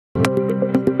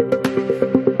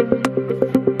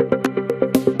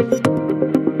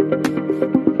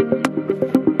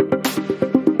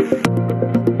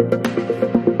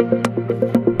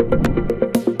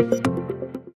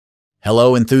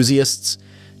Hello, enthusiasts!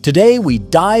 Today we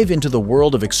dive into the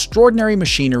world of extraordinary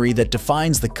machinery that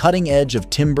defines the cutting edge of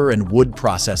timber and wood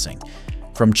processing.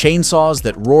 From chainsaws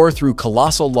that roar through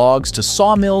colossal logs to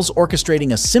sawmills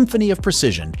orchestrating a symphony of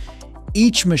precision,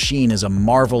 each machine is a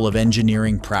marvel of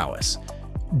engineering prowess.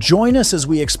 Join us as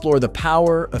we explore the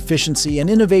power, efficiency, and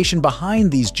innovation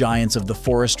behind these giants of the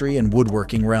forestry and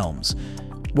woodworking realms.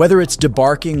 Whether it's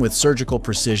debarking with surgical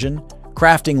precision,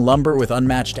 crafting lumber with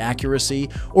unmatched accuracy,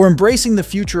 or embracing the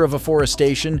future of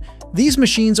afforestation, these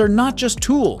machines are not just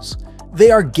tools.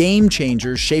 They are game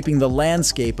changers shaping the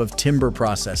landscape of timber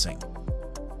processing.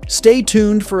 Stay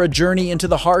tuned for a journey into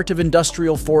the heart of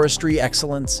industrial forestry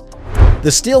excellence. The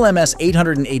Stihl MS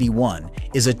 881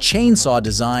 is a chainsaw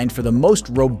designed for the most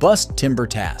robust timber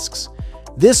tasks.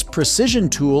 This precision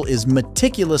tool is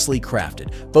meticulously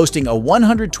crafted, boasting a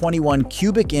 121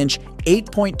 cubic inch,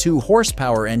 8.2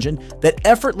 horsepower engine that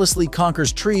effortlessly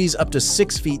conquers trees up to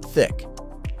 6 feet thick.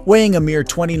 Weighing a mere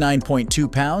 29.2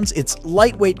 pounds, its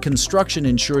lightweight construction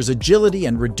ensures agility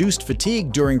and reduced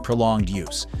fatigue during prolonged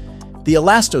use. The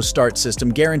Elasto Start system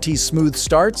guarantees smooth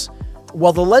starts,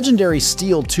 while the legendary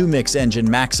Stihl 2-mix engine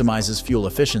maximizes fuel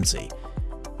efficiency.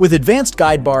 With advanced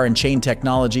guide bar and chain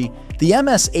technology, the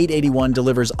MS 881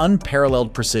 delivers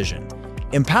unparalleled precision,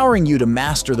 empowering you to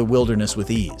master the wilderness with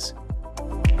ease.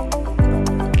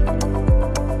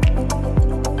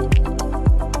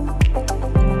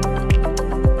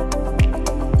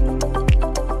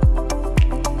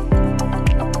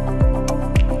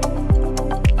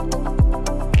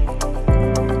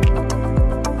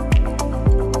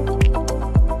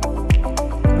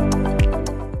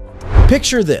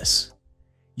 Picture this.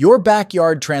 Your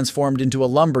backyard transformed into a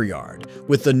lumberyard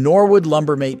with the Norwood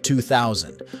Lumbermate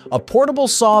 2000, a portable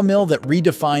sawmill that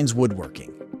redefines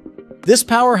woodworking. This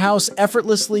powerhouse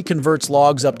effortlessly converts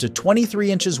logs up to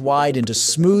 23 inches wide into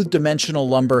smooth dimensional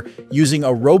lumber using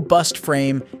a robust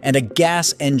frame and a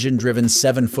gas engine-driven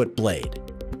 7-foot blade.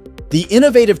 The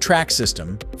innovative track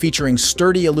system, featuring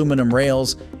sturdy aluminum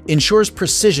rails, ensures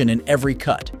precision in every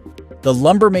cut. The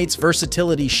Lumbermate's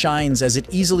versatility shines as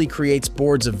it easily creates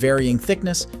boards of varying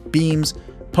thickness, beams,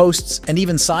 posts, and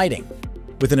even siding.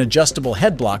 With an adjustable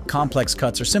headblock, complex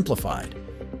cuts are simplified.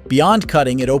 Beyond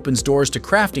cutting, it opens doors to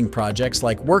crafting projects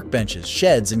like workbenches,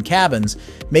 sheds, and cabins,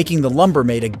 making the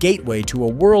Lumbermate a gateway to a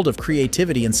world of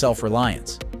creativity and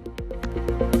self-reliance.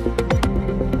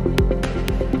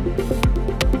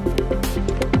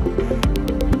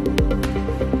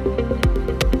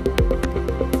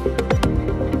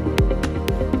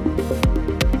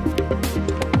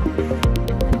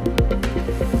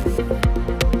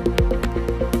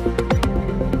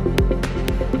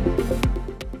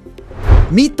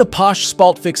 Meet the Posh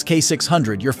SpaltFix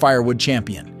K600, your firewood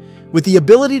champion. With the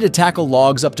ability to tackle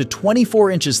logs up to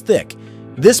 24 inches thick,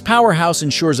 this powerhouse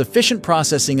ensures efficient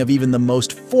processing of even the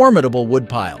most formidable wood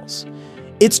piles.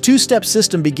 Its two-step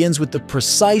system begins with the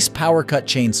precise power cut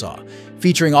chainsaw,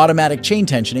 featuring automatic chain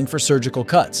tensioning for surgical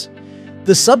cuts.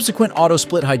 The subsequent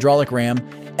auto-split hydraulic ram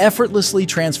effortlessly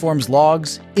transforms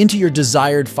logs into your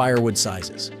desired firewood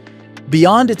sizes.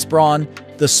 Beyond its brawn,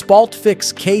 the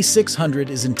SpaltFix K600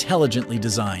 is intelligently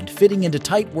designed, fitting into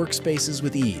tight workspaces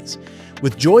with ease.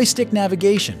 With joystick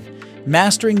navigation,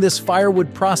 mastering this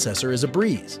firewood processor is a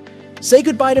breeze. Say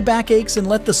goodbye to backaches and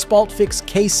let the SpaltFix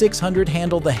K600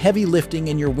 handle the heavy lifting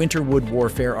in your winter wood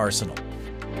warfare arsenal.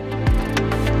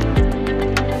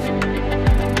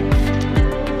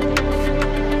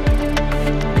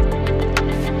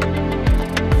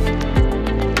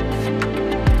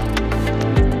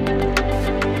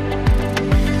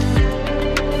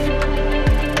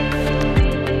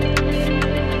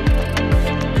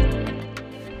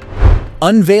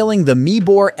 Unveiling the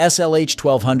Meebor SLH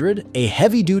 1200, a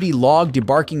heavy-duty log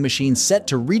debarking machine set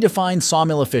to redefine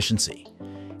sawmill efficiency.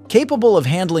 Capable of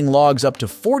handling logs up to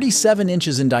 47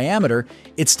 inches in diameter,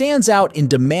 it stands out in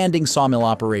demanding sawmill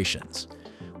operations.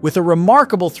 With a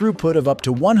remarkable throughput of up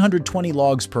to 120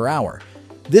 logs per hour,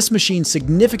 this machine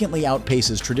significantly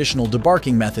outpaces traditional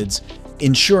debarking methods,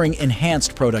 ensuring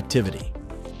enhanced productivity.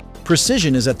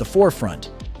 Precision is at the forefront,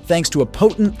 thanks to a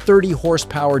potent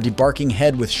 30-horsepower debarking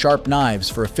head with sharp knives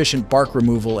for efficient bark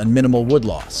removal and minimal wood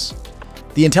loss.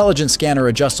 The intelligent scanner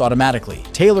adjusts automatically,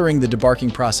 tailoring the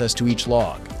debarking process to each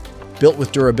log. Built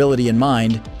with durability in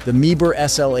mind, the Meebor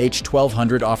SLH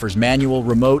 1200 offers manual,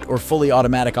 remote, or fully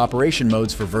automatic operation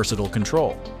modes for versatile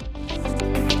control.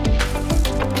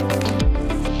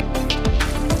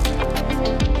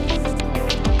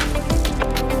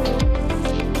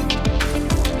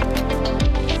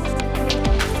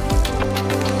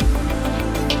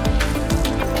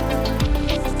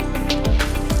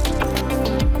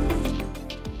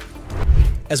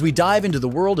 As we dive into the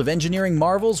world of engineering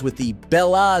marvels with the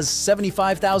LALSHOW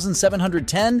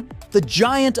 75710, the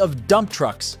giant of dump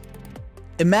trucks.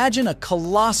 Imagine a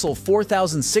colossal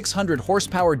 4,600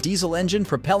 horsepower diesel engine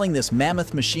propelling this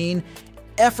mammoth machine,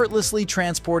 effortlessly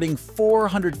transporting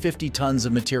 450 tons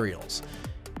of materials.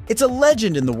 It's a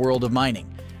legend in the world of mining,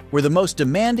 where the most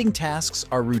demanding tasks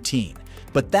are routine.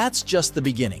 But that's just the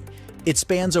beginning. It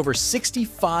spans over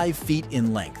 65 feet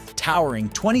in length, towering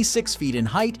 26 feet in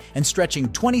height and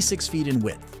stretching 26 feet in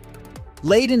width.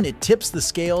 Laden, it tips the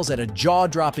scales at a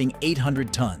jaw-dropping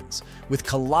 800 tons, with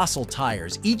colossal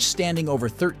tires, each standing over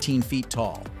 13 feet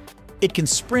tall. It can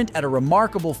sprint at a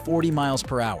remarkable 40 miles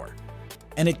per hour.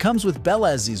 And it comes with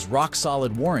LALSHOW's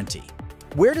rock-solid warranty.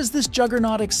 Where does this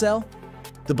juggernaut excel?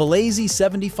 The LALSHOW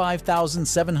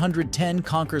 75710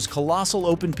 conquers colossal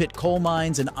open-pit coal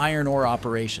mines and iron ore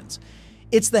operations.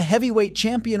 It's the heavyweight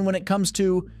champion when it comes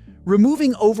to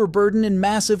removing overburden in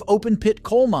massive open-pit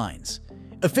coal mines,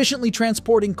 efficiently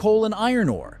transporting coal and iron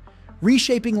ore,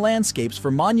 reshaping landscapes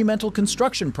for monumental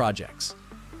construction projects.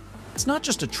 It's not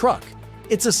just a truck,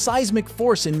 it's a seismic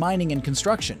force in mining and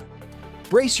construction.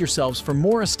 Brace yourselves for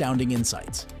more astounding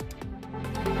insights.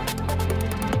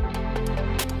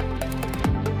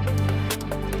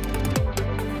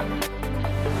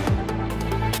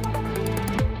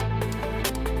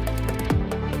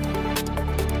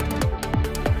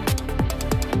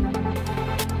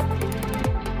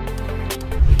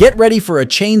 Get ready for a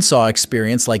chainsaw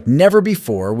experience like never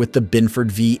before with the Binford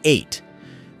V8.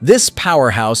 This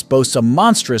powerhouse boasts a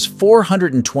monstrous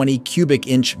 420 cubic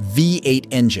inch V8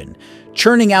 engine,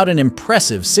 churning out an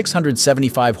impressive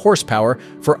 675 horsepower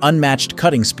for unmatched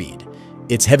cutting speed.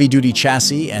 Its heavy-duty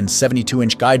chassis and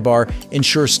 72-inch guide bar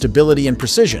ensure stability and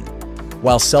precision,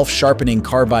 while self-sharpening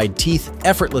carbide teeth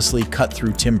effortlessly cut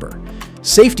through timber.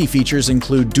 Safety features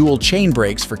include dual chain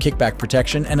brakes for kickback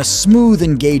protection and a smooth,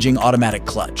 engaging automatic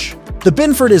clutch. The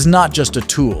Binford is not just a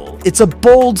tool, it's a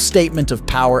bold statement of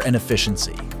power and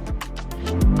efficiency.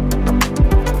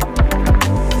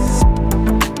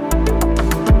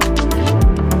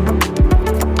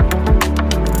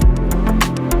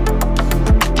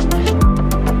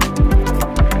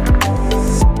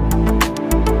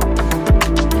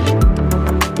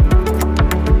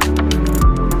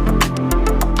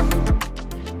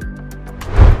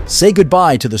 Say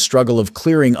goodbye to the struggle of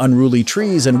clearing unruly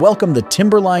trees and welcome the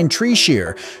Timberline Tree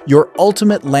Shear, your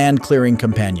ultimate land clearing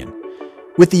companion.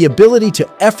 With the ability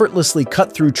to effortlessly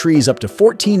cut through trees up to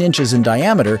 14 inches in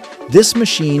diameter, this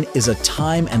machine is a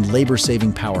time and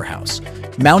labor-saving powerhouse.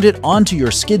 Mount it onto your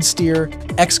skid steer,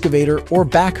 excavator, or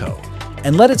backhoe,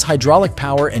 and let its hydraulic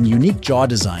power and unique jaw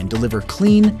design deliver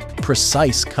clean,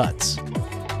 precise cuts.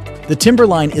 The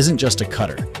Timberline isn't just a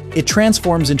cutter. It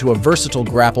transforms into a versatile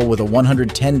grapple with a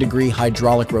 110-degree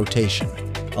hydraulic rotation,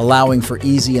 allowing for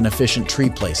easy and efficient tree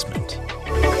placement.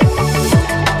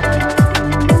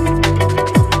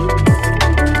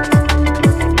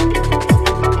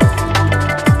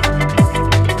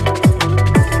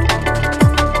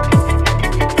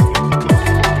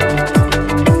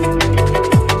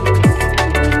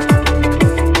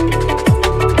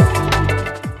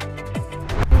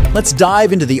 Let's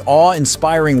dive into the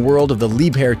awe-inspiring world of the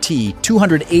Liebherr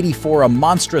T284, a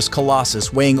monstrous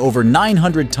colossus weighing over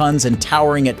 900 tons and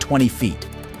towering at 20 feet.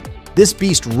 This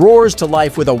beast roars to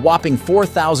life with a whopping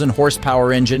 4,000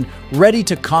 horsepower engine ready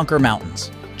to conquer mountains.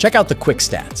 Check out the quick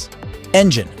stats.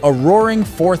 Engine, a roaring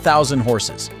 4,000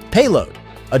 horses. Payload,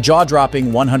 a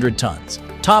jaw-dropping 100 tons.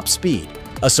 Top speed,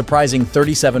 a surprising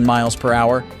 37 miles per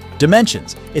hour.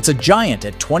 Dimensions, it's a giant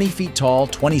at 20 feet tall,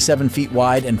 27 feet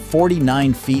wide, and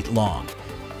 49 feet long.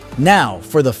 Now,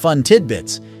 for the fun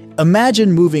tidbits,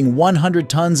 imagine moving 100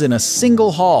 tons in a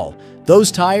single haul.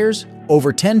 Those tires,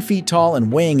 over 10 feet tall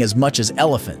and weighing as much as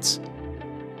elephants.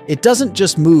 It doesn't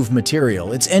just move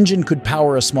material, its engine could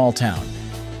power a small town.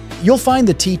 You'll find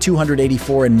the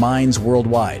T284 in mines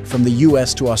worldwide, from the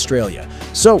US to Australia.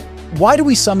 So, why do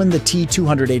we summon the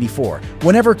T284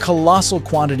 whenever colossal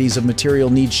quantities of material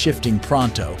need shifting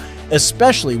pronto,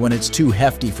 especially when it's too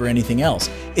hefty for anything else?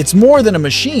 It's more than a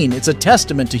machine, it's a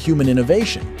testament to human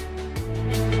innovation.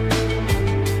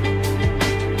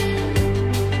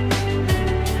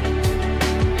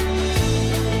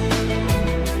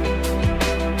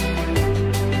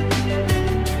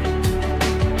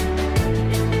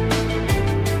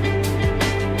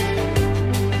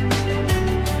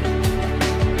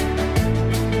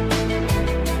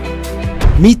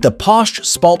 Meet the Posh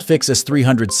Spaltfix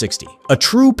S360, a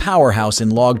true powerhouse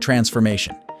in log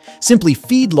transformation. Simply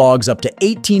feed logs up to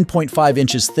 18.5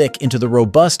 inches thick into the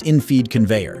robust in-feed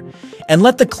conveyor, and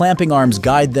let the clamping arms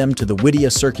guide them to the Whittier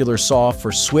circular saw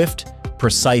for swift,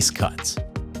 precise cuts.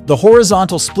 The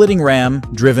horizontal splitting ram,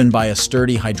 driven by a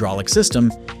sturdy hydraulic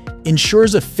system,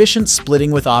 ensures efficient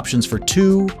splitting with options for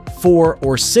 2, 4,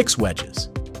 or 6 wedges.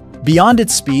 Beyond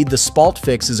its speed, the Spalt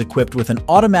Fix is equipped with an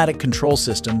automatic control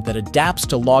system that adapts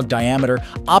to log diameter,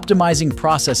 optimizing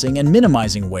processing and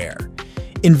minimizing wear.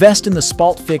 Invest in the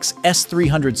Spalt Fix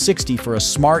S360 for a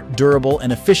smart, durable,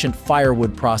 and efficient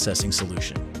firewood processing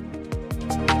solution.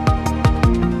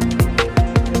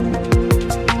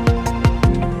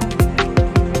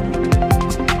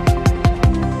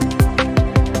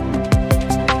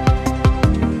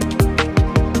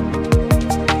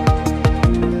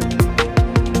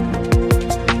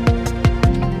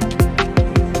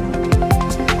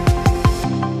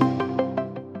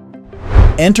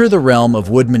 Enter the realm of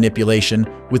wood manipulation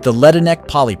with the Ledenek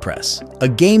Polypress, a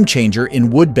game-changer in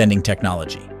wood bending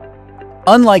technology.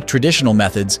 Unlike traditional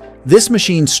methods, this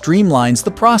machine streamlines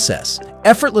the process,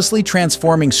 effortlessly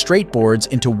transforming straight boards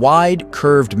into wide,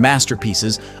 curved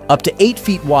masterpieces up to 8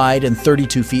 feet wide and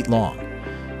 32 feet long.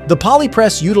 The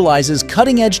Polypress utilizes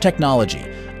cutting-edge technology,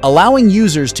 allowing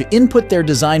users to input their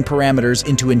design parameters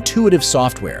into intuitive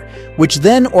software, which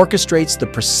then orchestrates the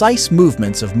precise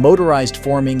movements of motorized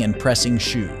forming and pressing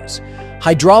shoes.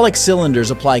 Hydraulic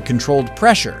cylinders apply controlled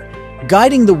pressure,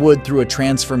 guiding the wood through a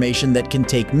transformation that can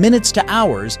take minutes to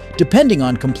hours, depending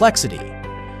on complexity.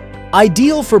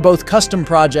 Ideal for both custom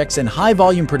projects and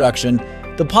high-volume production,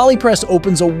 the Polypress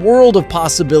opens a world of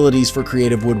possibilities for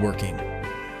creative woodworking.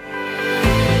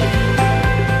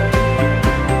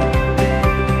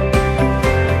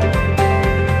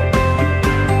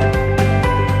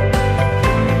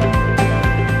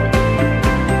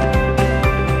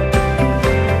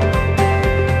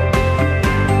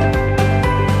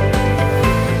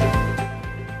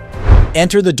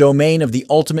 Enter the domain of the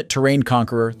ultimate terrain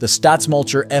conqueror, the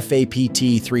Stadsmulcher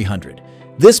FAPT 300.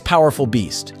 This powerful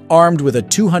beast, armed with a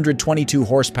 222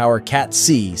 horsepower Cat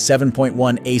C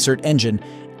 7.1 ACERT engine,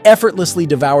 effortlessly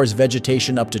devours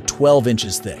vegetation up to 12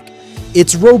 inches thick.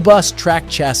 Its robust track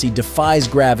chassis defies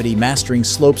gravity, mastering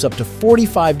slopes up to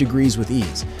 45 degrees with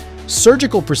ease.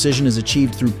 Surgical precision is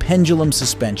achieved through pendulum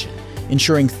suspension,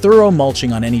 ensuring thorough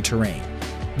mulching on any terrain.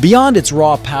 Beyond its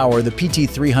raw power, the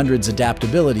PT300's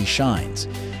adaptability shines,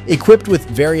 equipped with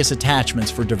various attachments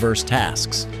for diverse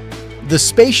tasks. The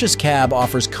spacious cab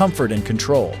offers comfort and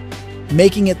control,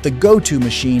 making it the go-to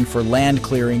machine for land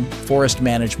clearing, forest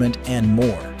management, and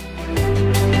more.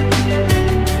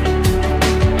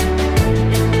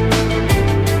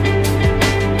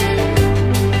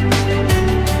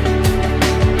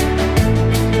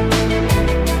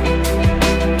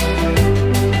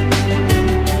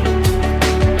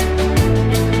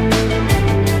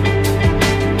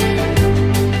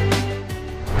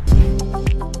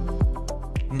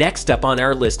 Next up on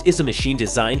our list is a machine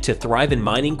designed to thrive in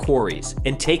mining quarries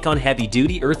and take on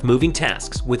heavy-duty earth-moving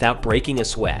tasks without breaking a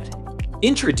sweat.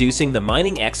 Introducing the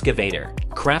mining excavator,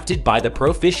 crafted by the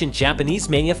proficient Japanese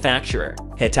manufacturer,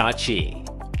 Hitachi.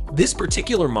 This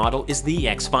particular model is the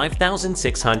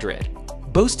X5600.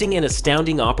 Boasting an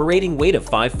astounding operating weight of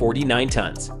 549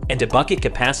 tons and a bucket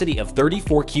capacity of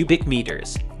 34 cubic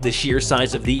meters, the sheer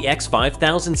size of the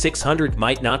X5600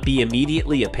 might not be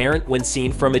immediately apparent when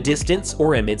seen from a distance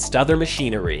or amidst other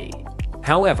machinery.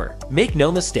 However, make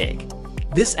no mistake,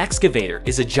 this excavator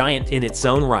is a giant in its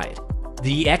own right.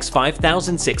 The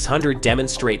X5600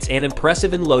 demonstrates an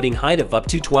impressive unloading height of up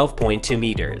to 12.2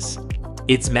 meters.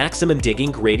 Its maximum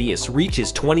digging radius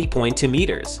reaches 20.2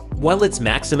 meters, while its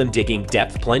maximum digging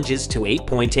depth plunges to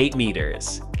 8.8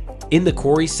 meters. In the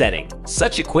quarry setting,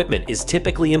 such equipment is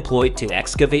typically employed to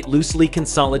excavate loosely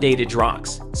consolidated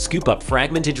rocks, scoop up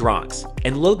fragmented rocks,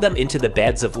 and load them into the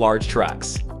beds of large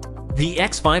trucks. The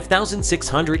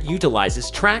X5600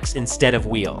 utilizes tracks instead of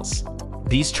wheels.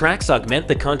 These tracks augment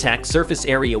the contact surface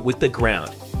area with the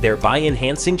ground, thereby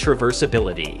enhancing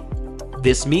traversability.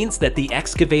 This means that the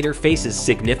excavator faces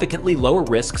significantly lower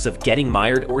risks of getting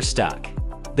mired or stuck.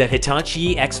 The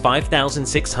Hitachi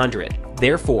X5600,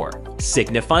 therefore,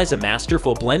 signifies a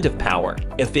masterful blend of power,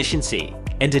 efficiency,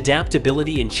 and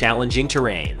adaptability in challenging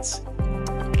terrains.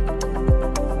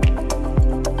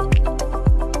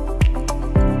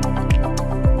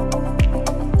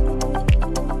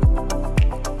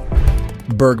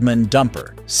 Bergmann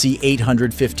Dumper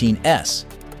C815S.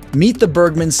 Meet the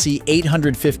Bergmann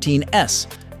C815S,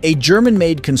 a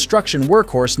German-made construction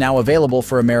workhorse now available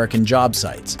for American job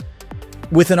sites.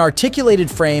 With an articulated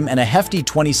frame and a hefty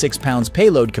 26 pounds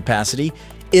payload capacity,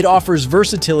 it offers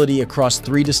versatility across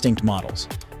 3 distinct models.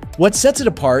 What sets it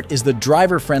apart is the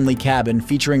driver-friendly cabin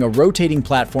featuring a rotating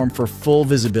platform for full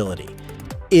visibility.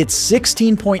 Its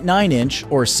 16.9-inch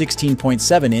or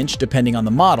 16.7-inch, depending on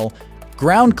the model,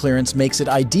 Ground clearance makes it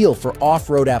ideal for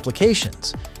off-road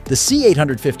applications. The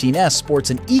C815S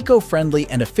sports an eco-friendly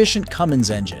and efficient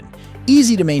Cummins engine,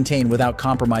 easy to maintain without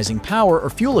compromising power or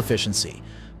fuel efficiency.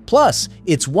 Plus,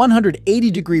 its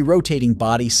 180-degree rotating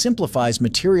body simplifies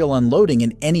material unloading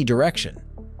in any direction.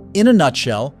 In a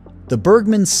nutshell, the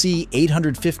Bergmann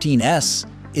C815S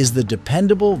is the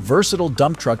dependable, versatile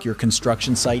dump truck your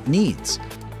construction site needs.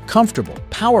 Comfortable,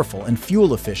 powerful, and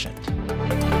fuel efficient.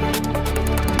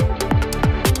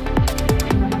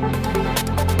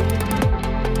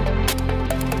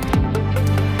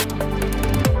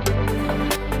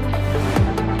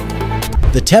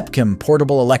 The Tepcam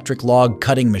portable electric log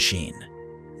cutting machine.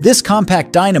 This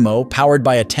compact dynamo, powered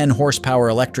by a 10-horsepower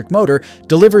electric motor,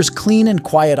 delivers clean and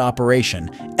quiet operation,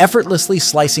 effortlessly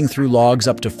slicing through logs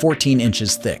up to 14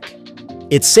 inches thick.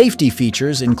 Its safety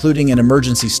features, including an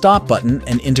emergency stop button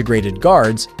and integrated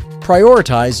guards,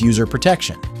 prioritize user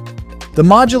protection. The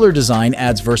modular design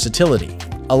adds versatility,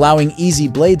 allowing easy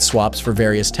blade swaps for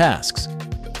various tasks.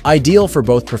 Ideal for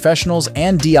both professionals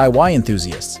and DIY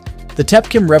enthusiasts, the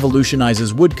Tepcam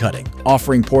revolutionizes woodcutting,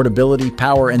 offering portability,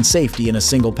 power, and safety in a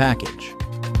single package.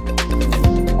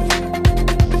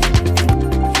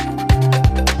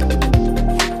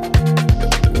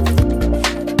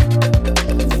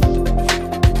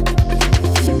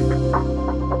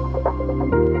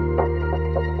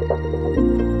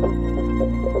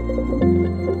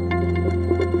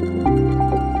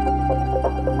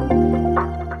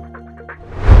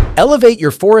 Elevate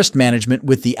your forest management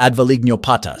with the Advaligno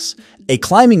Patas, a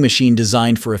climbing machine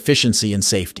designed for efficiency and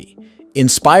safety.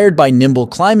 Inspired by nimble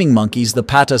climbing monkeys, the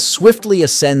Patas swiftly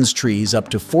ascends trees up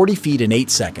to 40 feet in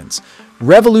 8 seconds,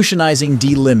 revolutionizing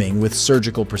delimbing with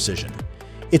surgical precision.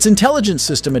 Its intelligent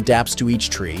system adapts to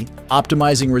each tree,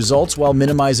 optimizing results while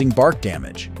minimizing bark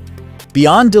damage.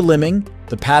 Beyond delimbing,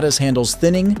 the Patas handles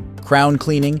thinning, crown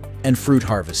cleaning, and fruit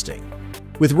harvesting.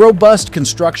 With robust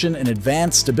construction and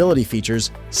advanced stability features,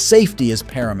 safety is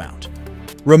paramount.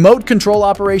 Remote control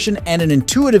operation and an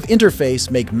intuitive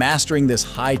interface make mastering this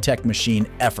high-tech machine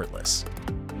effortless.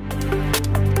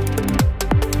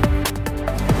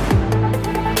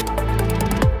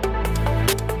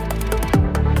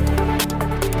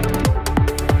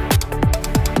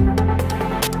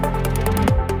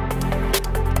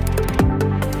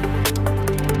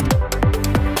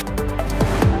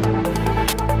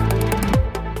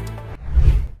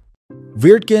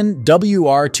 Wirtgen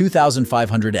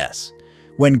WR2500S.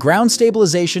 When ground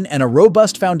stabilization and a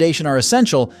robust foundation are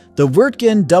essential, the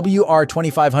Wirtgen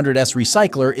WR2500S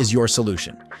recycler is your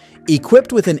solution.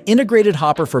 Equipped with an integrated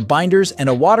hopper for binders and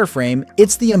a water frame,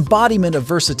 it's the embodiment of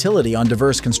versatility on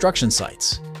diverse construction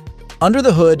sites. Under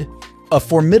the hood, a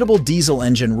formidable diesel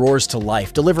engine roars to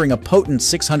life, delivering a potent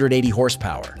 680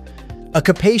 horsepower. A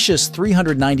capacious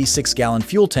 396-gallon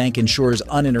fuel tank ensures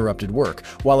uninterrupted work,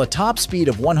 while a top speed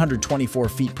of 124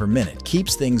 feet per minute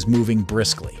keeps things moving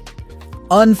briskly.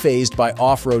 Unfazed by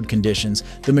off-road conditions,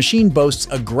 the machine boasts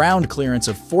a ground clearance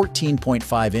of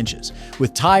 14.5 inches,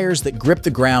 with tires that grip the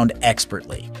ground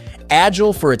expertly.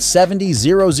 Agile for its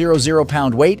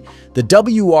 70,000-pound weight, the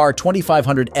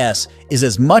WR2500S is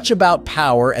as much about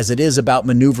power as it is about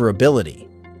maneuverability.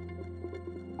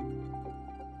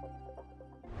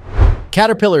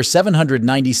 Caterpillar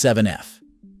 797F.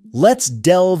 Let's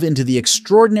delve into the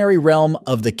extraordinary realm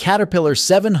of the Caterpillar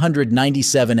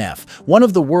 797F, one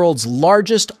of the world's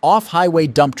largest off-highway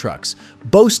dump trucks,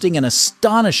 boasting an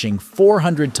astonishing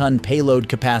 400-ton payload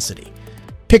capacity.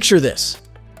 Picture this: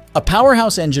 a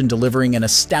powerhouse engine delivering an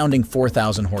astounding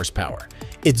 4,000 horsepower.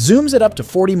 It zooms at up to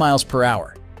 40 miles per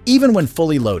hour, even when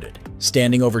fully loaded.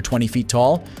 Standing over 20 feet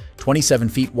tall, 27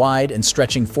 feet wide, and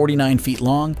stretching 49 feet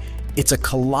long, it's a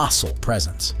colossal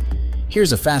presence.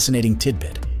 Here's a fascinating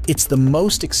tidbit. It's the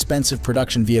most expensive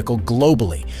production vehicle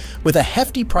globally, with a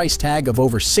hefty price tag of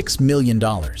over $6 million.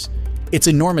 Its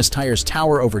enormous tires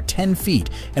tower over 10 feet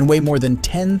and weigh more than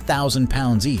 10,000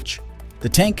 pounds each. The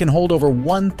tank can hold over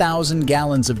 1,000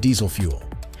 gallons of diesel fuel,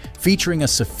 featuring a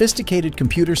sophisticated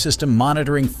computer system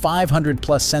monitoring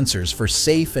 500-plus sensors for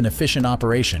safe and efficient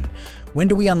operation. When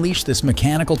do we unleash this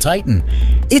mechanical titan?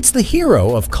 It's the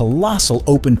hero of colossal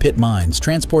open-pit mines,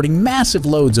 transporting massive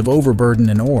loads of overburden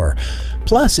and ore.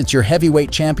 Plus, it's your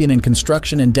heavyweight champion in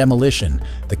construction and demolition.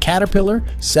 The Caterpillar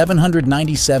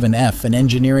 797F, an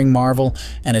engineering marvel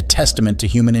and a testament to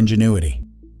human ingenuity.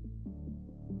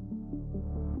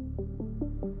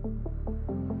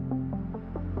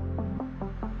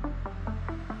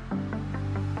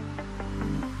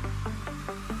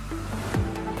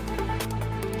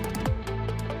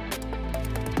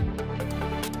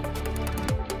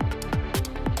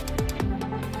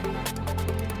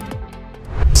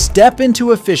 Step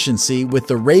into efficiency with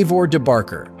the Ravor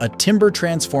Debarker, a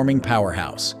timber-transforming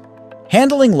powerhouse.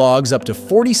 Handling logs up to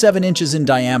 47 inches in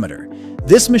diameter,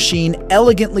 this machine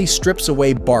elegantly strips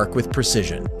away bark with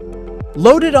precision.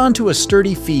 Loaded onto a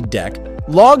sturdy feed deck,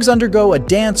 logs undergo a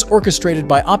dance orchestrated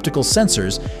by optical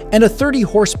sensors and a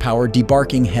 30-horsepower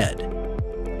debarking head.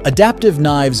 Adaptive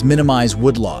knives minimize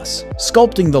wood loss,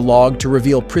 sculpting the log to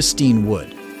reveal pristine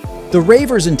wood. The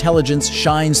Ravor's intelligence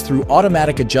shines through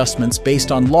automatic adjustments based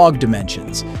on log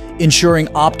dimensions, ensuring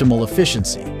optimal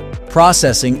efficiency.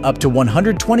 Processing up to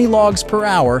 120 logs per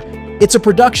hour, it's a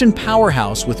production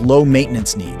powerhouse with low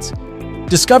maintenance needs.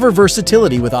 Discover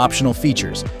versatility with optional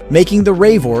features, making the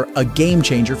Ravor a game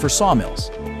changer for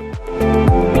sawmills.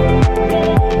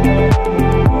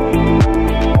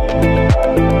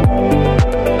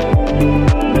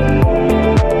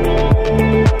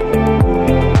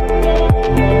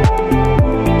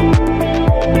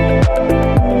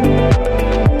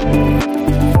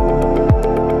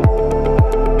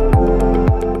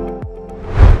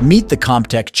 Meet the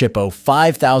Comptech Chippo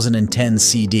 5010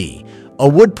 CD, a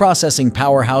wood processing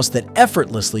powerhouse that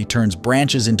effortlessly turns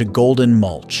branches into golden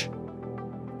mulch.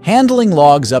 Handling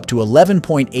logs up to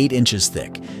 11.8 inches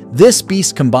thick, this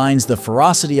beast combines the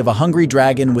ferocity of a hungry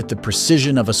dragon with the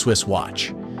precision of a Swiss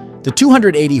watch. The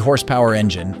 280 horsepower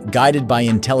engine, guided by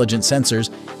intelligent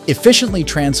sensors, efficiently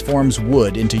transforms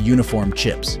wood into uniform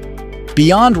chips.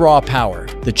 Beyond raw power,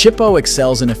 the Chippo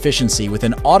excels in efficiency with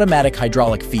an automatic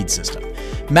hydraulic feed system,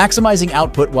 maximizing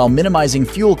output while minimizing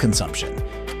fuel consumption.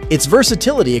 Its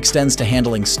versatility extends to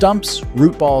handling stumps,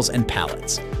 root balls, and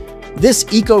pallets. This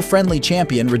eco-friendly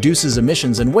champion reduces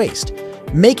emissions and waste,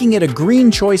 making it a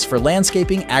green choice for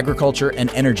landscaping, agriculture, and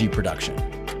energy production.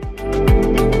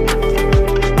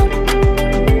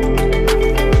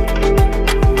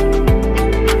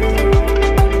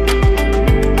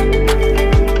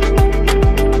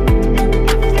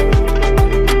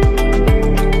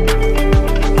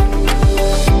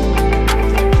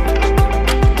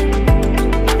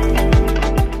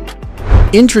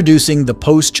 Introducing the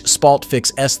Post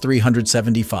Spaltfix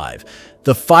S375,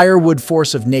 the firewood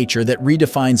force of nature that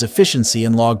redefines efficiency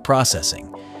in log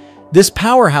processing. This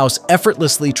powerhouse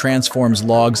effortlessly transforms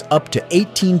logs up to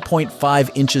 18.5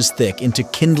 inches thick into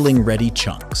kindling-ready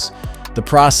chunks. The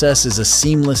process is a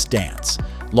seamless dance.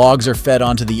 Logs are fed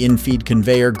onto the in-feed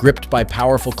conveyor, gripped by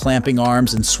powerful clamping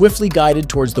arms and swiftly guided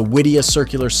towards the Whittier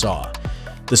circular saw.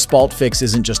 The Spaltfix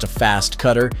isn't just a fast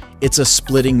cutter, it's a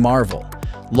splitting marvel.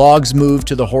 Logs move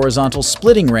to the horizontal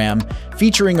splitting ram,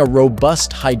 featuring a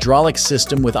robust hydraulic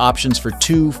system with options for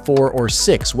 2, 4, or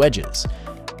 6 wedges.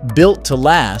 Built to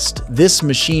last, this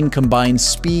machine combines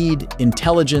speed,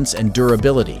 intelligence, and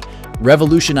durability,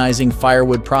 revolutionizing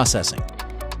firewood processing.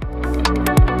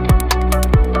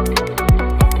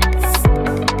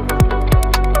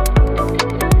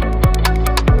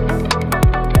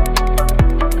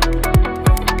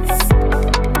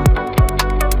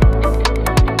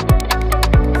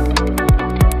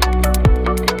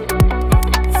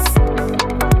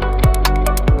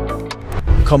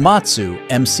 Komatsu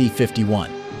MC51.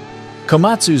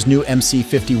 Komatsu's new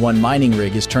MC51 mining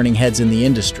rig is turning heads in the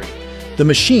industry. The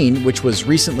machine, which was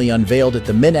recently unveiled at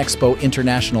the MinExpo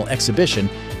International Exhibition,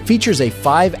 features a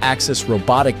 5-axis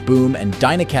robotic boom and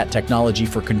Dynacat technology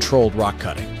for controlled rock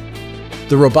cutting.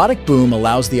 The robotic boom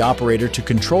allows the operator to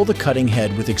control the cutting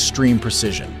head with extreme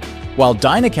precision, while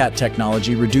Dynacat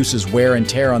technology reduces wear and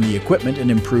tear on the equipment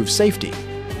and improves safety.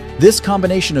 This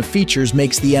combination of features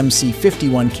makes the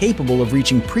MC51 capable of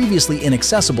reaching previously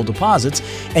inaccessible deposits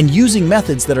and using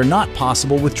methods that are not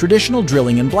possible with traditional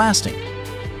drilling and blasting.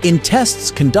 In tests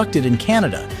conducted in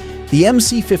Canada, the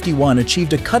MC51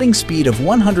 achieved a cutting speed of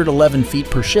 111 feet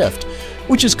per shift,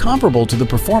 which is comparable to the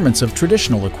performance of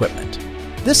traditional equipment.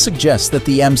 This suggests that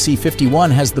the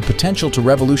MC51 has the potential to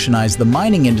revolutionize the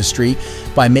mining industry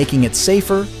by making it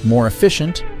safer, more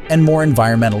efficient, and more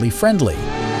environmentally friendly.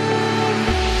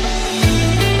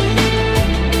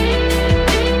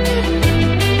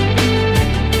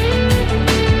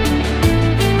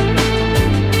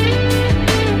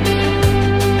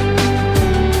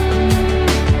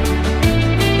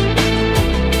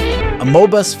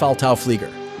 Mobus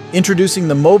Faltauflieger. Introducing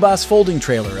the Mobus folding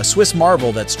trailer, a Swiss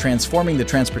marvel that's transforming the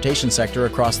transportation sector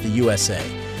across the USA.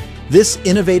 This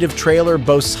innovative trailer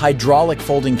boasts hydraulic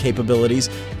folding capabilities,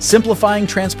 simplifying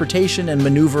transportation and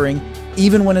maneuvering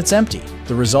even when it's empty.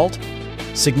 The result?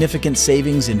 Significant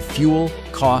savings in fuel,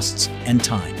 costs, and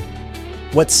time.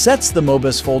 What sets the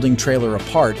Mobus folding trailer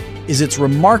apart is its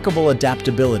remarkable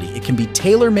adaptability. It can be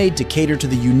tailor-made to cater to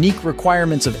the unique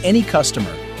requirements of any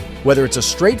customer, whether it's a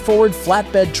straightforward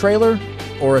flatbed trailer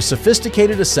or a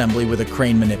sophisticated assembly with a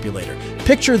crane manipulator.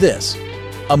 Picture this: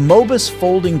 a Mobus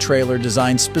folding trailer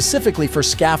designed specifically for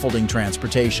scaffolding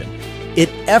transportation. It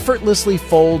effortlessly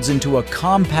folds into a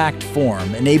compact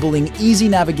form, enabling easy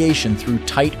navigation through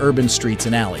tight urban streets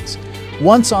and alleys.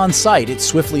 Once on site, it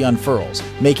swiftly unfurls,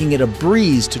 making it a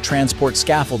breeze to transport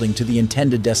scaffolding to the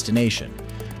intended destination.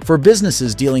 For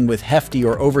businesses dealing with hefty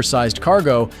or oversized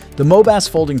cargo, the Mobus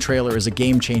folding trailer is a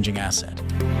game-changing asset.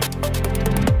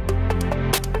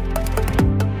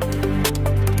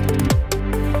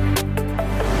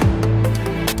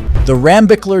 The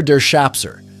Rambickler der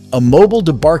Schapser, a mobile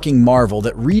debarking marvel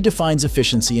that redefines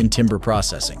efficiency in timber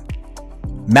processing.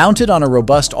 Mounted on a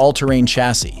robust all-terrain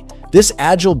chassis, this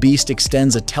agile beast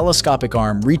extends a telescopic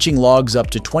arm reaching logs up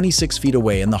to 26 feet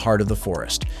away in the heart of the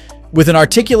forest. With an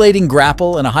articulating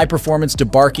grapple and a high-performance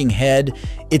debarking head,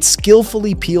 it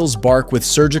skillfully peels bark with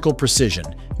surgical precision,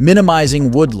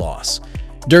 minimizing wood loss.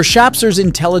 Der Schapser's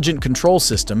intelligent control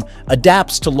system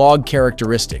adapts to log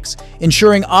characteristics,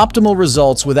 ensuring optimal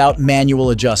results without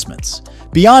manual adjustments.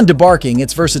 Beyond debarking,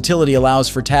 its versatility allows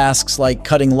for tasks like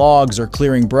cutting logs or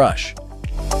clearing brush.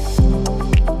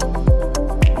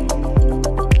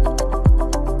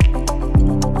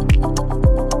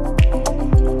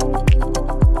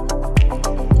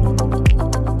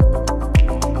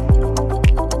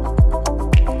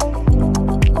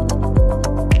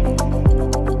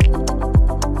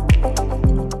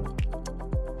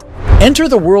 Enter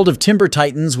the world of timber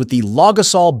titans with the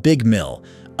Logosol Big Mill,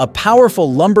 a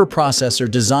powerful lumber processor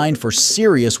designed for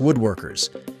serious woodworkers.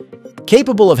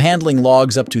 Capable of handling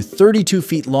logs up to 32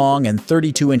 feet long and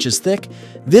 32 inches thick,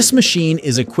 this machine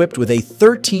is equipped with a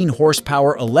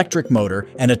 13-horsepower electric motor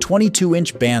and a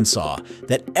 22-inch bandsaw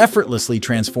that effortlessly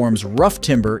transforms rough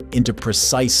timber into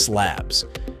precise slabs.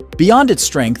 Beyond its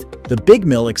strength, the Big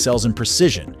Mill excels in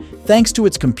precision, thanks to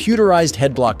its computerized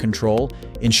headblock control,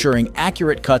 ensuring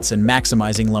accurate cuts and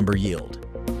maximizing lumber yield.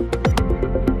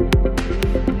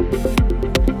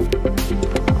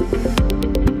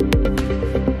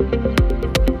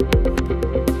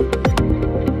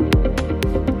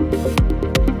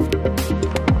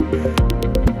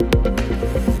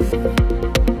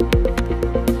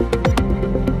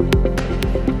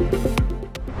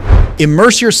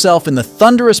 Immerse yourself in the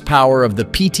thunderous power of the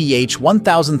PTH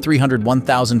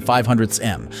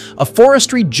 1300-1500M, a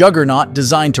forestry juggernaut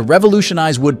designed to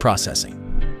revolutionize wood processing.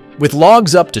 With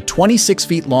logs up to 26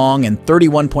 feet long and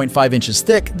 31.5 inches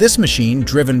thick, this machine,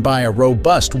 driven by a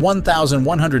robust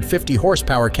 1,150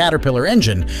 horsepower Caterpillar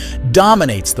engine,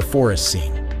 dominates the forest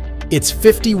scene. Its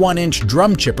 51-inch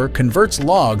drum chipper converts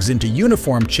logs into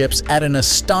uniform chips at an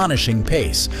astonishing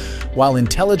pace, while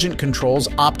intelligent controls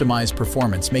optimize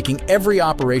performance, making every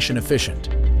operation efficient.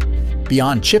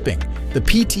 Beyond chipping, the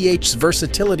PTH's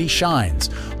versatility shines,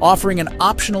 offering an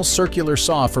optional circular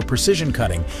saw for precision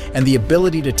cutting and the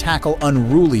ability to tackle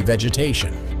unruly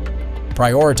vegetation.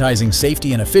 Prioritizing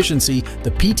safety and efficiency,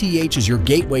 the PTH is your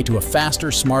gateway to a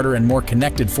faster, smarter, and more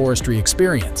connected forestry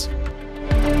experience.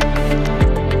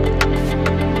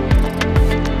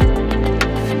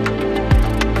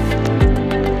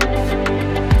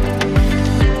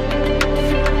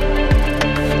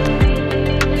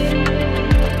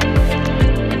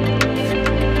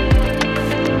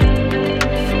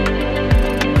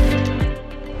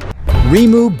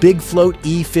 Remu Big Float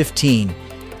E15.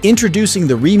 Introducing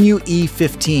the Remu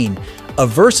E15, a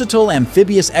versatile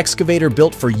amphibious excavator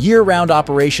built for year-round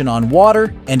operation on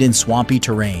water and in swampy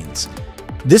terrains.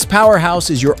 This powerhouse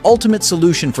is your ultimate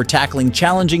solution for tackling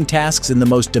challenging tasks in the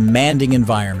most demanding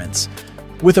environments.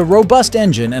 With a robust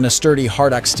engine and a sturdy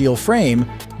Hardock steel frame,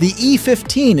 the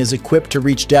E15 is equipped to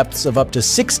reach depths of up to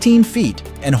 16 feet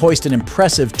and hoist an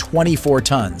impressive 24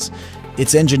 tons.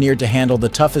 It's engineered to handle the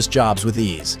toughest jobs with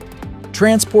ease.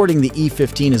 Transporting the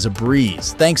E15 is a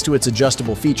breeze, thanks to its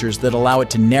adjustable features that allow it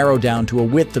to narrow down to a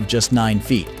width of just 9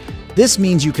 feet. This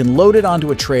means you can load it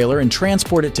onto a trailer and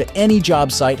transport it to any job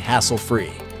site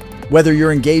hassle-free. Whether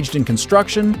you're engaged in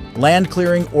construction, land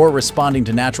clearing, or responding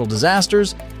to natural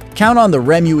disasters, count on the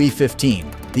Remu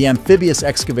E15, the amphibious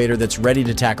excavator that's ready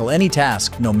to tackle any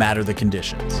task, no matter the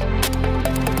conditions.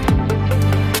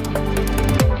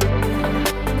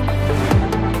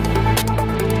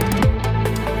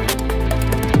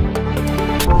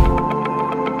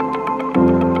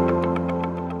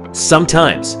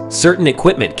 Sometimes, certain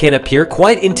equipment can appear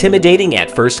quite intimidating at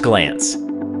first glance.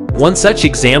 One such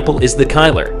example is the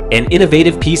Keiler, an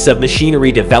innovative piece of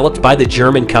machinery developed by the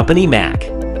German company Mack.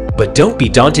 But don't be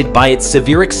daunted by its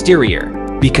severe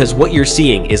exterior, because what you're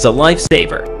seeing is a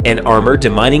lifesaver, an armor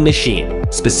demining machine,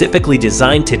 specifically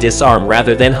designed to disarm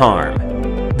rather than harm.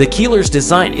 The Keeler's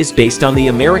design is based on the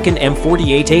American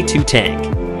M48A2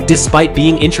 tank. Despite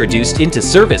being introduced into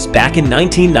service back in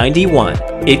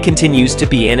 1991, it continues to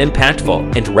be an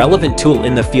impactful and relevant tool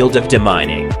in the field of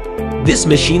demining. This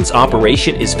machine's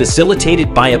operation is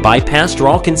facilitated by a bypass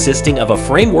draw consisting of a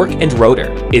framework and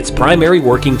rotor, its primary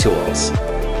working tools.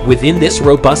 Within this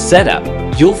robust setup,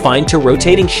 you'll find two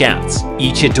rotating shafts,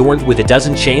 each adorned with a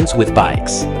dozen chains with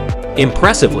bikes.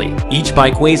 Impressively, each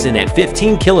bike weighs in at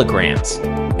 15 kilograms.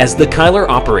 As the Keeler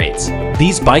operates,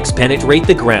 these bikes penetrate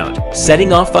the ground,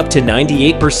 setting off up to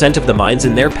 98% of the mines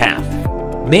in their path.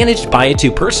 Managed by a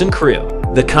two-person crew,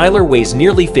 the Keeler weighs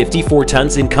nearly 54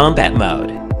 tons in combat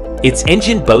mode. Its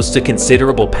engine boasts a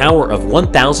considerable power of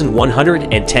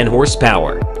 1,110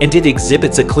 horsepower, and it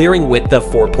exhibits a clearing width of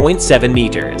 4.7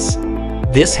 meters.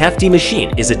 This hefty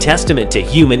machine is a testament to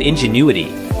human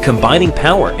ingenuity, combining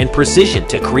power and precision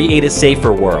to create a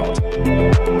safer world.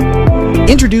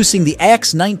 Introducing the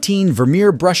AX19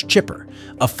 Vermeer Brush Chipper,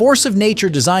 a force of nature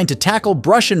designed to tackle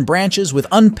brush and branches with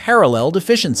unparalleled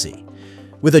efficiency.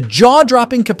 With a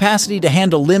jaw-dropping capacity to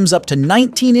handle limbs up to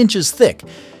 19 inches thick,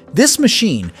 this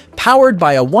machine, powered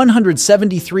by a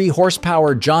 173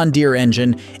 horsepower John Deere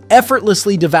engine,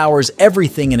 effortlessly devours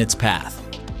everything in its path.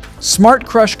 Smart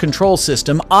Crush Control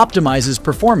System optimizes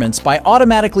performance by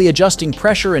automatically adjusting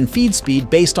pressure and feed speed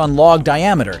based on log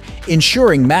diameter,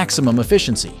 ensuring maximum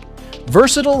efficiency.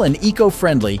 Versatile and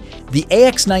eco-friendly, the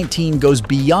AX19 goes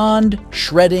beyond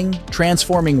shredding,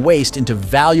 transforming waste into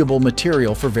valuable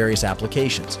material for various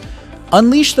applications.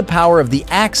 Unleash the power of the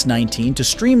AX19 to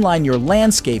streamline your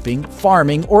landscaping,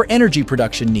 farming, or energy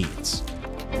production needs.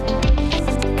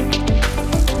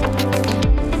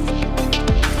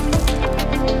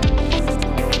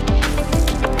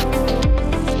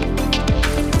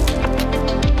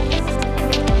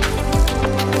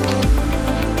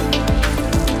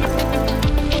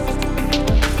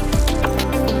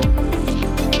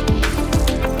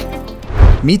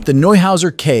 Meet the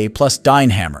Neuhauser K plus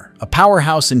Dynhammer, a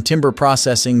powerhouse in timber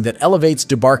processing that elevates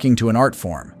debarking to an art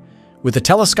form. With a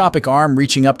telescopic arm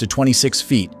reaching up to 26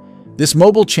 feet, this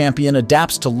mobile champion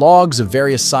adapts to logs of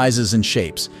various sizes and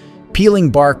shapes,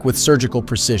 peeling bark with surgical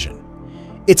precision.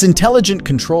 Its intelligent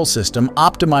control system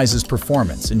optimizes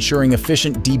performance, ensuring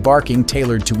efficient debarking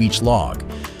tailored to each log.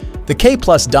 The K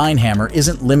plus Dynhammer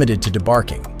isn't limited to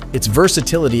debarking. Its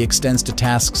versatility extends to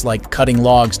tasks like cutting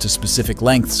logs to specific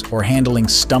lengths or handling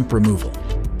stump removal.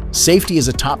 Safety is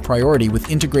a top priority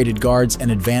with integrated guards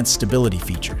and advanced stability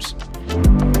features.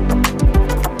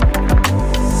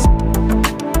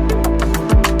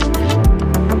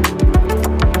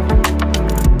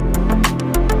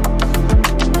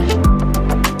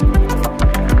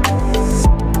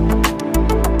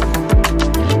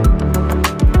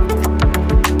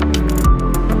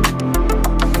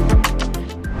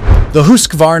 The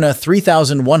Husqvarna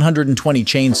 3120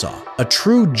 chainsaw, a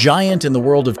true giant in the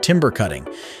world of timber cutting,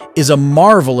 is a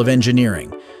marvel of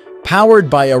engineering. Powered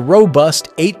by a robust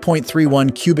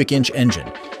 8.31 cubic inch engine,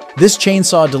 this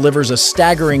chainsaw delivers a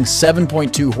staggering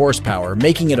 7.2 horsepower,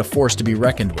 making it a force to be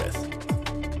reckoned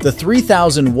with. The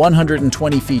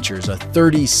 3120 features a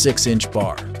 36-inch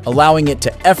bar, allowing it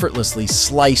to effortlessly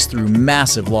slice through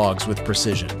massive logs with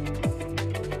precision.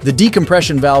 The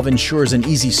decompression valve ensures an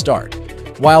easy start,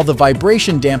 while the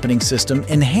vibration dampening system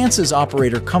enhances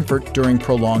operator comfort during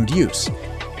prolonged use.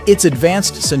 Its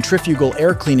advanced centrifugal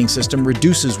air cleaning system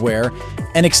reduces wear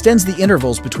and extends the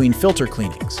intervals between filter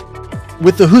cleanings.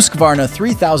 With the Husqvarna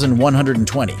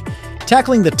 3120,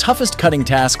 tackling the toughest cutting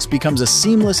tasks becomes a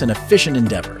seamless and efficient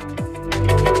endeavor.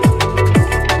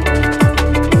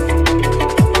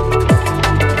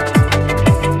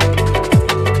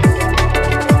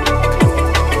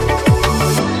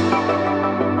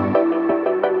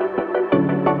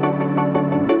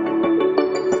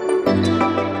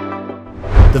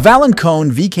 The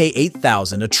Vallencone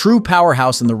VK8000, a true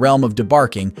powerhouse in the realm of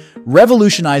debarking,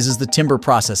 revolutionizes the timber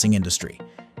processing industry.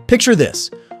 Picture this: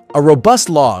 a robust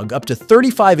log up to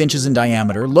 35 inches in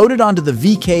diameter loaded onto the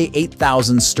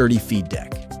VK8000's sturdy feed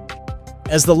deck.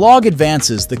 As the log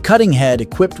advances, the cutting head,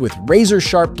 equipped with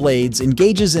razor-sharp blades,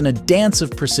 engages in a dance of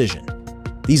precision.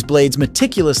 These blades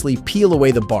meticulously peel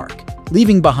away the bark,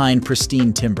 leaving behind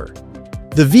pristine timber.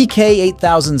 The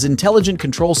VK8000's intelligent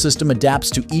control system adapts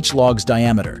to each log's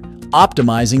diameter,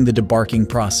 optimizing the debarking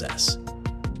process.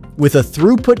 With a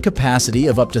throughput capacity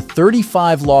of up to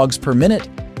 35 logs per minute,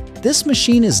 this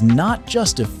machine is not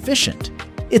just efficient,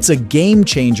 it's a game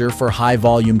changer for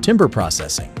high-volume timber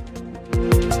processing.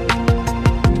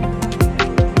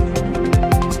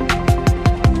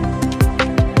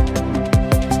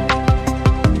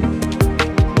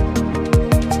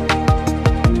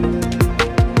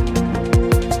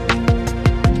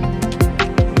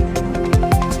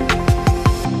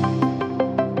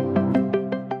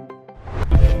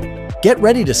 Get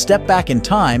ready to step back in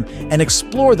time and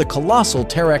explore the colossal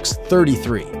Terex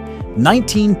 33.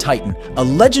 19 Titan, a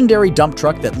legendary dump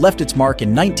truck that left its mark in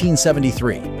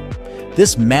 1973.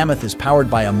 This mammoth is powered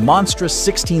by a monstrous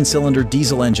 16-cylinder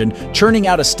diesel engine churning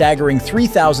out a staggering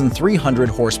 3,300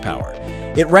 horsepower.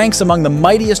 It ranks among the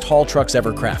mightiest haul trucks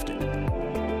ever crafted.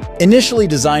 Initially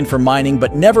designed for mining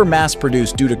but never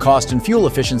mass-produced due to cost and fuel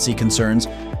efficiency concerns,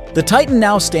 the Titan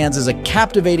now stands as a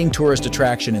captivating tourist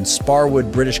attraction in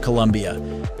Sparwood, British Columbia,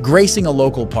 gracing a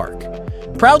local park.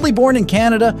 Proudly born in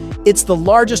Canada, it's the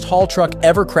largest haul truck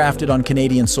ever crafted on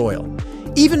Canadian soil.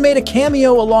 Even made a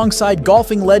cameo alongside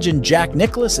golfing legend Jack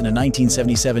Nicklaus in a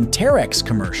 1977 Terex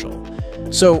commercial.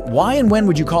 So why and when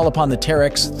would you call upon the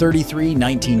Terex 33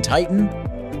 19 Titan?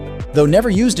 Though never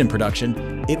used in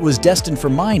production, it was destined for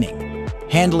mining,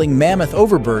 handling mammoth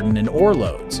overburden and ore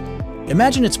loads.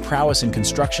 Imagine its prowess in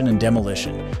construction and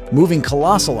demolition, moving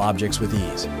colossal objects with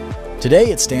ease.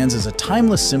 Today it stands as a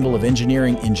timeless symbol of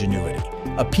engineering ingenuity,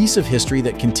 a piece of history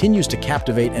that continues to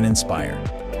captivate and inspire.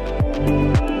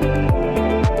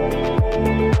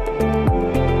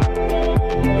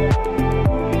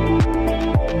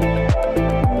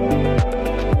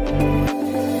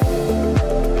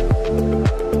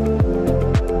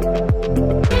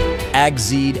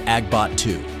 AgZeed Agbot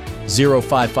 2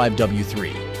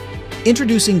 055W3.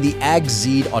 Introducing the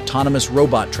AgZeed Autonomous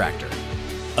Robot Tractor,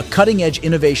 a cutting-edge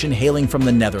innovation hailing from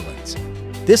the Netherlands.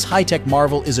 This high-tech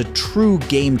marvel is a true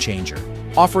game-changer,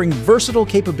 offering versatile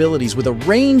capabilities with a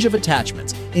range of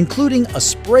attachments, including a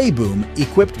spray boom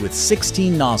equipped with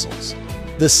 16 nozzles.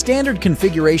 The standard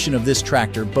configuration of this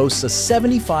tractor boasts a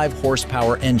 75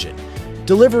 horsepower engine,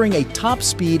 delivering a top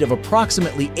speed of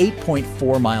approximately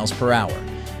 8.4 miles per hour.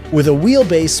 With a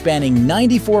wheelbase spanning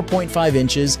 94.5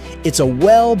 inches, it's a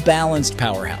well-balanced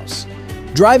powerhouse.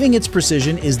 Driving its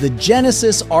precision is the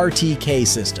Genesis RTK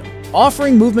system,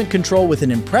 offering movement control with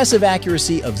an impressive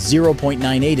accuracy of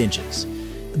 0.98 inches.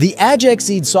 The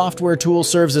AgZeed software tool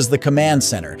serves as the command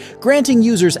center, granting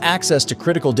users access to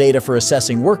critical data for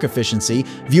assessing work efficiency,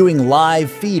 viewing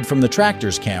live feed from the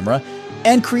tractor's camera,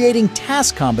 and creating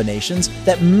task combinations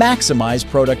that maximize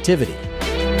productivity.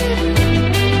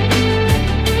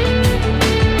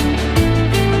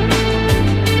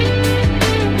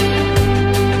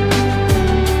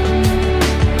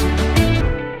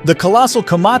 The colossal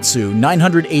Komatsu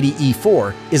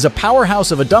 980E4 is a powerhouse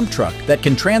of a dump truck that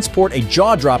can transport a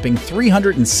jaw-dropping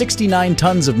 369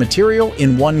 tons of material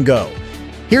in one go.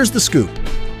 Here's the scoop.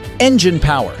 Engine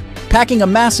power, packing a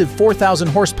massive 4,000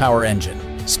 horsepower engine.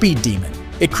 Speed demon.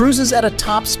 It cruises at a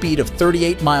top speed of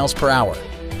 38 miles per hour.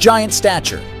 Giant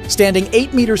stature, standing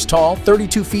 8 meters tall,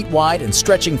 32 feet wide, and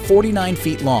stretching 49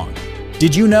 feet long.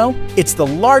 Did you know? It's the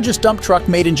largest dump truck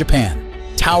made in Japan.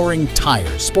 Towering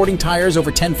tires, sporting tires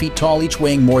over 10 feet tall, each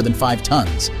weighing more than 5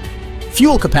 tons.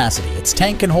 Fuel capacity, its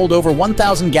tank can hold over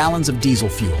 1,000 gallons of diesel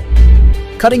fuel.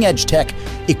 Cutting-edge tech,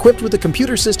 equipped with a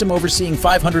computer system overseeing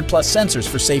 500+ sensors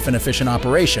for safe and efficient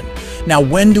operation. Now,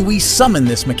 when do we summon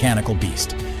this mechanical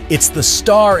beast? It's the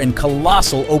star in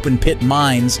colossal open-pit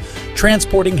mines,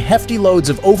 transporting hefty loads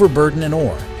of overburden and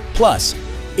ore. Plus,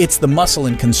 it's the muscle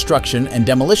in construction and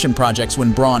demolition projects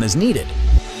when brawn is needed.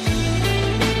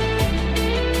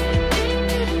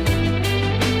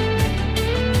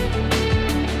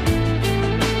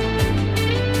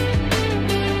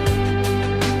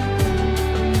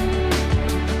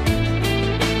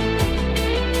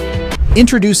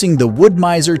 Introducing the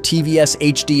Woodmiser TVS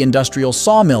HD Industrial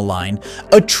Sawmill line,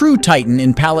 a true titan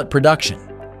in pallet production.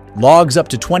 Logs up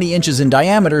to 20 inches in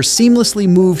diameter seamlessly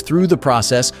move through the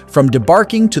process from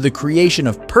debarking to the creation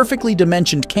of perfectly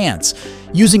dimensioned cants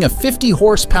using a 50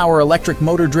 horsepower electric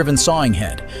motor-driven sawing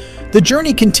head. The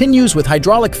journey continues with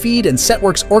hydraulic feed and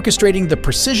setworks orchestrating the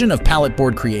precision of pallet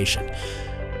board creation.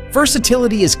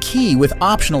 Versatility is key with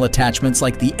optional attachments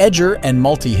like the edger and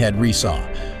multi-head resaw.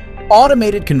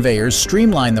 Automated conveyors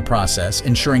streamline the process,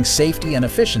 ensuring safety and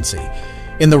efficiency.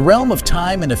 In the realm of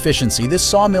time and efficiency, this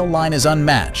sawmill line is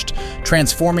unmatched,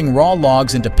 transforming raw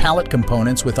logs into pallet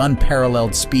components with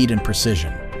unparalleled speed and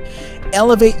precision.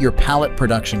 Elevate your pallet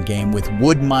production game with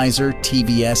Woodmiser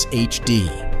TVS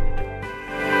HD.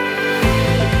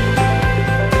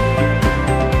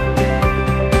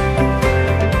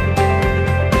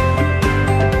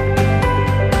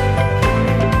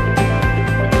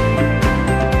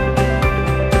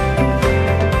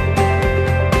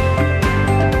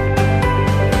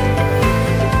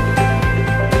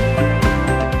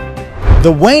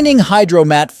 The Waning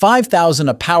Hydromat 5000,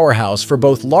 a powerhouse for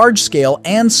both large-scale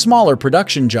and smaller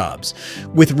production jobs.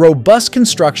 With robust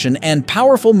construction and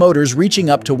powerful motors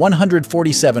reaching up to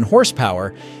 147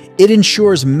 horsepower, It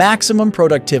ensures maximum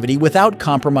productivity without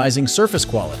compromising surface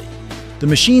quality. The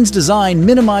machine's design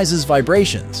minimizes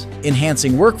vibrations,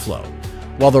 enhancing workflow,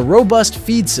 while the robust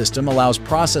feed system allows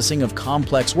processing of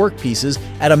complex workpieces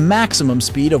at a maximum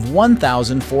speed of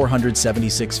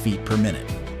 1,476 feet per minute.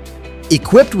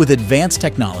 Equipped with advanced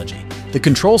technology, the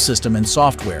control system and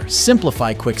software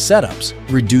simplify quick setups,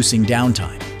 reducing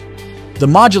downtime. The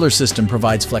modular system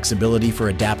provides flexibility for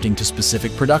adapting to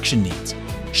specific production needs,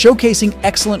 showcasing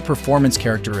excellent performance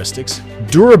characteristics,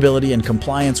 durability, and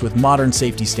compliance with modern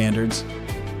safety standards.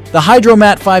 The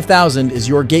Hydromat 5000 is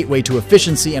your gateway to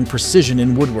efficiency and precision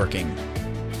in woodworking.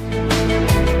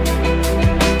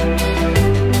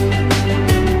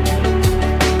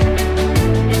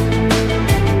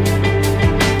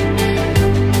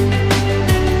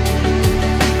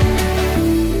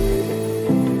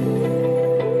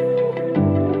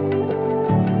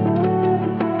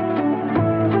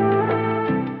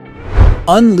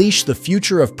 Unleash the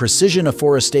future of precision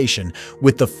afforestation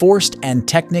with the Forst and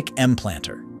Technic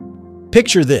M-Planter.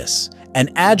 Picture this, an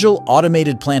agile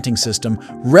automated planting system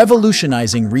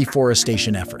revolutionizing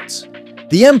reforestation efforts.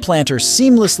 The M-Planter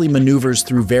seamlessly maneuvers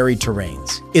through varied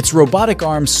terrains, its robotic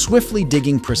arms swiftly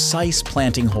digging precise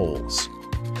planting holes.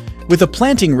 With a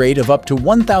planting rate of up to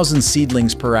 1,000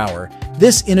 seedlings per hour,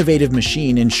 this innovative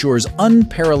machine ensures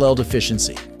unparalleled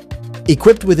efficiency.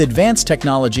 Equipped with advanced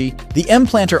technology, the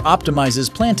M-Planter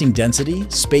optimizes planting density,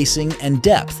 spacing, and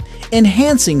depth,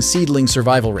 enhancing seedling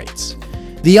survival rates.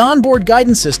 The onboard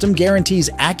guidance system guarantees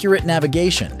accurate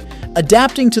navigation,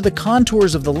 adapting to the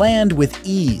contours of the land with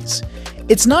ease.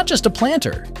 It's not just a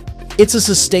planter, it's a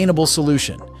sustainable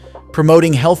solution,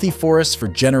 promoting healthy forests for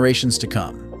generations to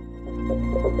come.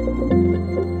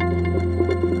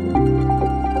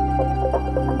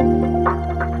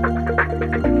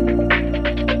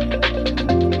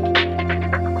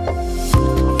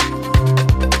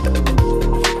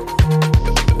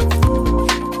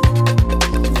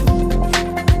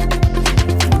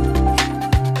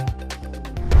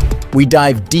 We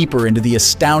dive deeper into the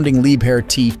astounding Liebherr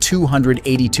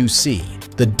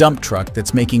T282C, the dump truck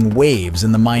that's making waves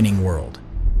in the mining world.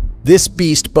 This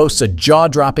beast boasts a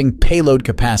jaw-dropping payload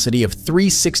capacity of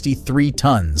 363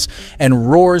 tons and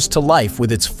roars to life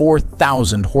with its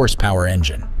 4,000 horsepower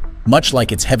engine. Much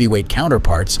like its heavyweight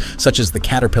counterparts, such as the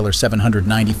Caterpillar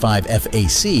 795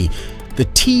 FAC, the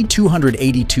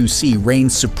T282C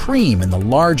reigns supreme in the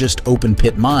largest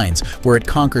open-pit mines, where it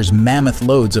conquers mammoth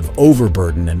loads of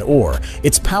overburden and ore.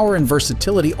 Its power and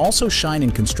versatility also shine in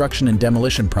construction and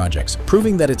demolition projects,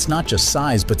 proving that it's not just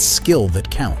size but skill that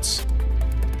counts.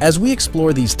 As we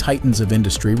explore these titans of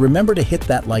industry, remember to hit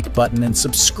that like button and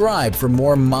subscribe for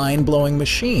more mind-blowing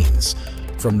machines.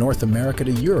 From North America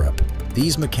to Europe,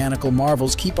 these mechanical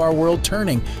marvels keep our world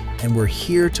turning, and we're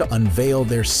here to unveil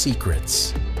their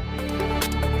secrets.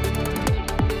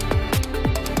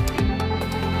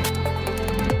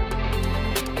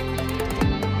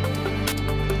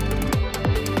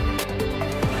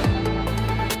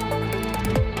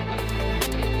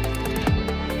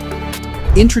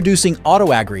 Introducing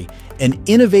AutoAgri, an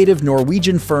innovative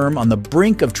Norwegian firm on the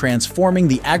brink of transforming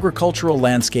the agricultural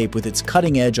landscape with its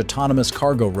cutting-edge autonomous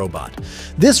cargo robot.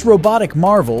 This robotic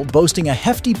marvel, boasting a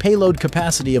hefty payload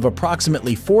capacity of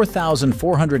approximately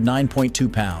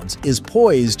 4,409.2 pounds, is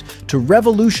poised to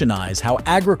revolutionize how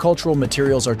agricultural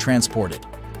materials are transported.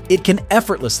 It can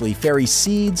effortlessly ferry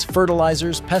seeds,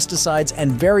 fertilizers, pesticides,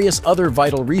 and various other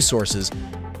vital resources,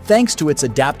 thanks to its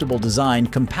adaptable design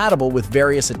compatible with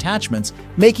various attachments,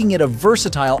 making it a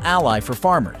versatile ally for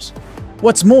farmers.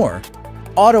 What's more,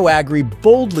 AutoAgri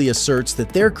boldly asserts that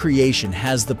their creation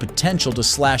has the potential to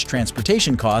slash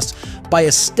transportation costs by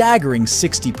a staggering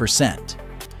 60%.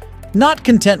 Not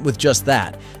content with just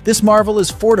that, this marvel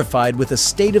is fortified with a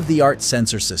state-of-the-art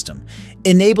sensor system,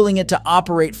 enabling it to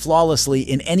operate flawlessly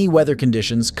in any weather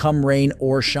conditions, come rain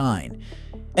or shine.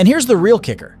 And here's the real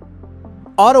kicker.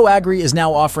 AutoAgri is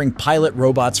now offering pilot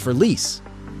robots for lease.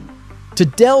 To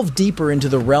delve deeper into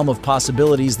the realm of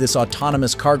possibilities this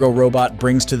autonomous cargo robot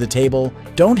brings to the table,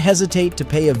 don't hesitate to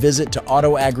pay a visit to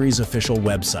AutoAgri's official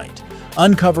website.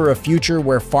 Uncover a future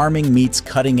where farming meets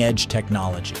cutting-edge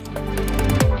technology.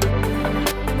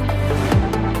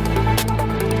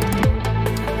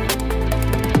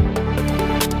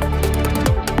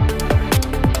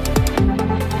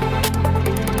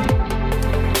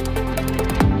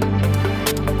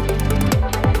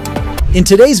 In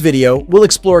today's video, we'll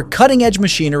explore cutting-edge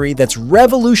machinery that's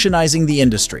revolutionizing the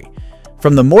industry.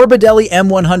 From the Morbidelli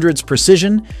M100's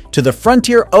precision to the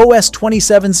Frontier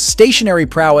OS27's stationary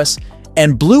prowess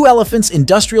and Blue Elephant's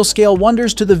industrial-scale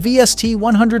wonders to the VST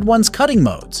 101's cutting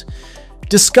modes.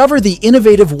 Discover the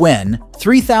innovative Wen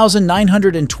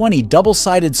 3920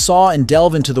 double-sided saw and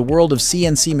delve into the world of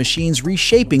CNC machines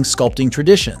reshaping sculpting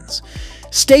traditions.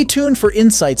 Stay tuned for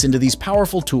insights into these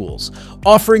powerful tools,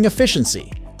 offering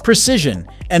efficiency, precision,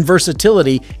 and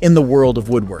versatility in the world of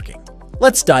woodworking.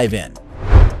 Let's dive in.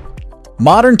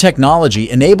 Modern technology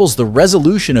enables the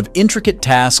resolution of intricate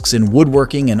tasks in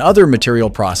woodworking and other material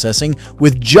processing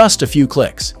with just a few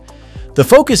clicks. The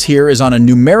focus here is on a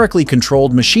numerically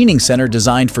controlled machining center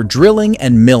designed for drilling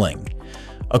and milling.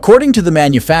 According to the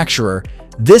manufacturer,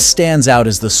 this stands out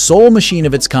as the sole machine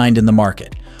of its kind in the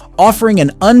market, offering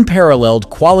an unparalleled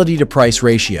quality-to-price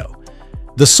ratio.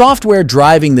 The software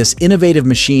driving this innovative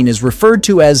machine is referred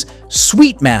to as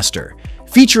Suitemaster,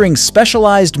 featuring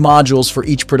specialized modules for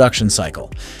each production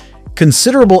cycle.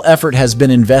 Considerable effort has been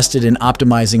invested in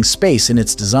optimizing space in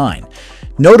its design.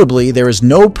 Notably, there is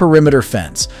no perimeter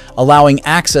fence, allowing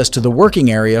access to the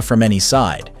working area from any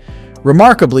side.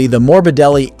 Remarkably, the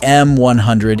Morbidelli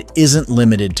M100 isn't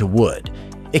limited to wood.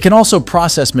 It can also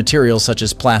process materials such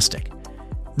as plastic.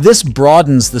 This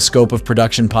broadens the scope of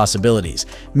production possibilities,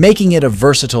 making it a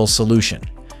versatile solution.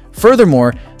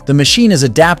 Furthermore, the machine is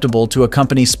adaptable to a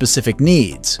company's specific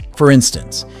needs. For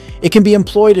instance, it can be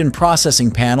employed in processing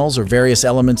panels or various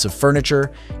elements of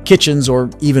furniture, kitchens, or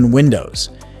even windows.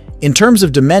 In terms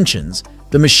of dimensions,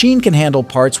 the machine can handle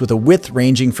parts with a width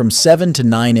ranging from 7 to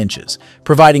 9 inches,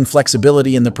 providing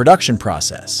flexibility in the production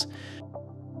process.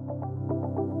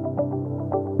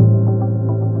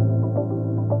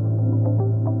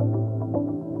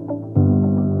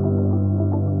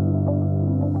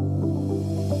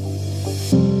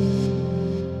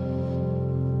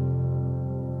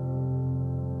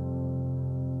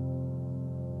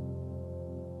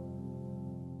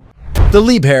 The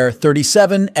Liebherr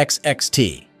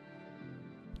 37XXT.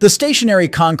 The stationary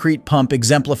concrete pump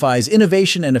exemplifies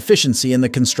innovation and efficiency in the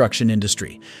construction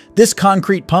industry. This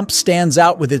concrete pump stands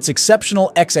out with its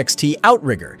exceptional XXT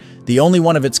outrigger, the only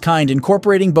one of its kind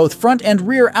incorporating both front and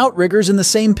rear outriggers in the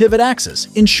same pivot axis,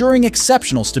 ensuring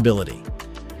exceptional stability.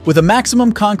 With a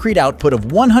maximum concrete output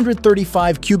of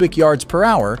 135 cubic yards per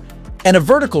hour and a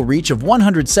vertical reach of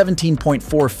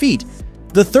 117.4 feet,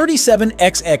 the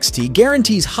 37XXT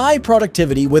guarantees high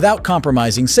productivity without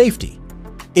compromising safety.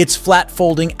 Its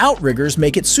flat-folding outriggers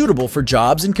make it suitable for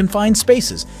jobs in confined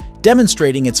spaces,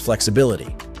 demonstrating its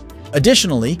flexibility.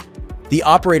 Additionally, the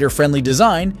operator-friendly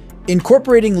design,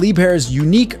 incorporating Liebherr's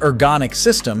unique ergonomic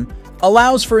system,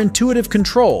 allows for intuitive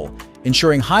control,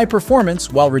 ensuring high performance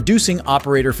while reducing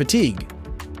operator fatigue.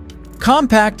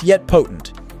 Compact yet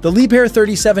potent, the Liebherr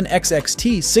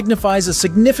 37XXT signifies a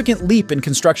significant leap in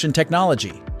construction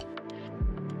technology.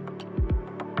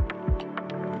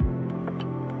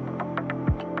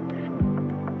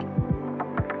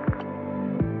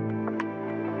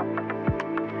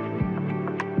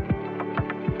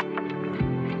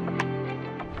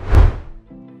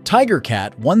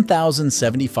 TigerCat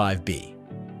 1075B.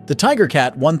 The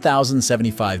TigerCat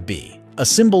 1075B, a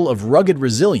symbol of rugged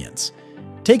resilience,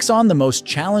 takes on the most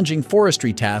challenging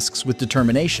forestry tasks with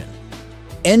determination.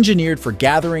 Engineered for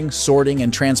gathering, sorting,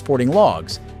 and transporting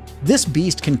logs, this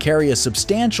beast can carry a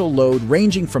substantial load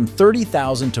ranging from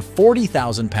 30,000 to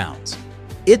 40,000 pounds.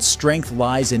 Its strength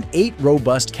lies in 8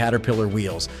 robust Caterpillar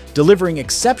wheels, delivering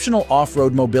exceptional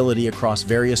off-road mobility across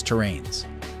various terrains.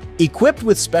 Equipped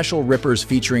with special rippers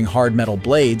featuring hard metal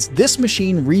blades, this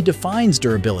machine redefines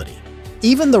durability.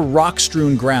 Even the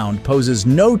rock-strewn ground poses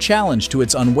no challenge to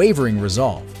its unwavering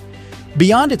resolve.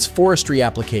 Beyond its forestry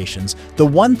applications, the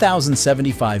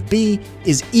 1075B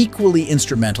is equally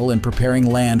instrumental in preparing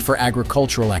land for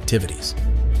agricultural activities.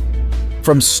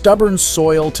 From stubborn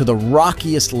soil to the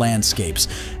rockiest landscapes,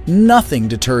 nothing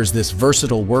deters this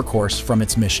versatile workhorse from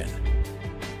its mission.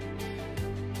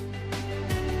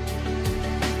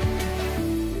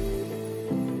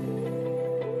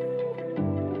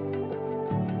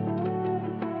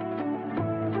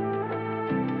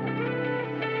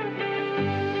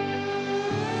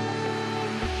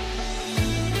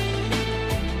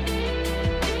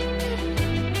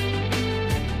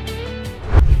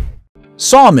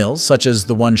 Sawmills, such as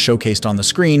the one showcased on the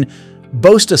screen,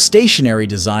 boast a stationary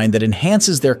design that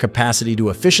enhances their capacity to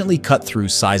efficiently cut through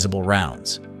sizable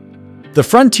rounds. The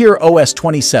Frontier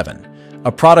OS-27,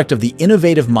 a product of the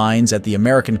innovative minds at the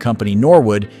American company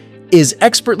Norwood, is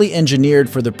expertly engineered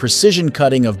for the precision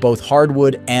cutting of both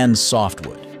hardwood and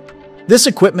softwood. This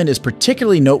equipment is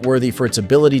particularly noteworthy for its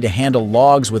ability to handle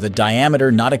logs with a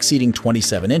diameter not exceeding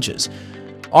 27 inches,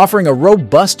 offering a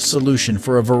robust solution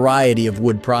for a variety of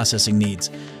wood processing needs.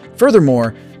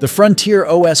 Furthermore, the Frontier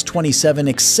OS-27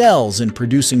 excels in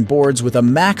producing boards with a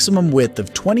maximum width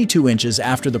of 22 inches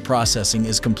after the processing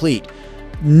is complete,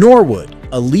 Norwood,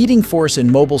 a leading force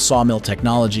in mobile sawmill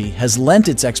technology, has lent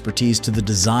its expertise to the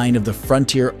design of the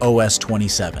Frontier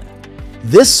OS-27.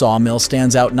 This sawmill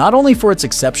stands out not only for its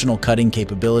exceptional cutting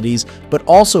capabilities, but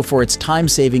also for its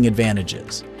time-saving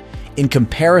advantages. In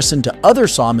comparison to other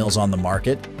sawmills on the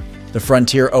market, the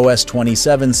Frontier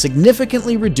OS-27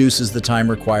 significantly reduces the time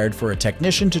required for a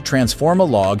technician to transform a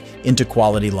log into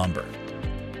quality lumber.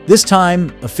 This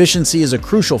time, efficiency is a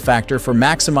crucial factor for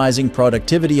maximizing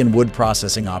productivity in wood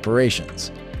processing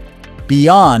operations.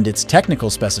 Beyond its technical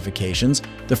specifications,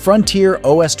 the Frontier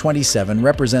OS-27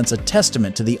 represents a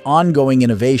testament to the ongoing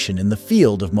innovation in the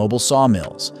field of mobile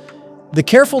sawmills. The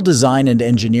careful design and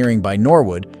engineering by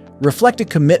Norwood reflect a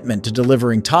commitment to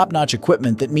delivering top-notch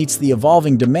equipment that meets the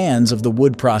evolving demands of the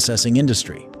wood processing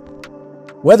industry.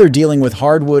 Whether dealing with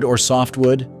hardwood or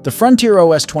softwood, the Frontier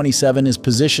OS-27 is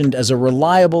positioned as a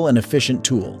reliable and efficient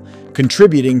tool,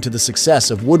 contributing to the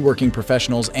success of woodworking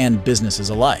professionals and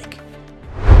businesses alike.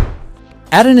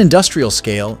 At an industrial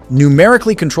scale,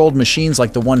 numerically controlled machines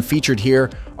like the one featured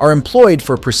here are employed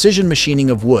for precision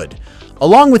machining of wood,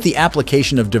 along with the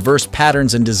application of diverse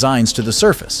patterns and designs to the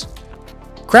surface.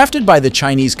 Crafted by the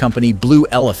Chinese company Blue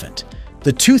Elephant,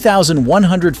 the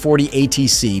 2140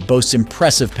 ATC boasts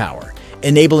impressive power,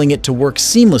 enabling it to work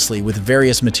seamlessly with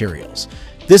various materials.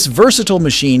 This versatile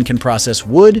machine can process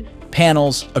wood,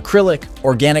 panels, acrylic,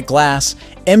 organic glass,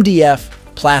 MDF,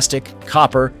 plastic,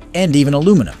 copper, and even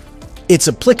aluminum. Its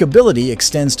applicability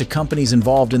extends to companies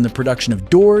involved in the production of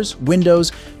doors,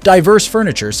 windows, diverse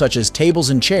furniture such as tables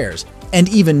and chairs, and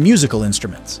even musical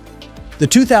instruments. The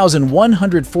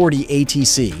 2140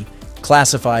 ATC,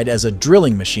 classified as a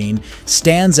drilling machine,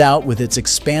 stands out with its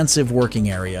expansive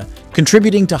working area,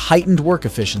 contributing to heightened work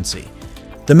efficiency.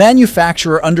 The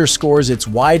manufacturer underscores its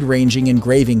wide-ranging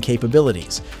engraving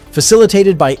capabilities,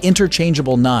 facilitated by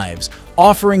interchangeable knives,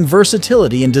 offering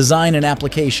versatility in design and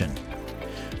application.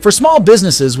 For small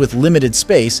businesses with limited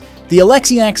space, the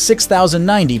Alexiac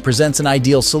 6090 presents an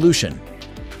ideal solution.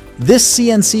 This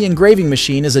CNC engraving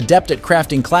machine is adept at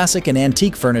crafting classic and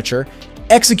antique furniture,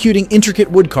 executing intricate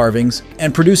wood carvings,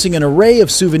 and producing an array of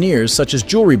souvenirs such as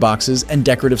jewelry boxes and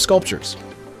decorative sculptures.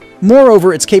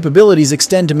 Moreover, its capabilities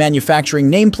extend to manufacturing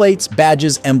nameplates,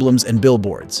 badges, emblems, and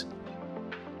billboards.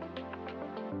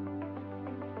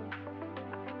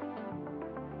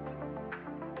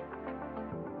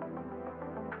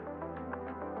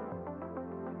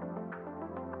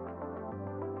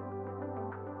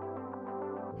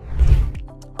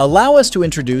 Allow us to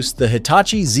introduce the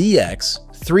Hitachi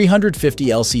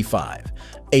ZX350LC5,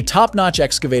 a top-notch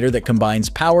excavator that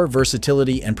combines power,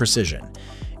 versatility, and precision.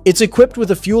 It's equipped with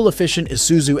a fuel-efficient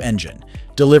Isuzu engine,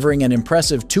 delivering an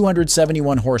impressive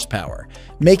 271 horsepower,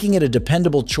 making it a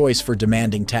dependable choice for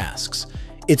demanding tasks.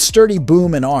 Its sturdy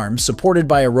boom and arms, supported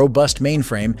by a robust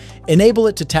mainframe, enable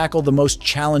it to tackle the most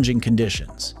challenging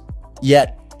conditions.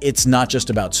 Yet, it's not just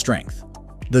about strength.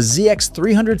 The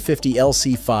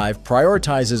ZX350LC5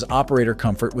 prioritizes operator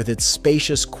comfort with its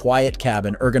spacious, quiet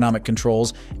cabin, ergonomic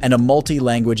controls, and a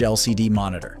multi-language LCD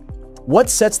monitor. What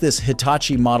sets this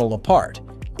Hitachi model apart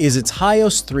is its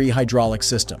HIOS 3 hydraulic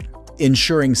system,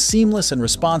 ensuring seamless and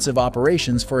responsive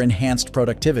operations for enhanced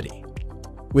productivity.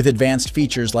 With advanced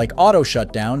features like auto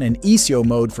shutdown and ECO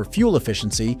mode for fuel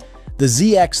efficiency, the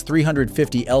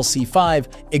ZX350LC5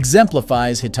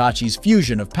 exemplifies Hitachi's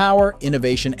fusion of power,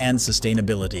 innovation, and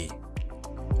sustainability.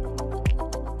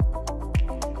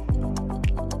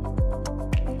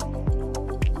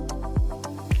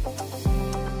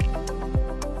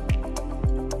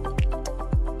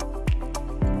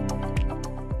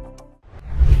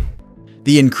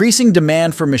 The increasing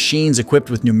demand for machines equipped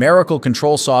with numerical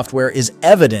control software is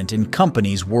evident in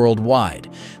companies worldwide.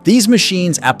 These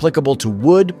machines, applicable to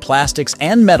wood, plastics,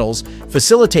 and metals,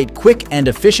 facilitate quick and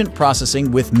efficient processing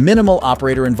with minimal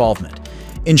operator involvement,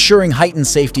 ensuring heightened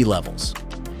safety levels.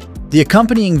 The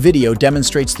accompanying video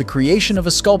demonstrates the creation of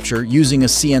a sculpture using a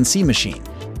CNC machine,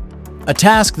 a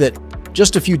task that,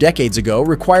 just a few decades ago,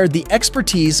 required the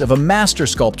expertise of a master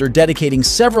sculptor dedicating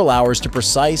several hours to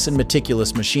precise and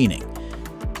meticulous machining.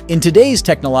 In today's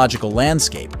technological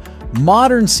landscape,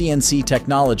 modern CNC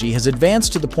technology has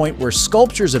advanced to the point where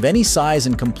sculptures of any size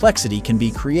and complexity can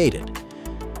be created.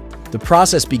 The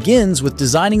process begins with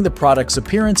designing the product's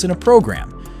appearance in a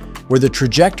program, where the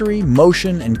trajectory,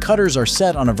 motion, and cutters are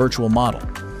set on a virtual model.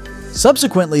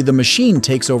 Subsequently, the machine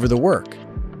takes over the work.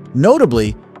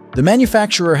 Notably, the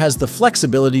manufacturer has the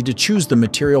flexibility to choose the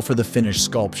material for the finished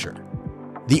sculpture.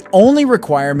 The only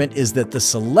requirement is that the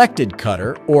selected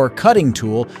cutter or cutting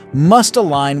tool must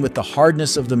align with the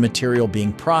hardness of the material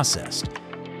being processed.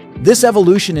 This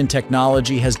evolution in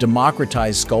technology has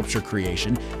democratized sculpture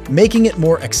creation, making it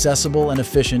more accessible and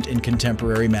efficient in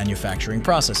contemporary manufacturing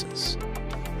processes.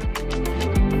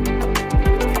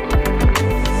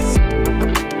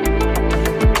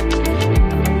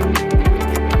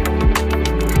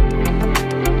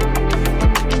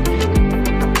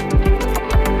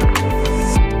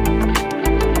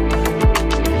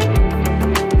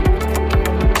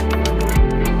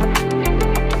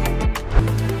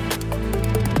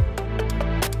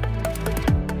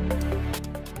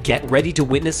 Get ready to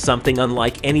witness something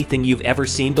unlike anything you've ever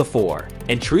seen before,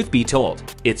 and truth be told,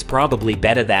 it's probably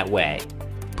better that way.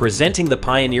 Presenting the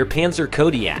Pioneer Panzer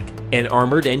Kodiak, an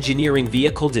armored engineering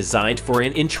vehicle designed for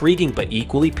an intriguing but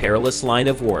equally perilous line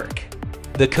of work.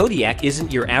 The Kodiak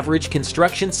isn't your average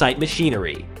construction site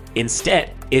machinery.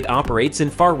 Instead, it operates in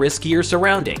far riskier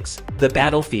surroundings, the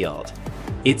battlefield.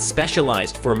 It's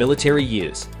specialized for military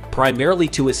use, primarily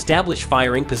to establish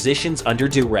firing positions under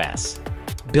duress.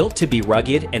 Built to be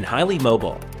rugged and highly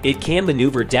mobile, it can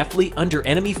maneuver deftly under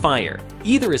enemy fire,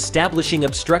 either establishing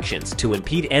obstructions to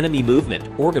impede enemy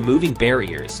movement or removing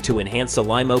barriers to enhance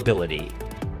line mobility.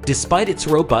 Despite its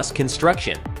robust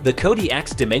construction, the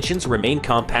Kodiak's dimensions remain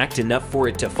compact enough for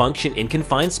it to function in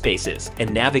confined spaces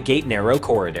and navigate narrow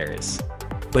corridors.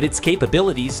 But its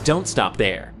capabilities don't stop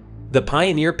there. The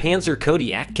Pioneer Panzer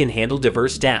Kodiak can handle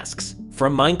diverse tasks,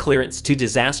 from mine clearance to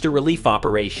disaster relief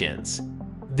operations.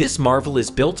 This marvel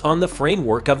is built on the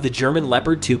framework of the German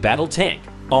Leopard 2 battle tank,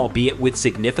 albeit with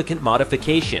significant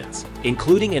modifications,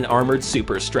 including an armored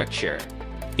superstructure.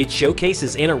 It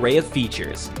showcases an array of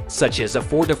features, such as a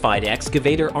fortified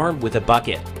excavator armed with a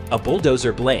bucket, a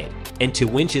bulldozer blade, and 2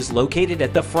 winches located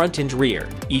at the front and rear,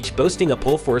 each boasting a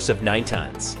pull force of 9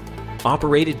 tons.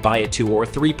 Operated by a 2- or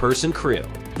 3-person crew,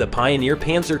 the Pioneer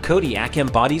Panzer Kodiak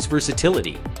embodies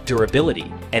versatility,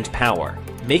 durability, and power,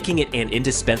 making it an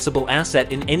indispensable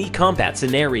asset in any combat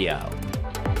scenario.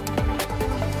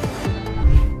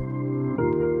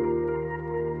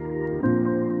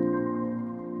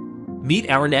 Meet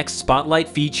our next spotlight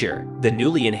feature, the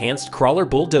newly enhanced crawler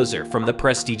bulldozer from the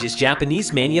prestigious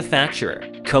Japanese manufacturer,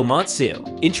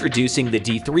 Komatsu, introducing the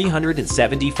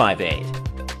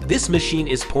D375-8. This machine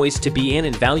is poised to be an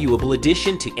invaluable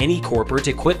addition to any corporate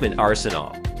equipment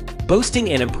arsenal. Boasting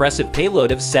an impressive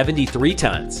payload of 73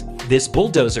 tons, this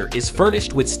bulldozer is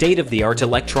furnished with state-of-the-art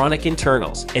electronic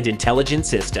internals and intelligent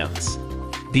systems.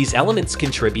 These elements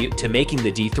contribute to making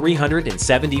the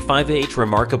D375-8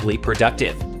 remarkably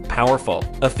productive, powerful,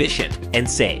 efficient, and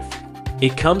safe.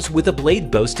 It comes with a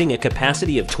blade boasting a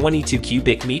capacity of 22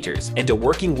 cubic meters and a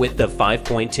working width of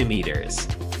 5.2 meters.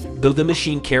 Though the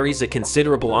machine carries a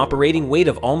considerable operating weight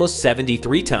of almost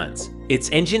 73 tons, its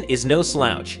engine is no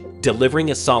slouch,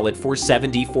 delivering a solid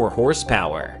 474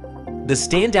 horsepower. The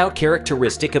standout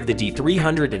characteristic of the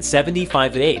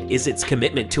D375-8 is its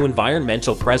commitment to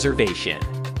environmental preservation.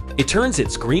 It earns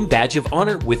its green badge of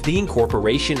honor with the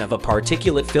incorporation of a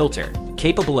particulate filter,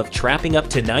 capable of trapping up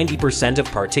to 90% of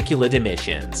particulate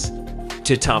emissions.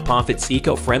 To top off its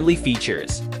eco-friendly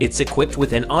features, it's equipped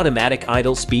with an automatic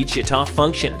idle speed shut-off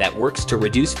function that works to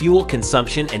reduce fuel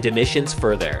consumption and emissions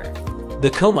further.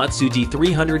 The Komatsu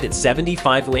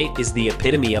D375-8 is the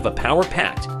epitome of a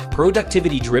power-packed,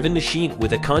 productivity-driven machine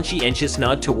with a conscientious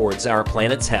nod towards our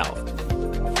planet's health.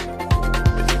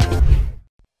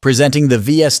 Presenting the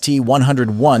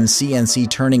VST-101 CNC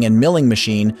turning and milling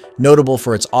machine, notable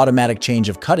for its automatic change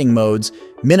of cutting modes,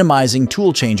 minimizing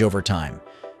tool changeover time.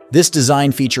 This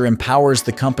design feature empowers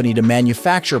the company to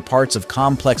manufacture parts of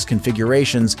complex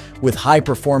configurations with high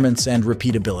performance and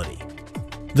repeatability.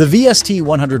 The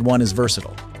VST-101 is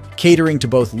versatile, catering to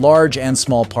both large and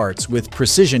small parts with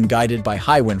precision guided by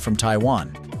Highwind from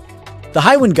Taiwan. The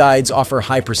Highwind guides offer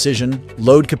high precision,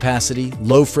 load capacity,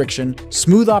 low friction,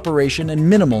 smooth operation, and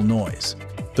minimal noise.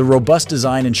 The robust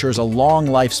design ensures a long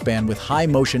lifespan with high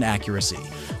motion accuracy,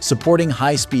 supporting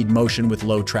high-speed motion with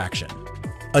low traction.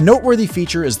 A noteworthy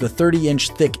feature is the 30-inch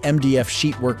thick MDF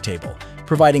sheet work table,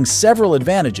 providing several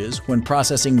advantages when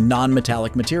processing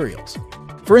non-metallic materials.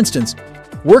 For instance,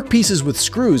 workpieces with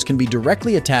screws can be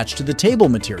directly attached to the table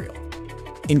material.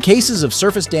 In cases of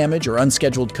surface damage or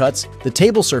unscheduled cuts, the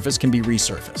table surface can be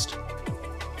resurfaced.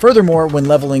 Furthermore, when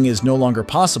leveling is no longer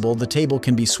possible, the table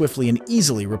can be swiftly and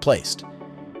easily replaced.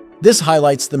 This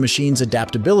highlights the machine's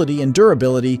adaptability and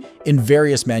durability in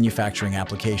various manufacturing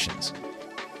applications.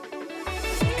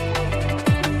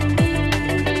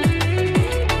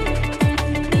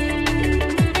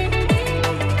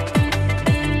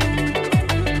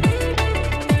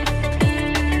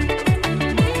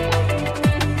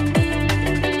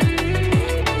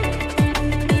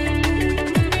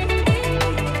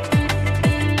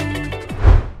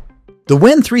 The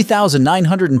Wen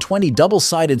 3920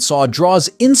 double-sided saw draws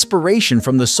inspiration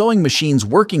from the sewing machine's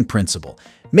working principle,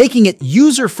 making it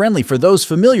user-friendly for those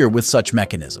familiar with such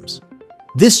mechanisms.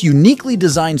 This uniquely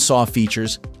designed saw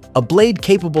features a blade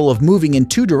capable of moving in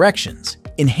 2 directions,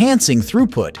 enhancing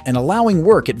throughput and allowing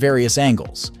work at various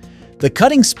angles. The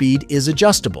cutting speed is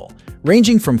adjustable,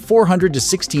 ranging from 400 to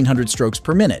 1600 strokes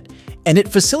per minute, and it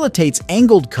facilitates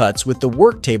angled cuts with the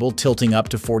work table tilting up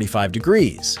to 45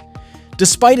 degrees.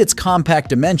 Despite its compact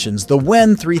dimensions, the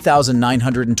Wen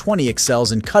 3920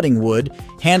 excels in cutting wood,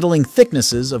 handling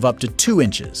thicknesses of up to 2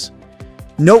 inches.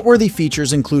 Noteworthy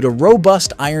features include a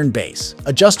robust iron base,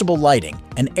 adjustable lighting,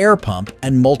 an air pump,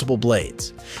 and multiple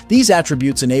blades. These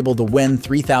attributes enable the Wen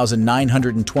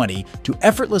 3920 to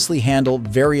effortlessly handle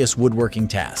various woodworking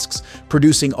tasks,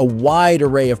 producing a wide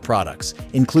array of products,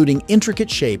 including intricate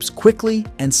shapes quickly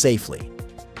and safely.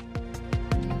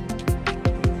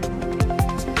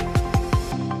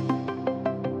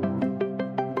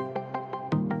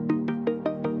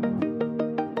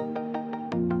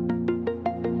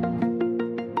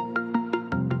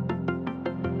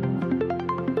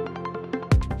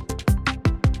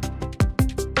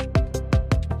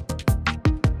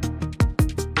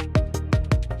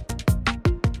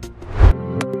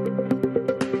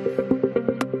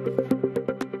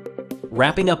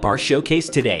 Wrapping up our showcase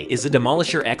today is a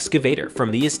demolisher excavator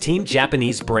from the esteemed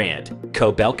Japanese brand,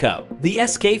 Kobelco, the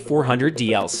SK400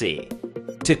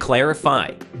 DLC. To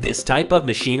clarify, this type of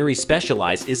machinery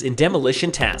specializes in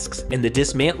demolition tasks and the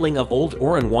dismantling of old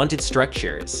or unwanted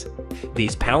structures.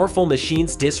 These powerful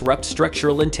machines disrupt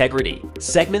structural integrity,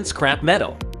 segment scrap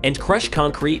metal, and crush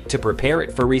concrete to prepare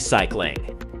it for recycling.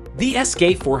 The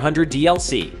SK400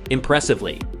 DLC,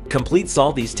 impressively, completes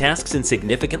all these tasks in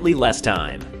significantly less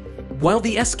time. While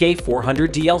the SK400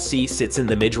 DLC sits in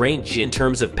the mid-range in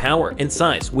terms of power and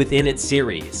size within its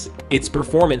series, its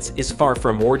performance is far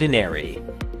from ordinary.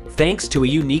 Thanks to a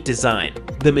unique design,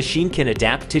 the machine can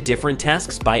adapt to different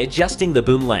tasks by adjusting the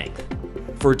boom length.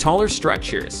 For taller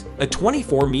structures, a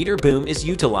 24-meter boom is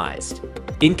utilized.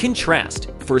 In contrast,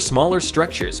 for smaller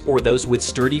structures or those with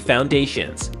sturdy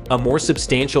foundations, a more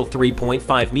substantial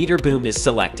 3.5-meter boom is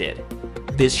selected.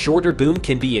 This shorter boom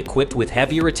can be equipped with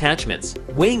heavier attachments,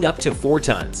 weighing up to 4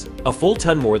 tons, a full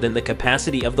ton more than the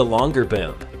capacity of the longer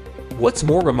boom. What's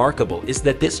more remarkable is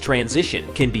that this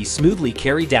transition can be smoothly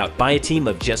carried out by a team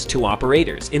of just 2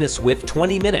 operators in a swift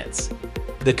 20 minutes.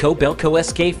 The Kobelco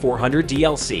SK400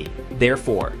 DLC,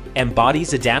 therefore,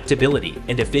 embodies adaptability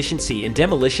and efficiency in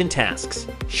demolition tasks,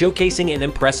 showcasing an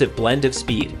impressive blend of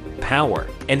speed, power,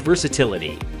 and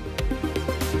versatility.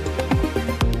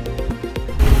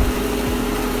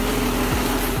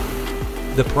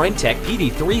 The PrimeTech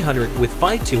PD300 with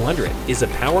Phi 200 is a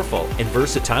powerful and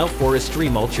versatile forestry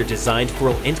mulcher designed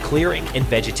for land clearing and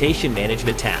vegetation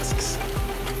management tasks.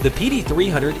 The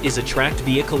PD300 is a tracked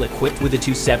vehicle equipped with a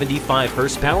 275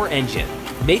 horsepower engine,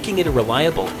 making it a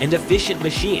reliable and efficient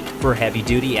machine for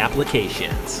heavy-duty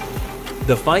applications.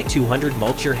 The Phi 200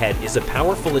 mulcher head is a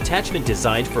powerful attachment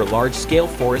designed for large-scale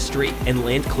forestry and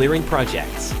land clearing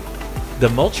projects. The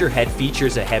mulcher head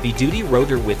features a heavy-duty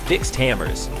rotor with fixed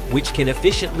hammers, which can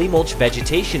efficiently mulch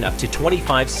vegetation up to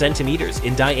 25 centimeters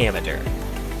in diameter.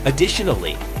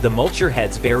 Additionally, the mulcher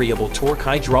head's variable torque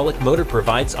hydraulic motor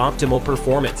provides optimal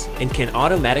performance and can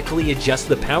automatically adjust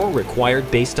the power required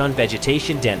based on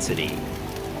vegetation density.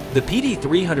 The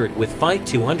PD300 with Phi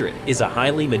 200 is a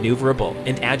highly maneuverable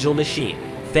and agile machine,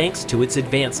 thanks to its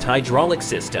advanced hydraulic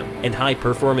system and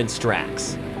high-performance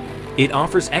tracks. It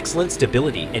offers excellent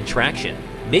stability and traction,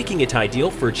 making it ideal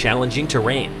for challenging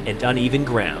terrain and uneven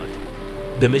ground.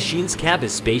 The machine's cab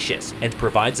is spacious and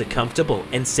provides a comfortable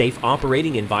and safe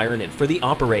operating environment for the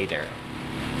operator.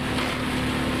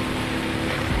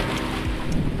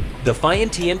 The Phi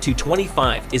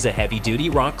TM225 is a heavy-duty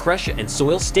rock crusher and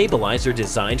soil stabilizer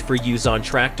designed for use on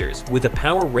tractors with a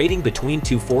power rating between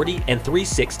 240 and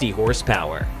 360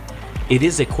 horsepower. It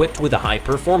is equipped with a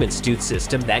high-performance tooth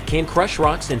system that can crush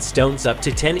rocks and stones up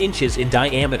to 10 inches in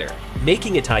diameter,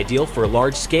 making it ideal for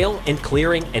large-scale and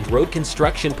clearing and road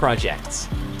construction projects.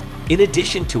 In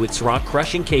addition to its rock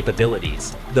crushing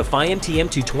capabilities, the Phi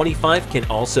TM225 can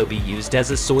also be used as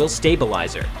a soil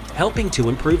stabilizer, helping to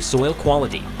improve soil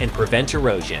quality and prevent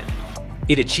erosion.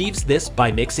 It achieves this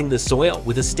by mixing the soil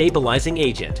with a stabilizing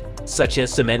agent, such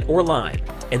as cement or lime,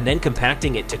 and then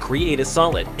compacting it to create a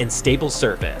solid and stable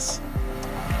surface.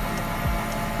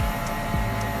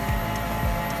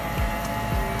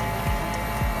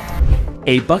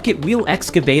 A bucket wheel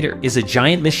excavator is a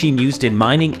giant machine used in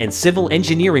mining and civil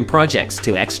engineering projects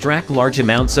to extract large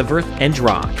amounts of earth and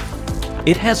rock.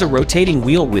 It has a rotating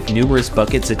wheel with numerous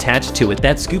buckets attached to it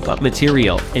that scoop up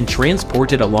material and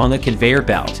transport it along a conveyor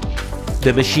belt.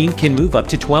 The machine can move up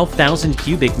to 12,000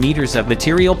 cubic meters of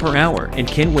material per hour and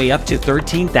can weigh up to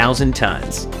 13,000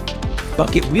 tons.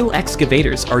 Bucket wheel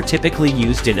excavators are typically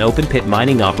used in open-pit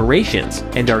mining operations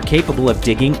and are capable of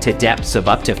digging to depths of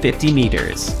up to 50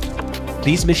 meters.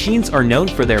 These machines are known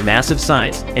for their massive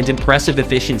size and impressive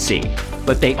efficiency,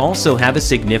 but they also have a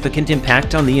significant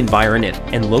impact on the environment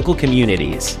and local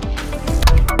communities.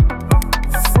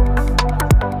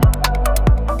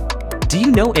 Do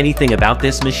you know anything about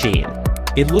this machine?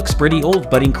 It looks pretty old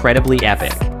but incredibly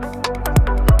epic.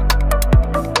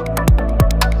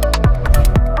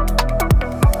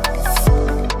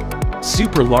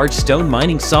 Super large stone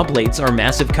mining saw blades are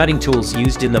massive cutting tools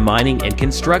used in the mining and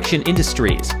construction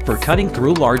industries for cutting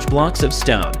through large blocks of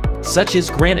stone, such as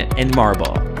granite and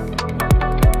marble.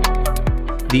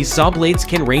 These saw blades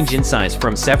can range in size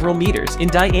from several meters in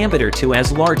diameter to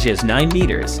as large as 9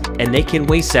 meters, and they can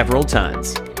weigh several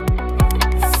tons.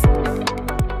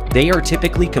 They are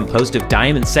typically composed of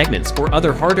diamond segments or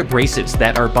other hard abrasives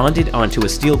that are bonded onto a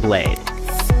steel blade.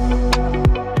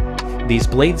 These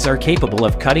blades are capable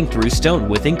of cutting through stone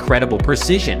with incredible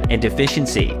precision and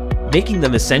efficiency, making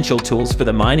them essential tools for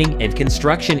the mining and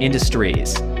construction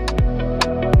industries.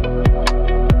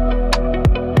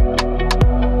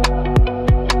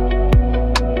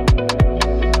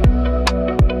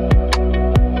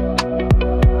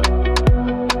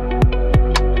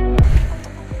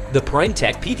 The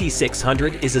PrimeTech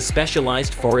PT600 is a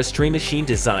specialized forestry machine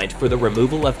designed for the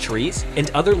removal of trees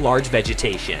and other large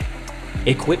vegetation.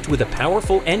 Equipped with a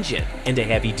powerful engine and a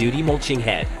heavy-duty mulching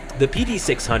head, the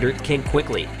PT600 can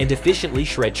quickly and efficiently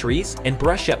shred trees and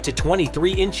brush up to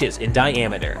 23 inches in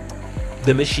diameter.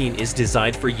 The machine is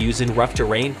designed for use in rough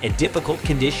terrain and difficult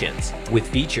conditions, with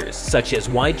features such as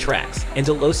wide tracks and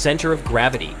a low center of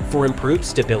gravity for improved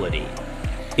stability.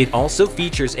 It also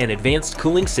features an advanced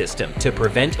cooling system to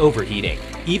prevent overheating,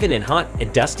 even in hot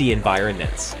and dusty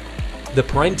environments. The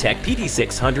PrimeTech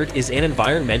PT600 is an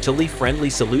environmentally friendly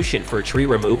solution for tree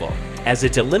removal, as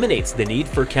it eliminates the need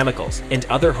for chemicals and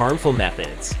other harmful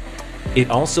methods. It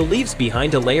also leaves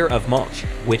behind a layer of mulch,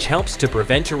 which helps to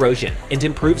prevent erosion and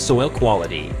improve soil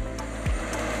quality.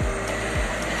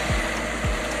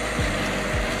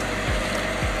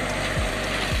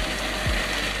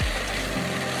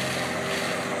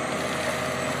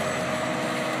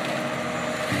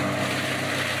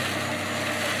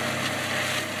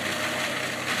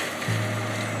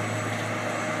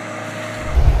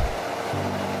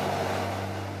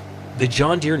 The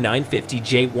John Deere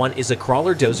 950J1 is a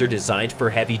crawler dozer designed for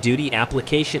heavy-duty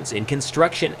applications in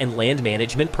construction and land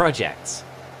management projects.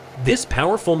 This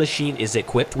powerful machine is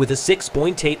equipped with a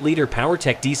 6.8-liter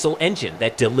PowerTech diesel engine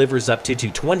that delivers up to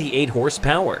 28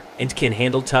 horsepower and can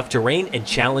handle tough terrain and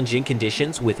challenging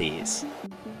conditions with ease.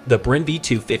 The Brin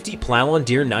V250 plow on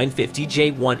Deere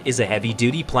 950J1 is a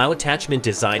heavy-duty plow attachment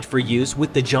designed for use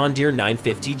with the John Deere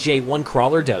 950J1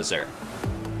 crawler dozer.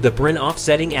 The Brin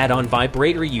offsetting add-on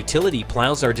vibratory utility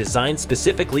plows are designed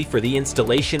specifically for the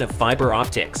installation of fiber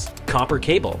optics, copper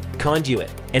cable, conduit,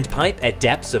 and pipe at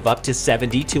depths of up to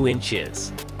 72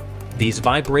 inches. These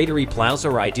vibratory plows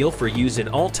are ideal for use in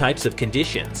all types of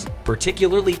conditions,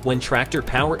 particularly when tractor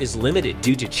power is limited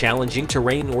due to challenging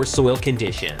terrain or soil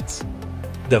conditions.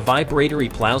 The vibratory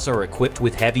plows are equipped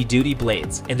with heavy-duty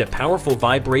blades and a powerful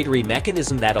vibratory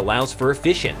mechanism that allows for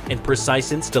efficient and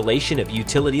precise installation of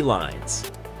utility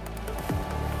lines.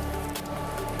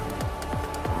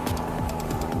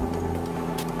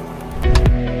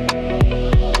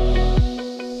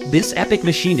 This epic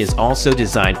machine is also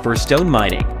designed for stone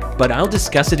mining, but I'll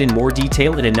discuss it in more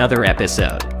detail in another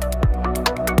episode.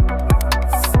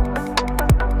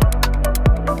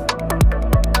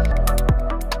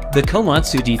 The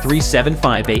Komatsu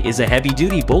D375A is a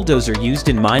heavy-duty bulldozer used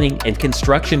in mining and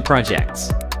construction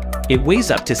projects. It weighs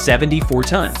up to 74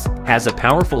 tons, has a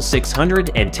powerful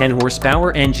 610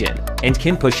 horsepower engine, and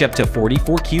can push up to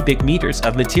 44 cubic meters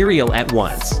of material at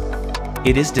once.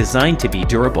 It is designed to be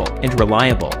durable and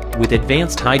reliable, with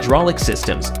advanced hydraulic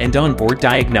systems and onboard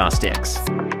diagnostics.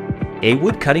 A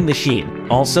wood cutting machine,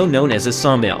 also known as a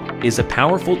sawmill, is a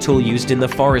powerful tool used in the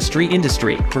forestry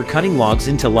industry for cutting logs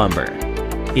into lumber.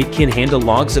 It can handle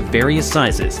logs of various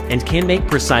sizes and can make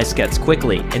precise cuts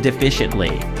quickly and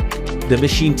efficiently. The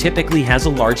machine typically has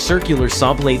a large circular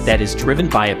saw blade that is driven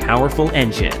by a powerful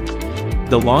engine.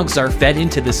 The logs are fed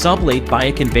into the saw blade by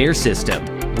a conveyor system,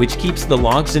 which keeps the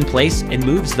logs in place and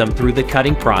moves them through the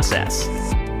cutting process.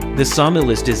 The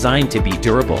sawmill is designed to be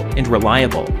durable and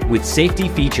reliable, with safety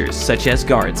features such as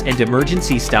guards and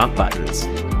emergency stop buttons.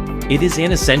 It is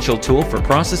an essential tool for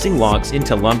processing logs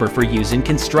into lumber for use in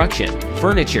construction,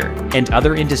 furniture, and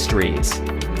other industries.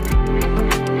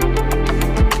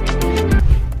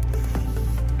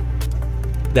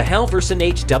 The Halverson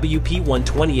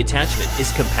HWP120 attachment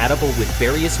is compatible with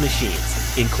various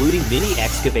machines, including mini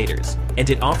excavators, and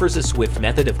it offers a swift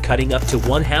method of cutting up to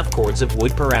 1/2 cords of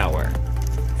wood per hour.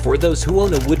 For those who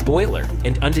own a wood boiler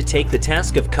and undertake the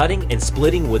task of cutting and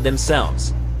splitting wood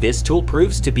themselves, this tool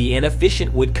proves to be an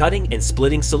efficient wood cutting and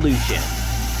splitting solution.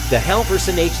 The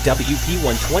Halverson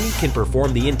HWP120 can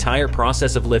perform the entire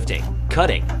process of lifting,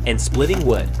 cutting, and splitting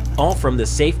wood, all from the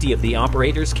safety of the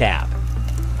operator's cab.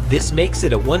 This makes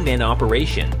it a one-man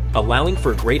operation, allowing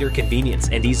for greater convenience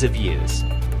and ease of use.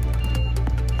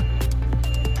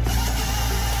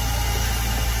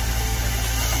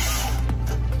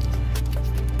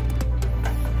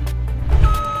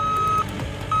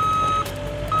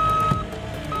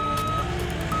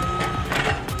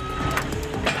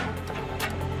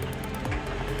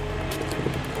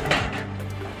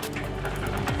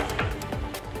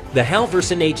 The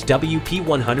Halverson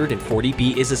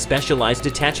HWP140B is a specialized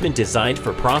attachment designed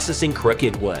for processing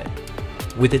crooked wood.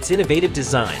 With its innovative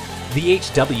design, the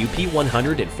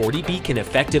HWP140B can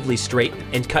effectively straighten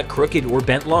and cut crooked or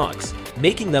bent logs,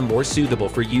 making them more suitable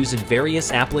for use in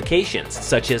various applications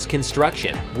such as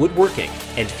construction, woodworking,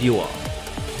 and fuel.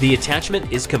 The attachment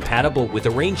is compatible with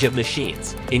a range of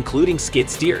machines, including skid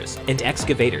steers and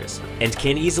excavators, and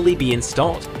can easily be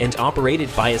installed and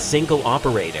operated by a single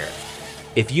operator.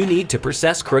 If you need to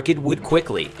process crooked wood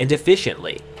quickly and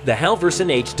efficiently, the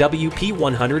Halverson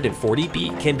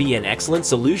HWP140B can be an excellent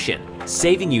solution,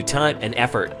 saving you time and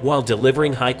effort while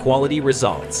delivering high-quality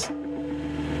results.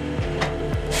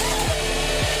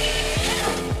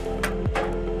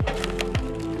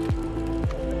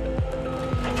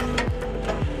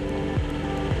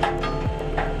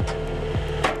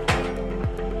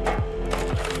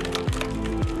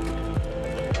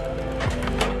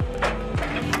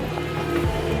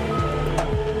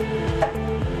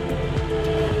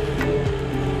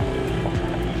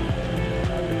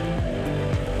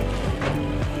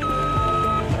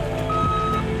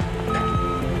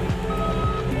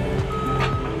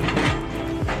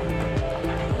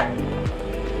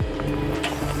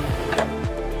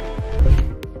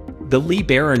 The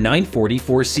Liebherr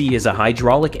 944C is a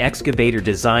hydraulic excavator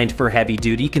designed for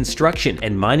heavy-duty construction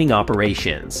and mining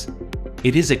operations.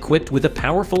 It is equipped with a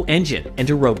powerful engine and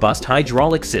a robust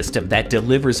hydraulic system that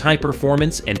delivers high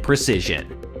performance and precision.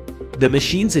 The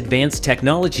machine's advanced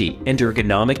technology and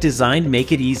ergonomic design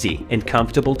make it easy and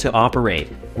comfortable to operate,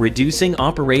 reducing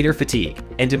operator fatigue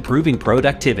and improving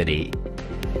productivity.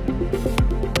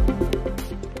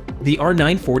 The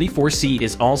R944C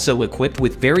is also equipped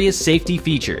with various safety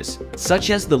features, such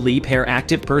as the Liebherr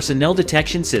Active Personnel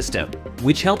Detection System,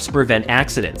 which helps prevent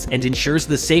accidents and ensures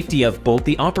the safety of both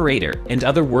the operator and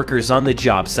other workers on the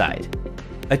job site.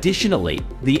 Additionally,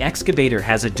 the excavator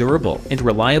has a durable and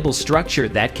reliable structure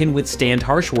that can withstand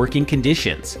harsh working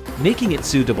conditions, making it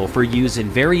suitable for use in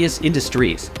various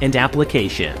industries and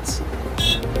applications.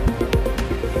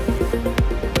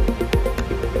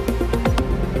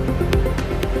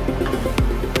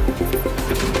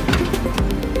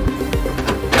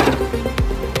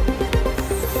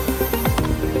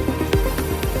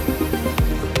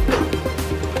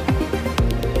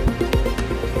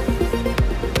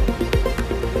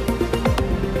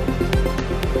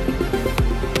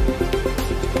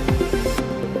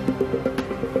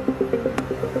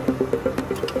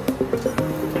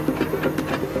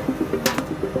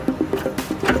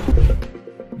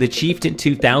 The Chieftain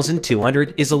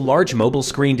 2200 is a large mobile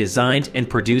screen designed and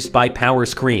produced by Power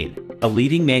Screen, a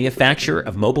leading manufacturer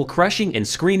of mobile crushing and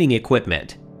screening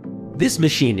equipment. This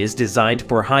machine is designed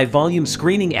for high-volume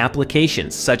screening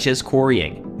applications such as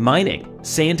quarrying, mining,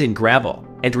 sand and gravel,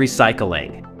 and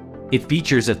recycling. It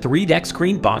features a 3-deck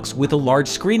screen box with a large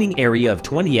screening area of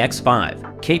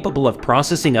 20x5, capable of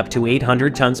processing up to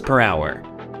 800 tons per hour.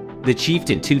 The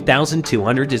Chieftain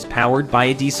 2200 is powered by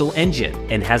a diesel engine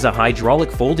and has a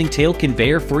hydraulic folding tail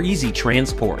conveyor for easy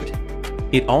transport.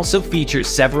 It also features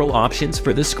several options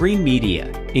for the screen media,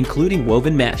 including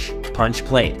woven mesh, punch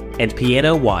plate, and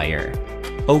piano wire.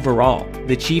 Overall,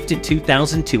 the Chieftain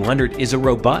 2200 is a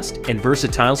robust and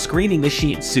versatile screening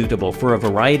machine suitable for a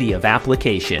variety of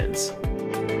applications.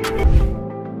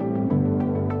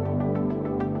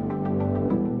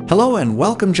 Hello and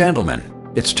welcome, gentlemen.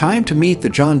 It's time to meet the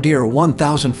John Deere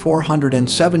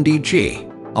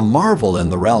 1470G, a marvel in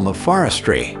the realm of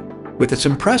forestry. With its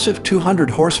impressive 200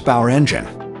 horsepower engine,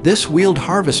 this wheeled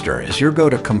harvester is your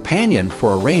go-to companion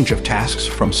for a range of tasks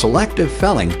from selective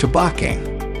felling to bucking.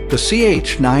 The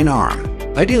CH9 arm,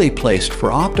 ideally placed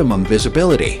for optimum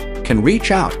visibility, can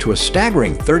reach out to a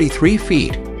staggering 33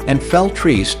 feet and fell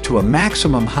trees to a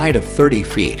maximum height of 30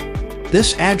 feet.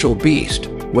 This agile beast,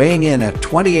 weighing in at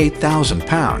 28,000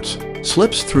 pounds,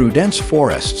 slips through dense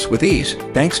forests with ease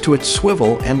thanks to its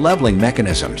swivel and leveling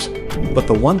mechanisms. But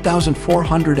the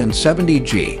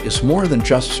 1470G is more than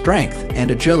just strength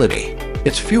and agility.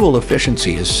 Its fuel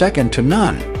efficiency is second to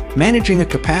none, managing a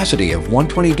capacity of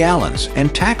 120 gallons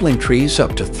and tackling trees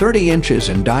up to 30 inches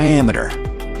in diameter.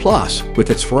 Plus,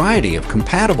 with its variety of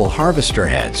compatible harvester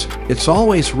heads, it's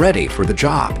always ready for the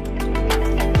job.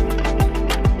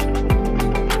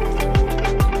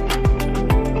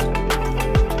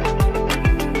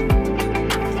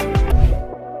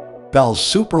 Bell's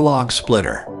Super Log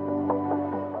Splitter.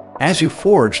 As you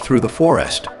forge through the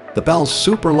forest, the Bell's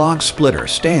Super Log Splitter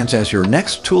stands as your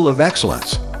next tool of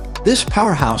excellence. This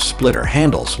powerhouse splitter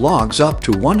handles logs up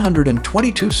to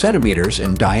 122 centimeters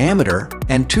in diameter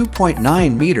and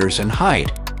 2.9 meters in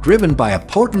height, driven by a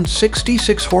potent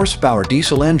 66 horsepower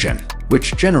diesel engine,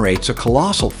 which generates a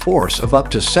colossal force of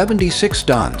up to 76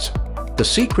 tons. The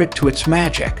secret to its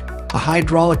magic: a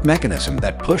hydraulic mechanism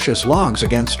that pushes logs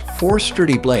against 4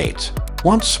 sturdy blades.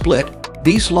 Once split,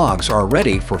 these logs are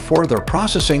ready for further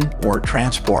processing or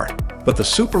transport. But the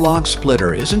Super Log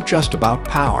Splitter isn't just about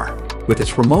power. With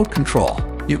its remote control,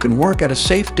 you can work at a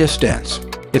safe distance.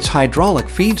 Its hydraulic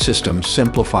feed system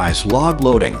simplifies log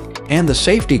loading, and the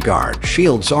safety guard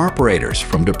shields operators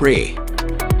from debris.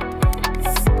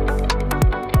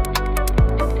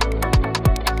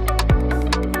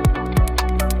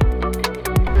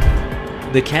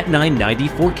 The Cat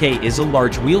 994K is a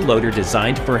large wheel loader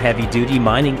designed for heavy-duty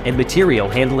mining and material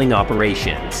handling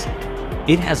operations.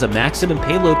 It has a maximum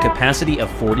payload capacity of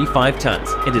 45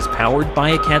 tons and is powered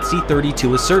by a Cat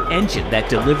C32 Assert engine that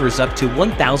delivers up to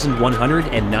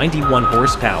 1,191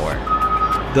 horsepower.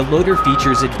 The loader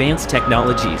features advanced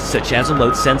technologies such as a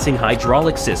load-sensing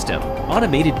hydraulic system,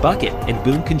 automated bucket and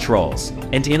boom controls,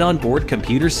 and an onboard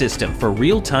computer system for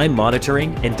real-time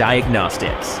monitoring and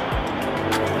diagnostics.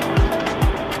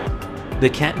 The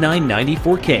Cat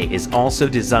 994K is also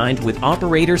designed with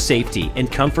operator safety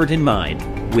and comfort in mind,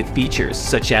 with features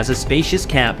such as a spacious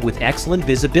cab with excellent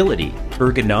visibility,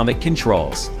 ergonomic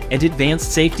controls, and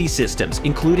advanced safety systems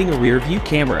including a rear-view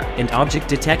camera and object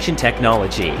detection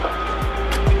technology.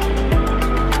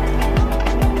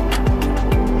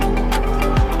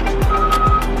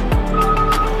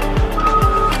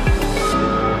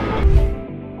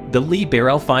 The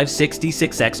Li-Barrel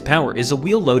 566X Power is a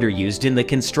wheel loader used in the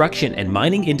construction and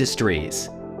mining industries.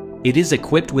 It is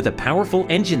equipped with a powerful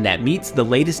engine that meets the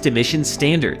latest emissions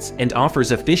standards and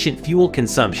offers efficient fuel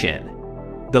consumption.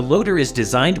 The loader is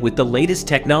designed with the latest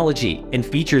technology and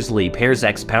features Li-Barrel's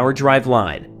X-Power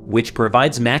driveline, which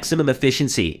provides maximum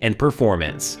efficiency and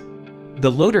performance.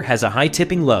 The loader has a high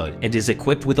tipping load and is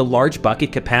equipped with a large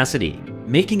bucket capacity,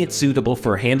 making it suitable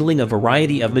for handling a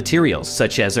variety of materials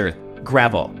such as earth,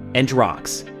 gravel, and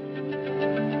rocks.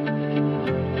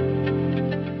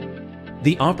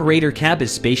 The operator cab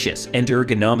is spacious and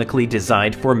ergonomically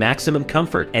designed for maximum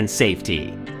comfort and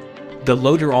safety. The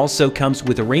loader also comes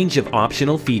with a range of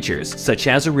optional features such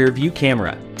as a rear-view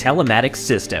camera, telematics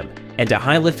system, and a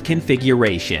high-lift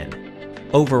configuration.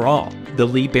 Overall, the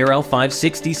Li-Barrel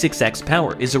 566X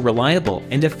Power is a reliable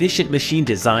and efficient machine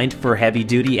designed for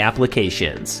heavy-duty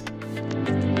applications.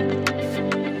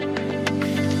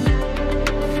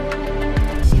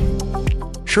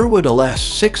 Sherwood LS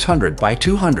 600 by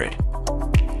 200.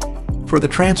 For the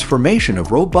transformation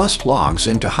of robust logs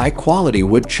into high-quality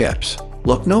wood chips,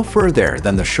 look no further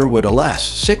than the Sherwood LS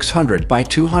 600 by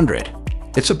 200.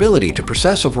 Its ability to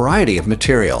process a variety of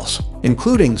materials,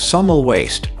 including Sawmill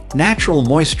waste, natural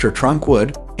moisture trunk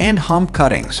wood, and hump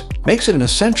cuttings, makes it an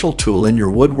essential tool in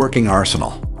your woodworking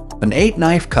arsenal. An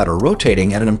 8-knife cutter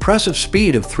rotating at an impressive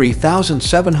speed of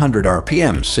 3,700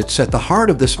 RPM sits at the heart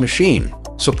of this machine,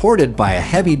 supported by a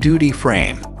heavy-duty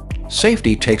frame.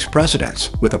 Safety takes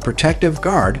precedence with a protective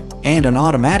guard and an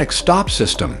automatic stop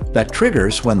system that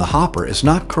triggers when the hopper is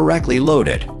not correctly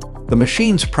loaded. The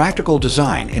machine's practical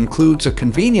design includes a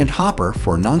convenient hopper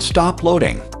for non-stop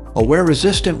loading, a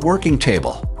wear-resistant working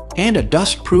table, and a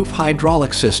dust-proof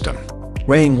hydraulic system.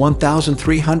 Weighing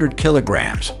 1,300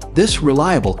 kilograms, this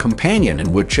reliable companion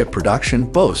in wood chip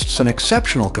production boasts an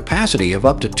exceptional capacity of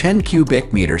up to 10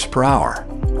 cubic meters per hour.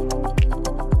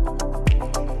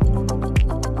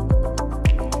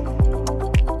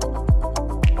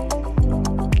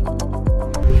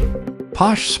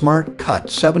 Posh Smart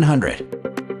Cut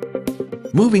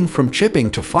 700. Moving from chipping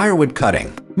to firewood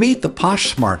cutting, meet the Posh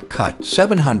Smart Cut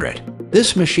 700.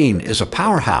 This machine is a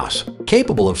powerhouse,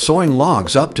 capable of sawing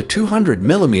logs up to 200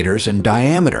 millimeters in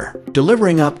diameter,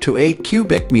 delivering up to 8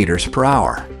 cubic meters per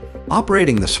hour.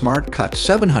 Operating the Smart Cut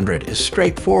 700 is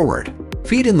straightforward.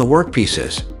 Feed in the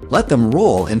workpieces, let them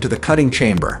roll into the cutting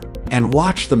chamber, and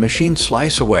watch the machine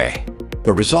slice away.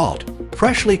 The result: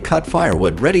 freshly cut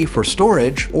firewood ready for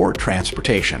storage or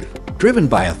transportation. Driven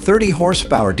by a 30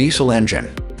 horsepower diesel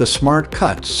engine, the Smart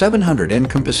Cut 700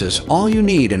 encompasses all you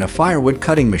need in a firewood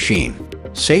cutting machine: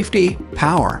 safety,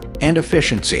 power, and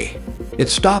efficiency. It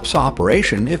stops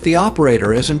operation if the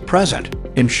operator isn't present,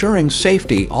 ensuring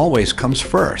safety always comes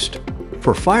first.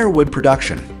 For firewood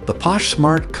production, the Posh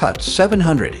Smart Cut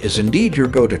 700 is indeed your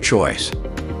go-to choice.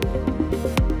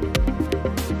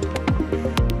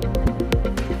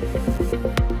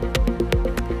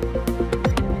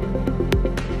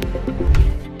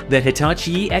 The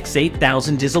Hitachi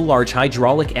X8000 is a large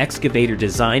hydraulic excavator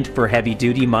designed for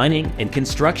heavy-duty mining and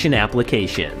construction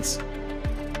applications.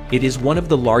 It is one of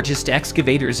the largest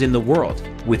excavators in the world,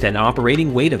 with an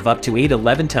operating weight of up to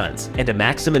 811 tons and a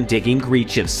maximum digging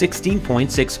reach of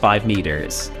 16.65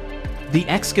 meters. The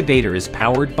excavator is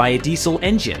powered by a diesel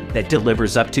engine that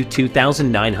delivers up to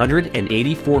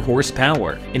 2,984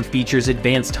 horsepower and features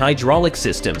advanced hydraulic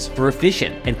systems for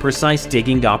efficient and precise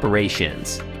digging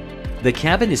operations. The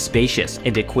cabin is spacious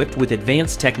and equipped with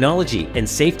advanced technology and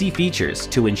safety features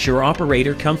to ensure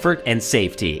operator comfort and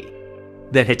safety.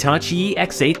 The Hitachi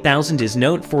X8000 is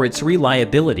known for its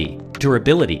reliability,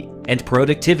 durability, and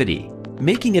productivity,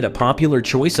 making it a popular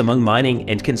choice among mining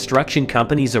and construction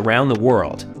companies around the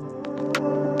world.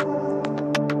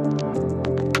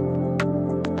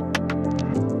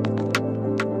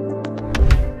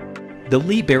 The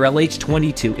Liebherr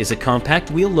LH22 is a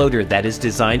compact wheel loader that is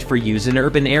designed for use in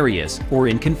urban areas or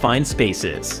in confined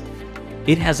spaces.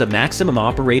 It has a maximum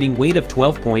operating weight of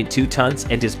 12.2 tons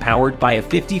and is powered by a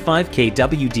 55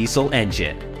 kW diesel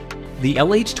engine. The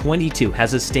LH22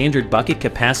 has a standard bucket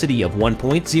capacity of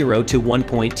 1.0 to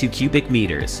 1.2 cubic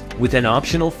meters, with an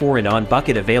optional 4-in-1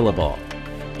 bucket available.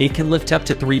 It can lift up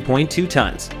to 3.2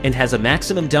 tons and has a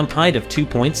maximum dump height of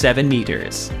 2.7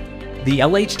 meters. The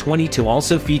LH22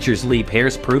 also features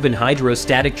Liebherr's proven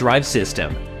hydrostatic drive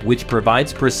system, which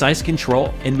provides precise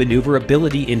control and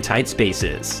maneuverability in tight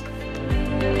spaces.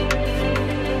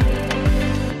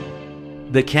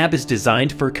 The cab is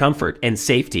designed for comfort and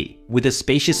safety, with a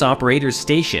spacious operator's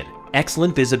station,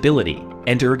 excellent visibility,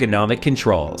 and ergonomic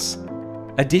controls.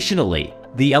 Additionally,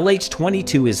 the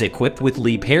LH22 is equipped with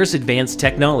Liebherr's advanced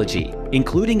technology,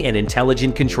 including an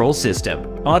intelligent control system,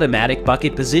 automatic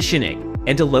bucket positioning,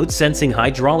 and a load-sensing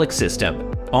hydraulic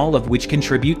system, all of which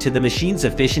contribute to the machine's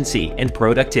efficiency and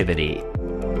productivity.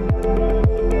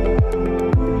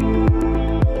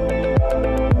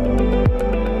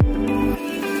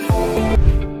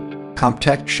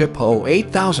 Comptech Shippo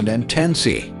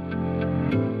 8010C.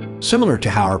 Similar to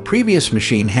how our previous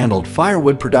machine handled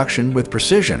firewood production with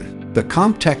precision, the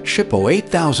Comptech Shippo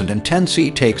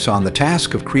 8010C takes on the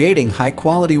task of creating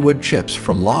high-quality wood chips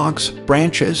from logs,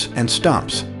 branches, and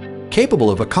stumps.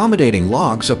 Capable of accommodating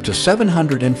logs up to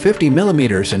 750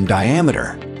 millimeters in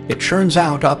diameter, it churns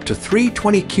out up to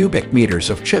 320 cubic meters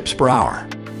of chips per hour.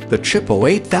 The Shippo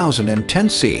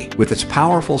 8010C, with its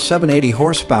powerful 780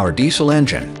 horsepower diesel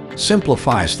engine,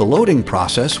 simplifies the loading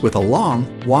process with a long,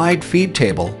 wide feed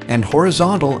table and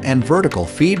horizontal and vertical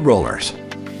feed rollers.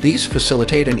 These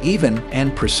facilitate an even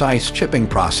and precise chipping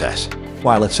process.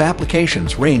 While its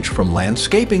applications range from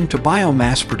landscaping to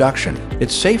biomass production,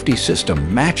 its safety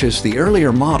system matches the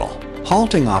earlier model,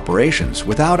 halting operations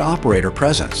without operator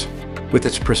presence. With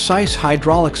its precise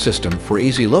hydraulic system for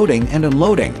easy loading and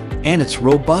unloading, and its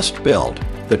robust build,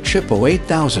 the Shippo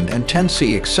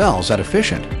 8010C excels at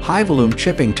efficient, high-volume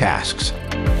chipping tasks.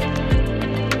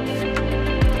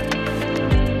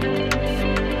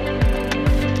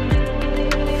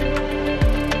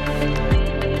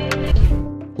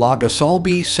 LALSHOW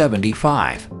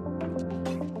B75.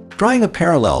 Drawing a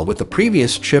parallel with the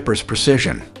previous chipper's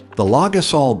precision, the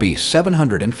LALSHOW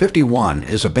B751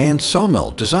 is a band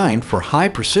sawmill designed for high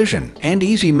precision and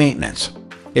easy maintenance.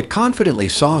 It confidently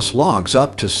saws logs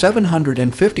up to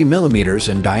 750 millimeters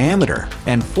in diameter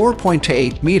and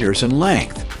 4.8 meters in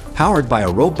length, powered by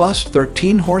a robust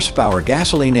 13 horsepower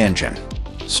gasoline engine.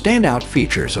 Standout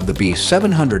features of the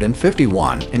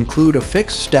B751 include a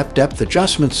fixed step depth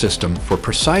adjustment system for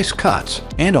precise cuts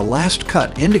and a last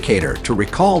cut indicator to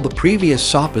recall the previous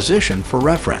saw position for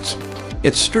reference.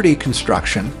 Its sturdy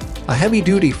construction, a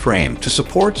heavy-duty frame to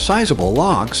support sizable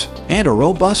logs, and a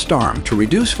robust arm to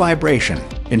reduce vibration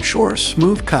ensure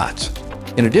smooth cuts.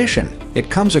 In addition, it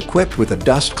comes equipped with a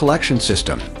dust collection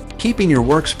system, keeping your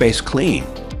workspace clean.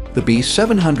 The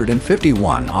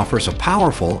B751 offers a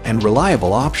powerful and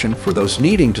reliable option for those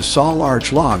needing to saw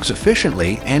large logs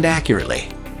efficiently and accurately.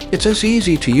 It's as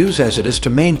easy to use as it is to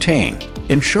maintain,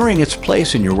 ensuring its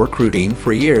place in your work routine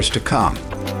for years to come.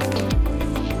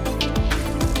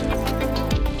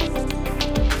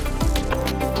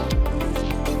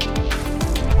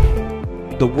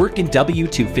 The Workin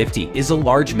W250 is a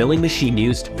large milling machine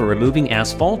used for removing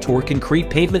asphalt or concrete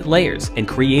pavement layers and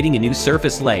creating a new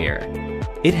surface layer.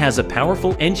 It has a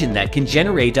powerful engine that can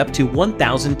generate up to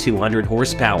 1,200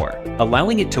 horsepower,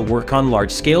 allowing it to work on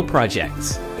large-scale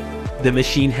projects. The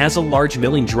machine has a large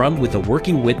milling drum with a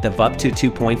working width of up to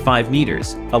 2.5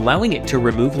 meters, allowing it to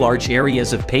remove large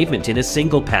areas of pavement in a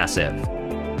single passive.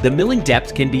 The milling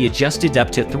depth can be adjusted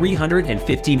up to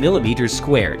 350 millimeters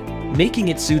squared, making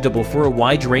it suitable for a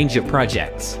wide range of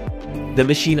projects. The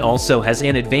machine also has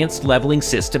an advanced leveling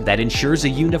system that ensures a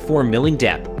uniform milling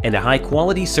depth and a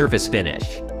high-quality surface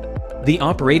finish. The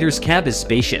operator's cab is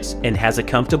spacious and has a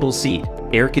comfortable seat,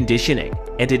 air conditioning,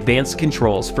 and advanced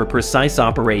controls for precise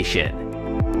operation.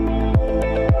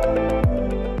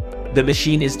 The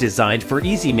machine is designed for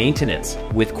easy maintenance,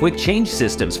 with quick change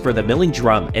systems for the milling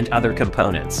drum and other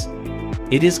components.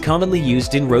 It is commonly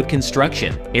used in road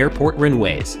construction, airport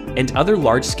runways, and other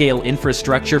large-scale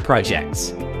infrastructure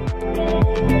projects.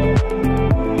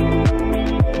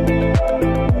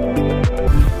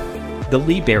 The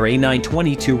Liebherr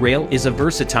A922 rail is a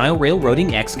versatile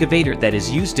railroading excavator that is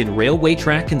used in railway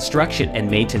track construction and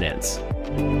maintenance.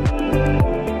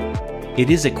 It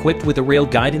is equipped with a rail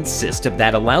guidance system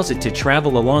that allows it to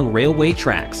travel along railway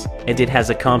tracks, and it has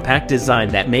a compact design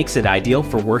that makes it ideal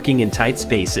for working in tight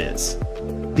spaces.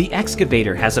 The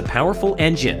excavator has a powerful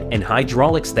engine and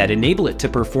hydraulics that enable it to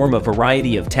perform a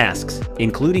variety of tasks,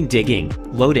 including digging,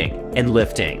 loading, and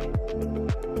lifting.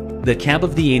 The cab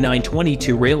of the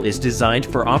A922 rail is designed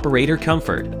for operator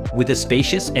comfort, with a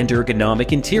spacious and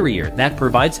ergonomic interior that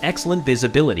provides excellent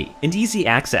visibility and easy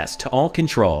access to all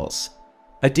controls.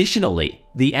 Additionally,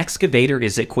 the excavator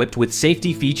is equipped with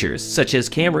safety features such as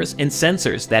cameras and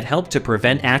sensors that help to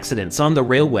prevent accidents on the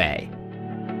railway.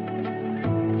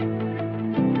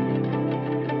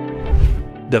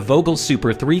 The Vogel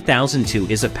Super 3002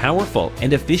 is a powerful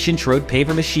and efficient road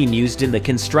paver machine used in the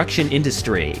construction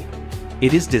industry.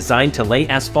 It is designed to lay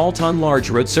asphalt on large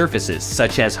road surfaces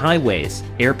such as highways,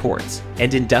 airports,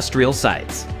 and industrial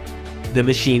sites. The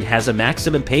machine has a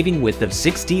maximum paving width of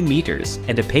 16 meters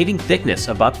and a paving thickness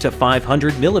of up to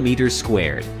 500 millimeters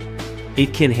squared.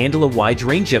 It can handle a wide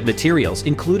range of materials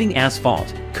including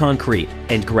asphalt, concrete,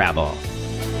 and gravel.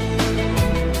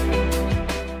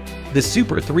 The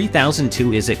Super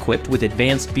 3002 is equipped with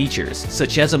advanced features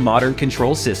such as a modern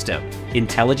control system,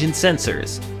 intelligent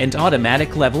sensors, and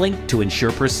automatic leveling to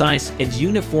ensure precise and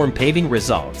uniform paving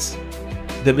results.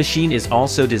 The machine is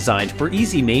also designed for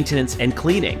easy maintenance and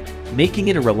cleaning, making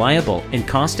it a reliable and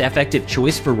cost-effective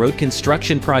choice for road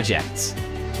construction projects.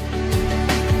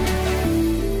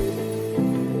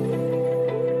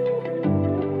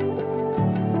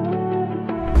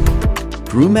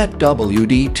 Drumet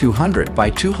WD200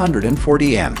 by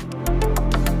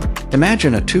 240M.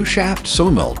 Imagine a two-shaft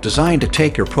sawmill designed to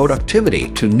take your productivity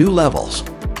to new levels.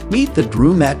 Meet the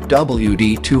Drumet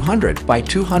WD200 by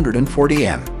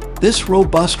 240M. This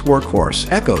robust workhorse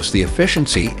echoes the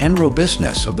efficiency and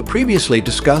robustness of the previously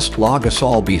discussed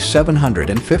Lagasol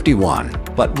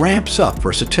B751, but ramps up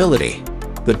versatility.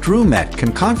 The Drumet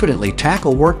can confidently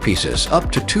tackle workpieces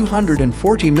up to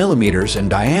 240 millimeters in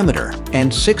diameter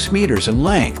and 6 meters in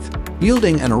length,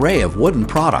 yielding an array of wooden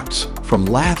products, from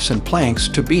laths and planks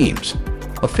to beams.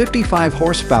 A 55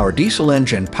 horsepower diesel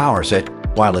engine powers it,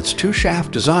 while its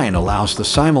two-shaft design allows the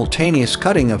simultaneous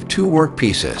cutting of two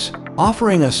workpieces,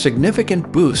 offering a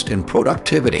significant boost in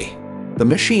productivity. The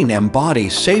machine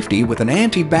embodies safety with an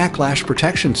anti-backlash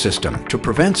protection system to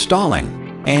prevent stalling,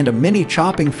 and a mini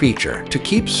chopping feature to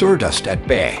keep sawdust at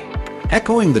bay.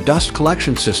 Echoing the dust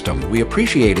collection system we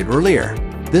appreciated earlier,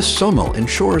 this sawmill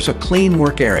ensures a clean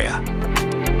work area.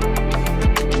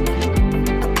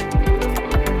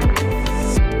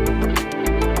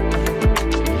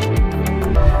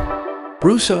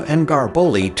 Brusa and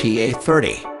Garboli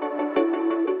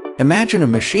TA30. Imagine a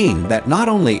machine that not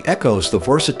only echoes the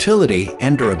versatility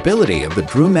and durability of the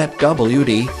Drumet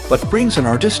WD, but brings an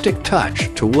artistic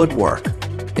touch to woodwork.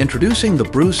 Introducing the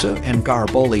Brusa and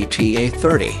Garboli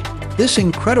TA30. This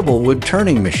incredible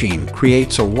wood-turning machine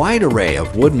creates a wide array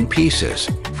of wooden pieces,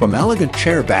 from elegant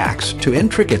chair backs to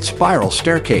intricate spiral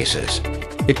staircases.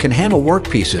 It can handle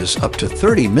workpieces up to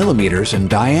 30 millimeters in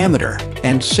diameter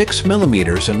and 6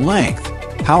 millimeters in length,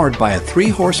 powered by a 3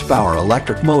 horsepower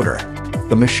electric motor.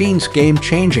 The machine's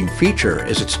game-changing feature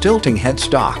is its tilting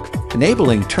headstock,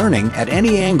 enabling turning at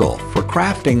any angle for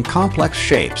crafting complex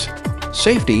shapes.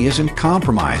 Safety isn't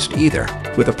compromised either,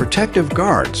 with a protective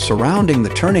guard surrounding the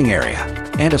turning area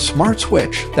and a smart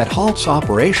switch that halts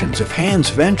operations if hands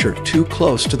venture too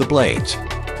close to the blades.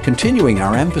 Continuing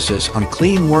our emphasis on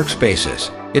clean workspaces,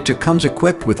 it too comes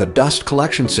equipped with a dust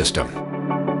collection system.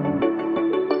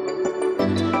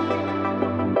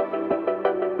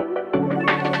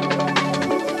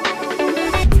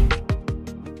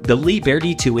 The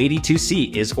Liberty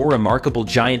 282C is a remarkable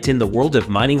giant in the world of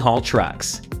mining haul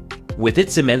trucks. With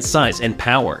its immense size and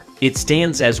power, it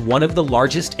stands as one of the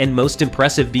largest and most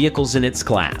impressive vehicles in its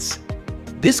class.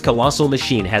 This colossal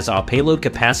machine has a payload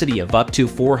capacity of up to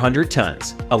 400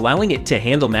 tons, allowing it to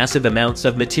handle massive amounts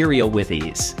of material with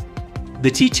ease.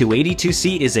 The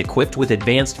T282C is equipped with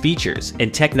advanced features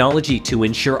and technology to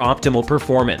ensure optimal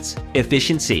performance,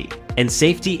 efficiency, and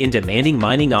safety in demanding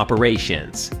mining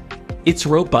operations. Its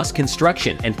robust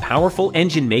construction and powerful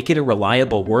engine make it a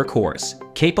reliable workhorse,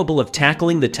 capable of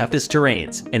tackling the toughest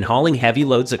terrains and hauling heavy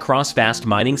loads across vast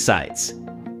mining sites.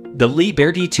 The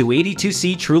Liberty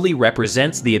 282C truly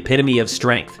represents the epitome of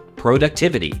strength,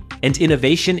 productivity, and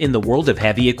innovation in the world of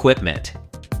heavy equipment.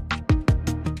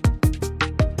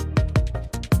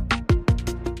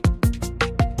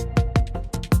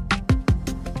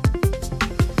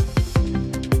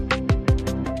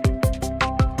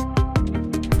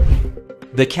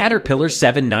 The Caterpillar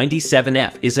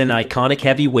 797F is an iconic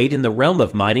heavyweight in the realm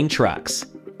of mining trucks.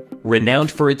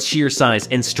 Renowned for its sheer size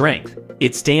and strength,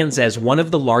 it stands as one of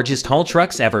the largest haul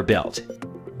trucks ever built.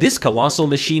 This colossal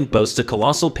machine boasts a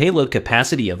colossal payload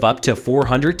capacity of up to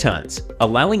 400 tons,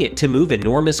 allowing it to move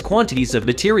enormous quantities of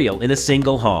material in a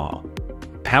single haul.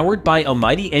 Powered by a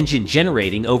mighty engine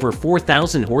generating over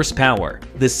 4,000 horsepower,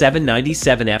 the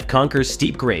 797F conquers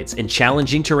steep grades and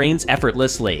challenging terrains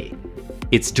effortlessly.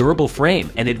 Its durable frame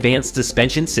and advanced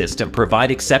suspension system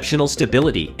provide exceptional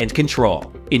stability and control,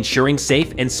 ensuring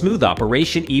safe and smooth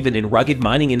operation even in rugged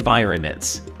mining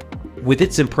environments. With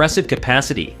its impressive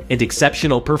capacity and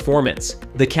exceptional performance,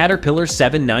 the Caterpillar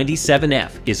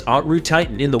 797F is a true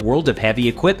titan in the world of heavy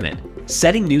equipment,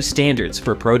 setting new standards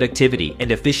for productivity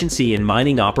and efficiency in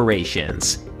mining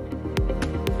operations.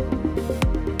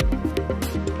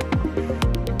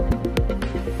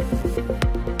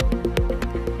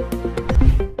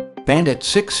 Bandit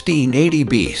 1680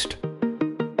 Beast.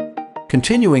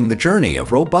 Continuing the journey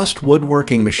of robust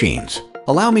woodworking machines,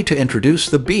 allow me to introduce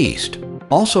the Beast,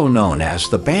 also known as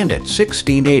the Bandit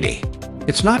 1680.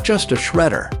 It's not just a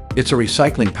shredder, it's a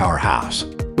recycling powerhouse.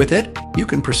 With it, you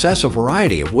can process a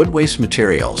variety of wood waste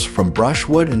materials from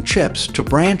brushwood and chips to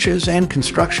branches and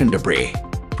construction debris.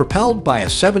 Propelled by a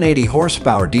 780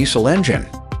 horsepower diesel engine,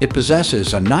 it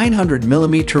possesses a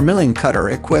 900mm milling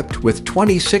cutter equipped with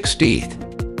 26 teeth.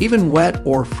 Even wet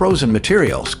or frozen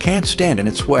materials can't stand in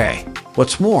its way.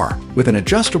 What's more, with an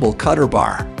adjustable cutter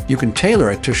bar, you can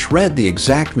tailor it to shred the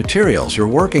exact materials you're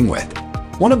working with.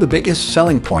 One of the biggest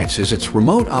selling points is its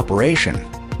remote operation,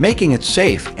 making it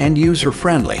safe and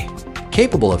user-friendly.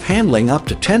 Capable of handling up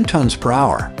to 10 tons per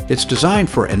hour, it's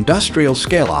designed for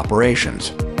industrial-scale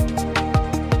operations.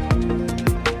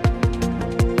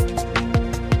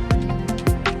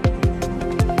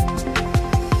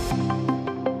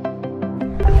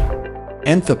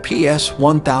 And the PS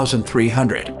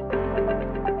 1300.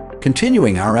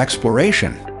 Continuing our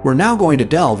exploration, we're now going to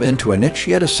delve into a niche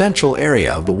yet essential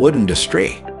area of the wood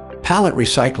industry: pallet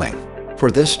recycling.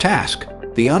 For this task,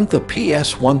 the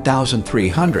PS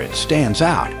 1300 stands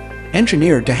out.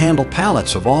 Engineered to handle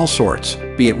pallets of all sorts,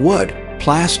 be it wood,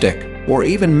 plastic, or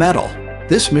even metal,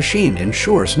 this machine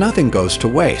ensures nothing goes to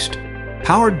waste.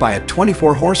 Powered by a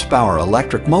 24 horsepower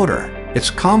electric motor, its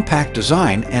compact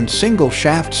design and single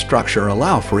shaft structure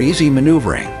allow for easy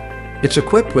maneuvering. It's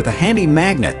equipped with a handy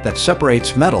magnet that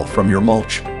separates metal from your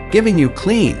mulch, giving you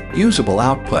clean, usable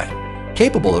output.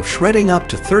 Capable of shredding up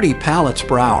to 30 pallets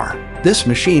per hour, this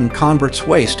machine converts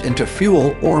waste into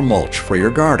fuel or mulch for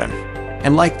your garden.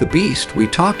 And like the Beast we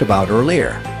talked about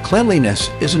earlier, cleanliness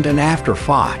isn't an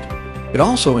afterthought. It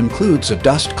also includes a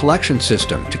dust collection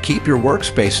system to keep your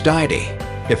workspace tidy.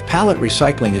 If pallet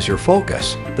recycling is your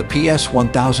focus, the PS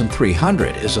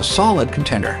 1300 is a solid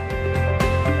contender.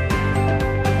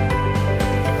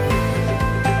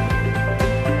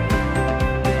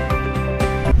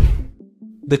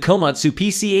 The Komatsu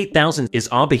PC8000 is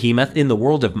a behemoth in the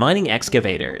world of mining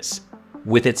excavators.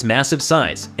 With its massive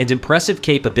size and impressive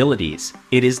capabilities,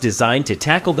 it is designed to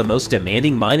tackle the most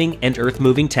demanding mining and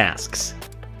earth-moving tasks.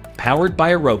 Powered by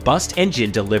a robust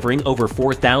engine delivering over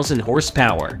 4,000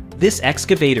 horsepower, this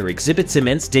excavator exhibits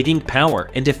immense digging power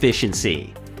and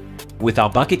efficiency. With a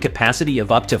bucket capacity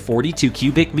of up to 42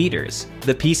 cubic meters,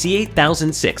 the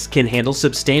PC8006 can handle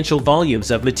substantial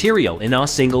volumes of material in a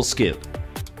single scoop.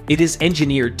 It is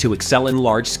engineered to excel in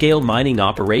large-scale mining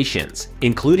operations,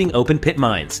 including open-pit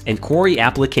mines and quarry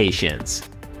applications.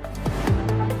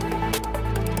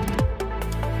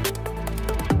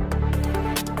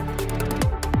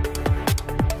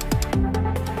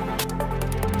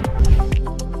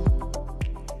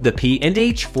 The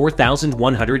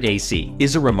P&H4100AC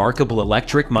is a remarkable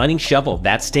electric mining shovel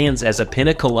that stands as a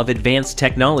pinnacle of advanced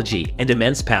technology and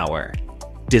immense power.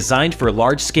 Designed for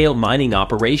large-scale mining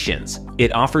operations,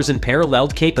 it offers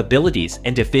unparalleled capabilities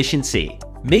and efficiency,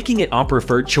 making it our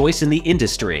preferred choice in the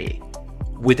industry.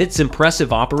 With its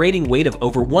impressive operating weight of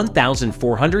over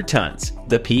 1,400 tons,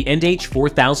 the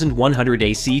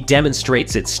P&H4100AC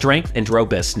demonstrates its strength and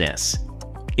robustness.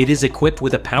 It is equipped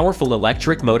with a powerful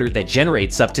electric motor that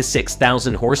generates up to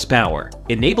 6,000 horsepower,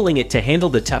 enabling it to handle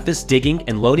the toughest digging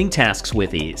and loading tasks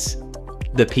with ease.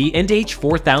 The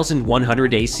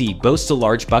P&H4100AC boasts a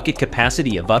large bucket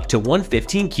capacity of up to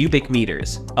 115 cubic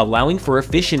meters, allowing for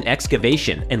efficient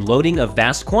excavation and loading of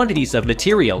vast quantities of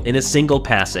material in a single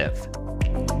passive.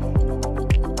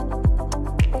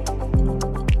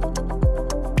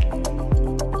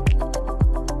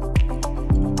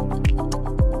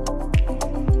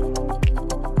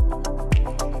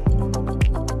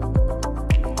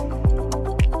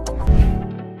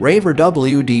 Raver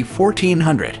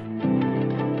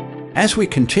WD1400. As we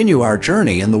continue our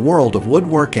journey in the world of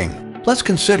woodworking, let's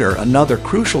consider another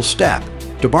crucial step,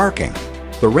 debarking.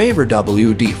 The Raver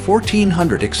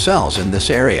WD1400 excels in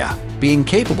this area, being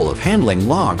capable of handling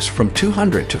logs from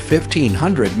 200 to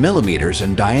 1500 millimeters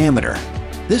in diameter.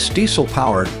 This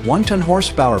diesel-powered 1-ton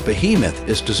horsepower behemoth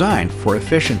is designed for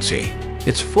efficiency.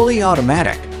 It's fully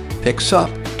automatic, picks up,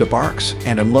 debarks,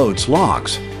 and unloads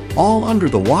logs, all under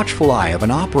the watchful eye of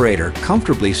an operator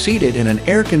comfortably seated in an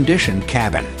air-conditioned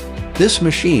cabin. This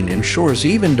machine ensures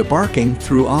even debarking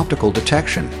through optical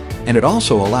detection, and it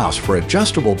also allows for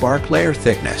adjustable bark layer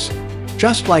thickness.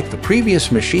 Just like the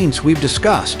previous machines we've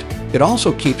discussed, it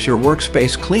also keeps your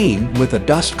workspace clean with a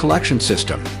dust collection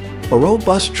system. A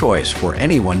robust choice for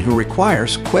anyone who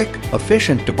requires quick,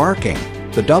 efficient debarking,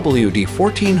 the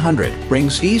WD1400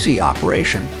 brings easy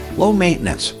operation, low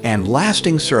maintenance, and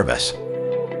lasting service.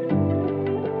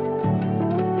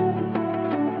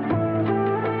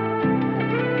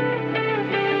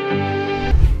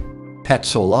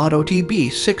 Petzolato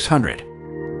TB600.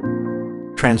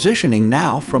 Transitioning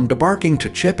now from debarking to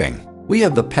chipping, we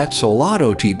have the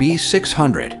Petzolato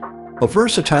TB600, a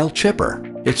versatile chipper.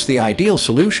 It's the ideal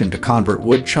solution to convert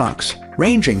wood chunks,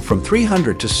 ranging from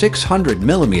 300 to 600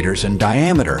 millimeters in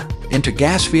diameter, into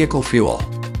gas vehicle fuel.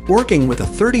 Working with a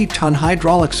 30-ton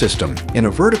hydraulic system in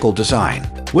a vertical design,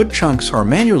 wood chunks are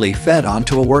manually fed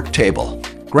onto a work table,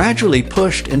 gradually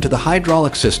pushed into the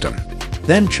hydraulic system,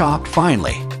 then chopped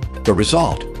finely. The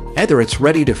result, either it's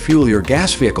ready to fuel your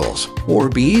gas vehicles or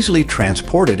be easily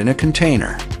transported in a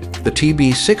container. The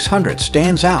TB600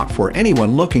 stands out for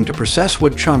anyone looking to process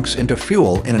wood chunks into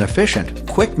fuel in an efficient,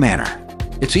 quick manner.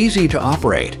 It's easy to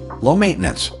operate, low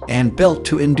maintenance, and built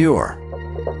to endure.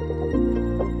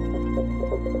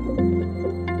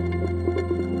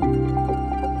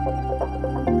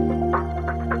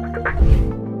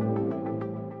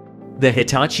 The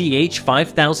Hitachi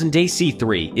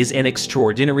H5000AC3 is an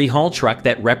extraordinary haul truck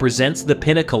that represents the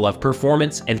pinnacle of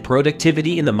performance and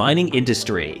productivity in the mining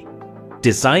industry.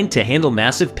 Designed to handle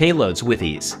massive payloads with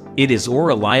ease, it is a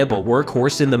reliable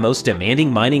workhorse in the most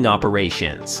demanding mining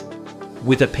operations.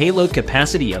 With a payload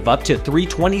capacity of up to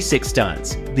 326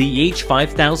 tons, the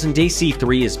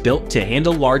H5000AC3 is built to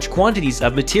handle large quantities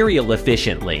of material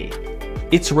efficiently.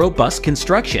 Its robust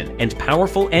construction and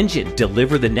powerful engine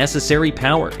deliver the necessary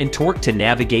power and torque to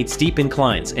navigate steep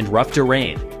inclines and rough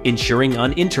terrain, ensuring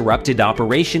uninterrupted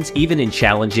operations even in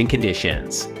challenging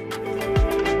conditions.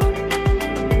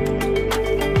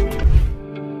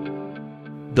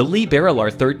 The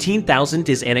Liebherr 13000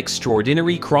 is an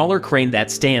extraordinary crawler crane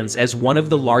that stands as one of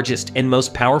the largest and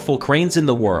most powerful cranes in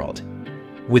the world.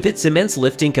 With its immense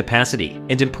lifting capacity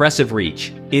and impressive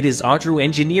reach, it is a true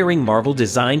engineering marvel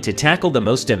designed to tackle the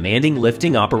most demanding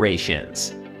lifting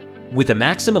operations. With a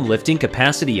maximum lifting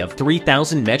capacity of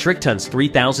 3,000 metric tons,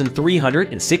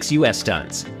 3,306 US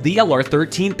tons, the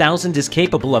LR13000 is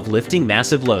capable of lifting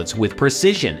massive loads with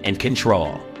precision and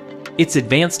control. Its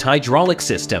advanced hydraulic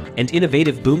system and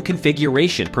innovative boom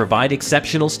configuration provide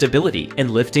exceptional stability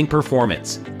and lifting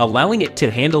performance, allowing it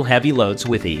to handle heavy loads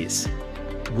with ease.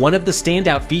 One of the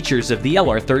standout features of the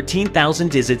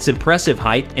LR13000 is its impressive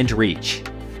height and reach.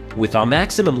 With a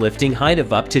maximum lifting height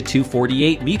of up to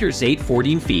 248 meters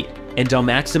 814 feet, and a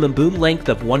maximum boom length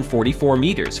of 144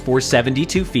 meters for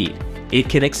 72 feet. It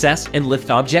can access and lift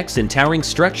objects in towering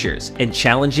structures and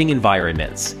challenging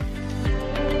environments.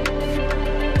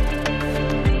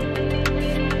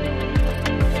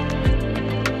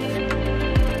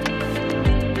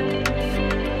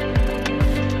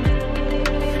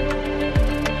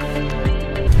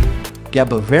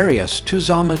 Bavarius to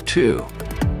Sawmill 2.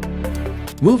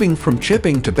 Moving from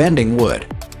chipping to bending wood,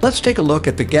 let's take a look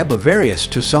at the Bavarius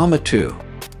to Sawmill 2.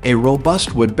 A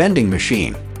robust wood bending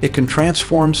machine, it can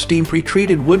transform steam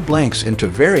pre-treated wood blanks into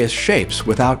various shapes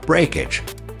without breakage.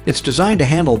 It's designed to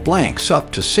handle blanks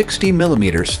up to 60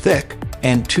 millimeters thick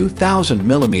and 2,000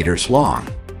 millimeters long.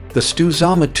 The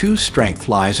Sawmill 2's strength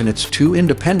lies in its two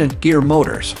independent gear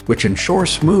motors, which ensure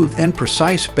smooth and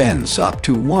precise bends up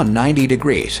to 190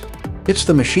 degrees. It's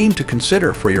the machine to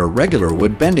consider for your regular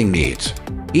wood bending needs.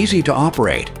 Easy to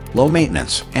operate, low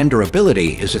maintenance, and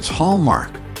durability is its hallmark.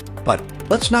 But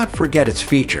let's not forget its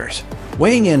features.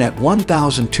 Weighing in at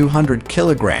 1,200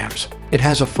 kilograms, it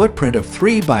has a footprint of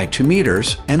 3 by 2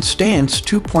 meters and stands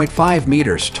 2.5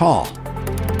 meters tall.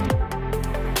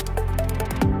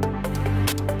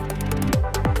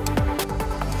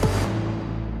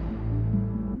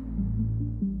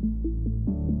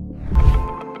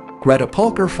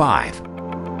 Redefine 5.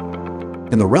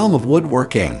 In the realm of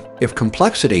woodworking, if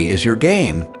complexity is your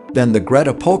game, then the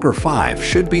Redefine 5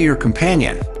 should be your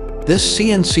companion. This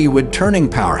CNC wood turning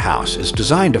powerhouse is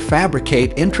designed to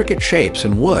fabricate intricate shapes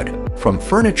in wood, from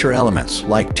furniture elements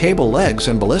like table legs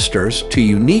and balusters to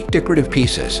unique decorative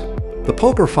pieces. The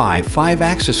Poker 5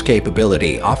 5-axis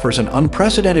capability offers an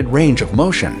unprecedented range of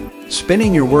motion,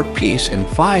 spinning your workpiece in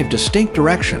 5 distinct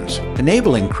directions,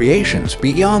 enabling creations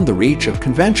beyond the reach of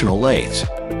conventional lathes.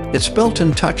 Its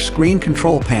built-in touch-screen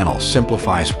control panel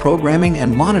simplifies programming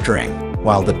and monitoring,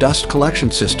 while the dust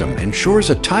collection system ensures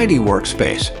a tidy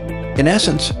workspace. In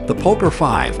essence, the Poker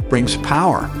 5 brings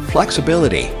power,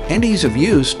 flexibility, and ease of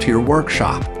use to your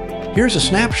workshop. Here's a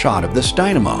snapshot of this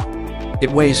dynamo. It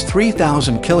weighs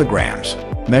 3,000 kilograms,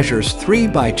 measures 3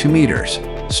 by 2 meters,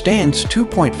 stands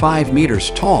 2.5 meters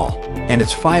tall, and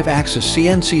its 5-axis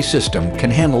CNC system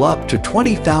can handle up to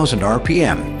 20,000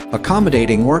 RPM,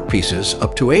 accommodating workpieces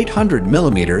up to 800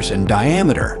 millimeters in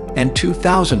diameter and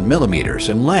 2,000 millimeters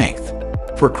in length.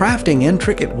 For crafting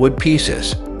intricate wood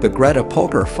pieces, the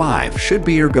Redefine 5 should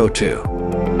be your go-to.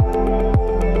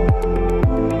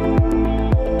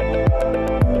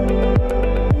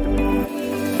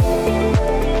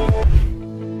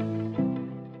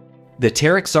 The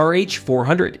Terex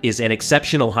RH400 is an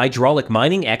exceptional hydraulic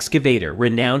mining excavator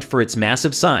renowned for its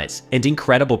massive size and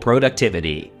incredible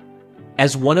productivity.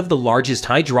 As one of the largest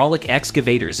hydraulic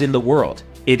excavators in the world,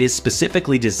 it is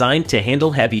specifically designed to handle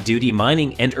heavy-duty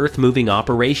mining and earth-moving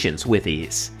operations with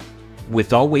ease.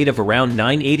 With all weight of around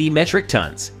 980 metric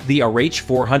tons, the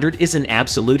RH400 is an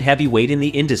absolute heavyweight in the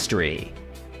industry.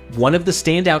 One of the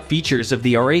standout features of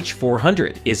the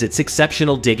RH400 is its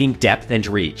exceptional digging depth and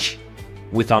reach.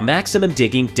 With a maximum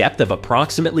digging depth of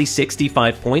approximately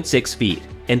 65.6 feet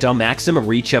and a maximum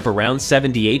reach of around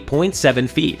 78.7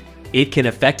 feet, it can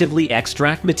effectively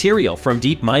extract material from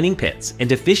deep mining pits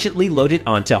and efficiently load it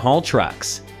onto haul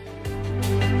trucks.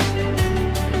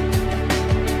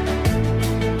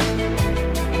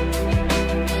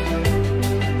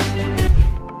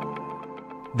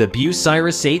 The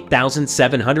Bucyrus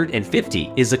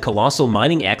 8750 is a colossal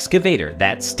mining excavator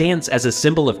that stands as a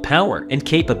symbol of power and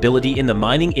capability in the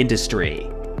mining industry.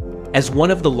 As one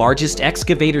of the largest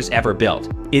excavators ever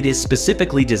built, it is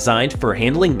specifically designed for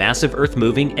handling massive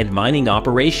earth-moving and mining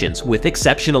operations with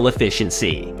exceptional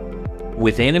efficiency.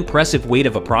 With an impressive weight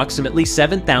of approximately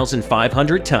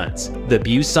 7,500 tons, the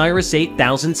Bucyrus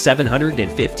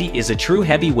 8750 is a true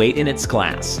heavyweight in its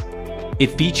class.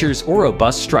 It features a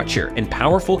robust structure and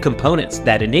powerful components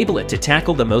that enable it to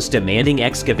tackle the most demanding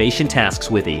excavation tasks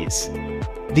with ease.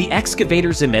 The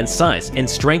excavator's immense size and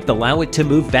strength allow it to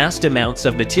move vast amounts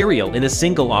of material in a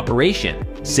single operation,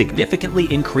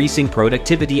 significantly increasing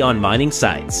productivity on mining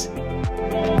sites.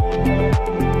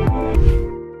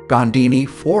 Gondini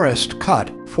Forest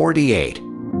Cut 48.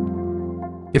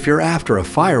 If you're after a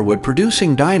firewood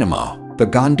producing dynamo, the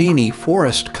Gondini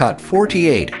Forest Cut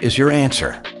 48 is your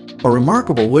answer. A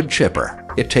remarkable wood chipper,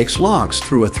 it takes logs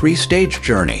through a 3-stage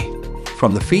journey,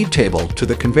 from the feed table to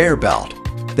the conveyor belt,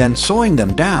 then sawing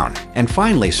them down and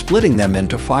finally splitting them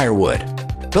into firewood.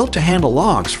 Built to handle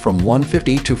logs from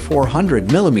 150 to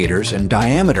 400 millimeters in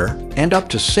diameter and up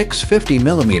to 650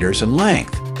 millimeters in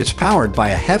length, it's powered by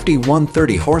a hefty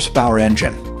 130 horsepower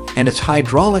engine, and its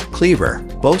hydraulic cleaver,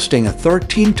 boasting a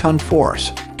 13-ton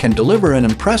force, can deliver an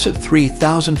impressive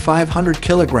 3,500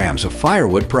 kilograms of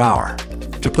firewood per hour.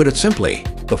 To put it simply,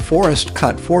 the Forest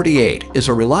Cut 48 is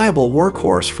a reliable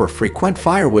workhorse for frequent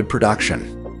firewood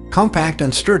production. Compact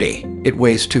and sturdy, it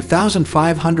weighs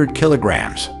 2,500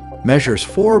 kilograms, measures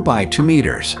 4 by 2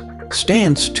 meters,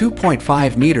 stands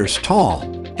 2.5 meters tall,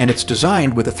 and it's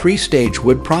designed with a 3-stage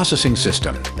wood processing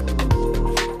system.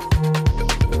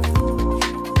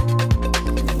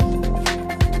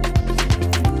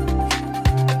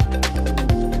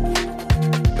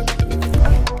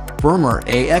 Vermeer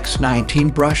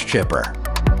AX19 Brush Chipper.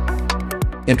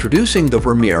 Introducing the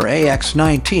Vermeer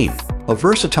AX19, a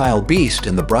versatile beast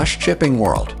in the brush chipping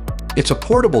world. It's a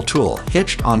portable tool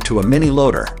hitched onto a mini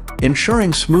loader,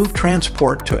 ensuring smooth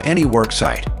transport to any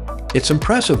worksite. Its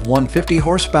impressive 150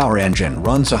 horsepower engine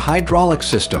runs a hydraulic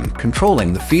system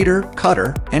controlling the feeder,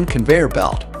 cutter, and conveyor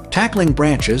belt, tackling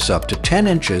branches up to 10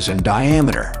 inches in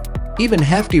diameter. Even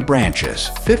hefty branches,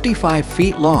 55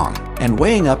 feet long and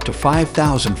weighing up to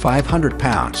 5,500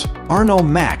 pounds, are no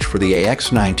match for the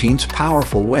AX19's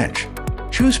powerful winch.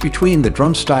 Choose between the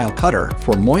drum-style cutter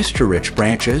for moisture-rich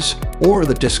branches or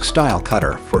the disc-style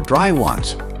cutter for dry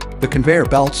ones. The conveyor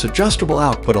belt's adjustable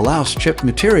output allows chipped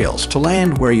materials to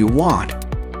land where you want: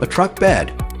 a truck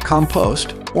bed,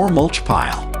 compost, or mulch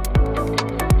pile.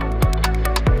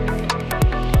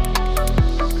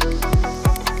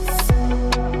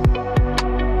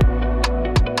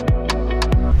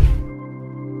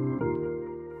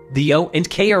 The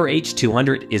O&KRH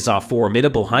 200 is a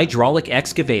formidable hydraulic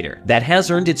excavator that has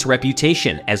earned its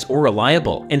reputation as a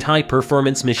reliable and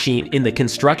high-performance machine in the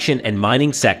construction and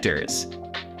mining sectors.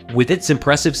 With its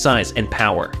impressive size and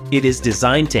power, it is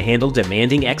designed to handle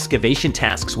demanding excavation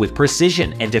tasks with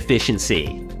precision and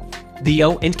efficiency. The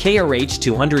O&KRH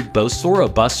 200 boasts a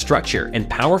robust structure and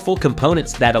powerful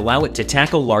components that allow it to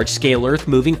tackle large-scale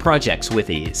earth-moving projects with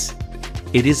ease.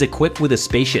 It is equipped with a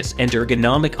spacious and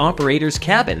ergonomic operator's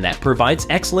cabin that provides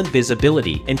excellent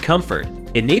visibility and comfort,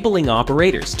 enabling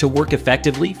operators to work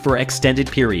effectively for extended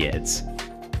periods.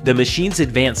 The machine's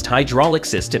advanced hydraulic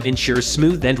system ensures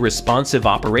smooth and responsive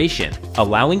operation,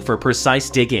 allowing for precise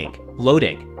digging,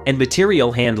 loading, and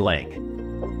material handling.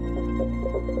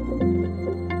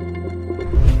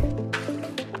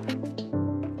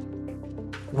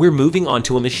 We're moving on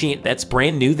to a machine that's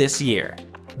brand new this year.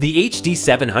 The HD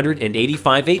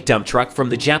 785-8 dump truck from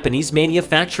the Japanese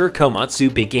manufacturer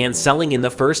Komatsu began selling in the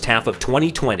first half of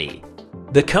 2020.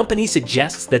 The company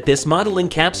suggests that this model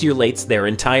encapsulates their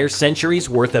entire century's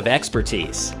worth of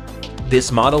expertise.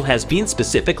 This model has been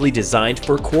specifically designed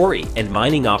for quarry and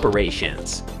mining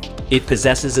operations. It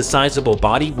possesses a sizable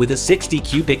body with a 60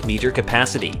 cubic meter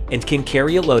capacity and can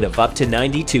carry a load of up to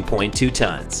 92.2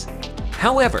 tons.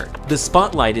 However, the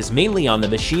spotlight is mainly on the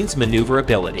machine's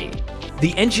maneuverability.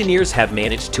 The engineers have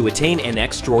managed to attain an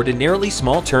extraordinarily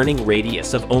small turning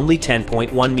radius of only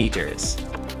 10.1 meters.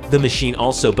 The machine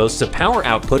also boasts a power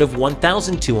output of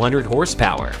 1,200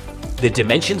 horsepower. The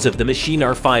dimensions of the machine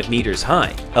are 5 meters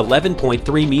high,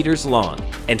 11.3 meters long,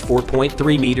 and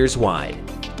 4.3 meters wide.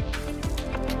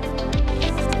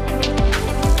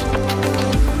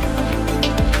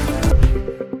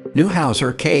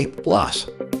 Neuhauser K+.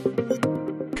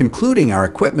 Concluding our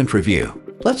equipment review,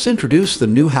 let's introduce the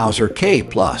Neuhauser K+,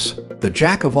 the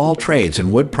jack of all trades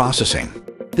in wood processing.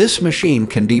 This machine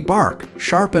can debark,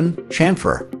 sharpen,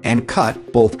 chamfer, and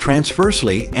cut both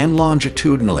transversely and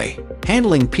longitudinally,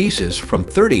 handling pieces from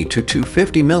 30 to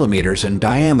 250 millimeters in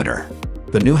diameter.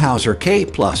 The Neuhauser K+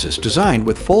 is designed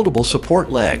with foldable support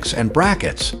legs and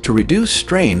brackets to reduce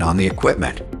strain on the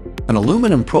equipment. An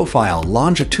aluminum profile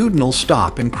longitudinal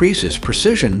stop increases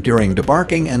precision during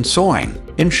debarking and sawing,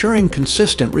 ensuring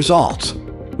consistent results.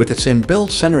 With its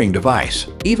inbuilt centering device,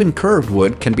 even curved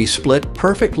wood can be split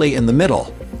perfectly in the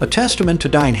middle, a testament to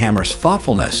Dynhammer's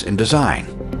thoughtfulness in design.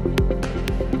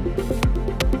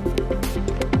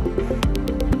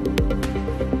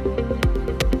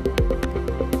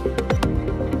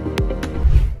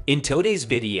 In today's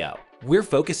video, we're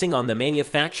focusing on the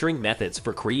manufacturing methods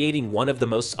for creating one of the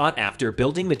most sought-after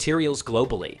building materials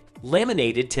globally,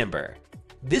 laminated timber.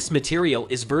 This material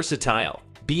is versatile,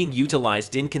 being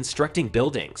utilized in constructing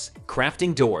buildings,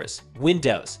 crafting doors,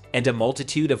 windows, and a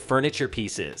multitude of furniture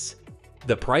pieces.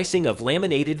 The pricing of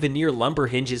laminated veneer lumber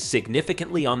hinges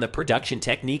significantly on the production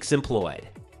techniques employed.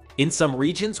 In some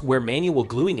regions where manual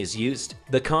gluing is used,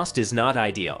 the cost is not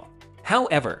ideal.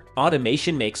 However,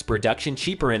 automation makes production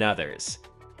cheaper in others.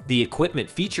 The equipment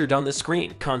featured on the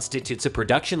screen constitutes a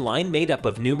production line made up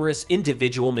of numerous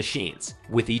individual machines,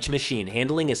 with each machine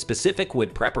handling a specific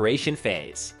wood preparation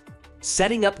phase.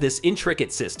 Setting up this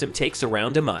intricate system takes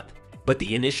around a month, but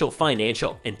the initial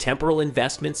financial and temporal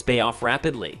investments pay off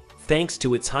rapidly, thanks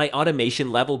to its high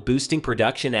automation level boosting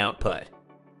production output.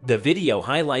 The video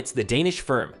highlights the Danish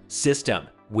firm System,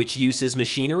 which uses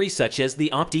machinery such as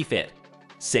the OptiFit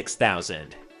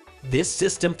 6000. This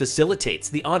system facilitates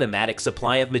the automatic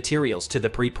supply of materials to the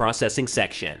pre-processing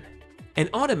section. An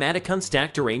automatic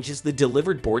unstacked arranges the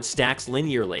delivered board stacks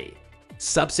linearly.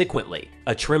 Subsequently,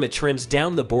 a trimmer trims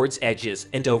down the board's edges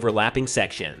and overlapping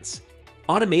sections.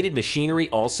 Automated machinery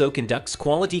also conducts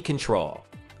quality control.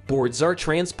 Boards are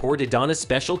transported on a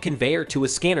special conveyor to a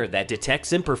scanner that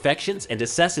detects imperfections and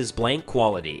assesses blank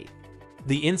quality.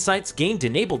 The insights gained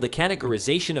enable the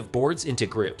categorization of boards into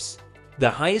groups. The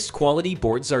highest quality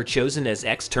boards are chosen as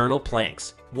external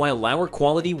planks, while lower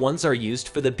quality ones are used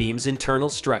for the beam's internal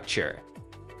structure.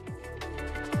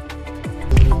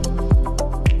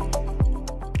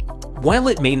 While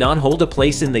it may not hold a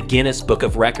place in the Guinness Book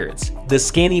of Records, the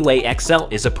Scaniway XL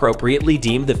is appropriately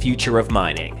deemed the future of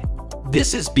mining.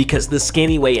 This is because the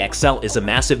Scaniway XL is a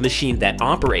massive machine that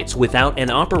operates without an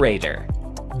operator.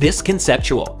 This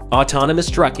conceptual, autonomous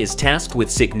truck is tasked with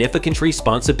significant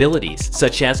responsibilities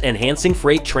such as enhancing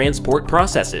freight transport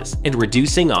processes and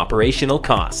reducing operational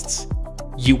costs.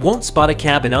 You won't spot a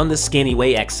cabin on the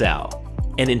Scaniway XL.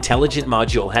 An intelligent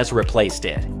module has replaced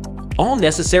it. All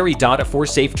necessary data for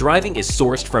safe driving is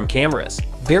sourced from cameras,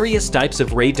 various types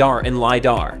of radar and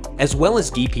LiDAR, as well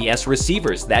as GPS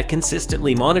receivers that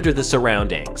consistently monitor the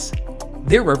surroundings.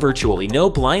 There are virtually no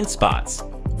blind spots.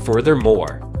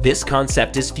 Furthermore, this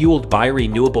concept is fueled by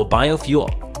renewable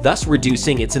biofuel, thus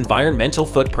reducing its environmental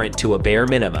footprint to a bare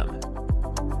minimum.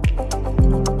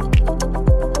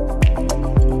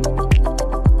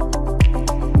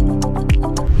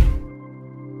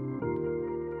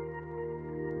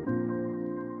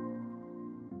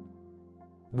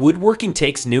 Woodworking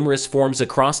takes numerous forms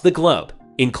across the globe,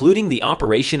 including the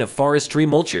operation of forestry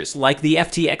mulchers like the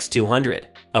FTX 200,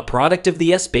 a product of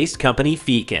the US-based company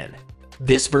Feekin.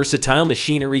 This versatile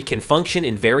machinery can function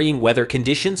in varying weather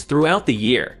conditions throughout the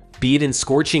year, be it in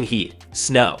scorching heat,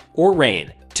 snow, or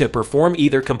rain, to perform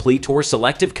either complete or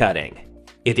selective cutting.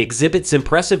 It exhibits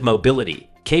impressive mobility,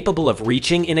 capable of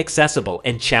reaching inaccessible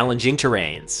and challenging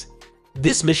terrains.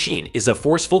 This machine is a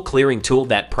forceful clearing tool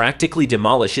that practically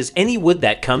demolishes any wood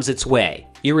that comes its way,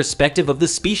 irrespective of the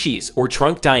species or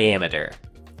trunk diameter.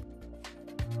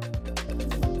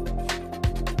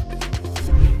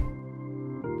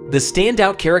 The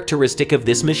standout characteristic of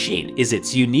this machine is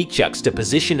its unique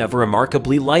juxtaposition of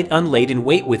remarkably light unladen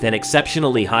weight with an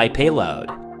exceptionally high payload.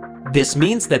 This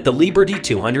means that the Liberty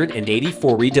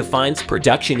 284 redefines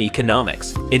production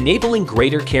economics, enabling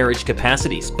greater carriage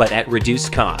capacities but at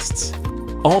reduced costs.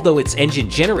 Although its engine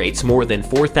generates more than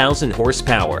 4,000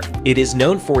 horsepower, it is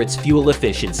known for its fuel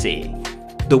efficiency.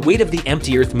 The weight of the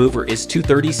empty earth mover is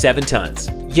 237 tons,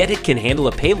 yet it can handle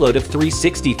a payload of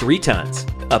 363 tons,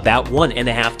 about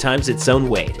 1.5 times its own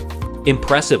weight.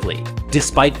 Impressively,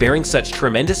 despite bearing such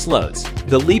tremendous loads,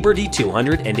 the Liberty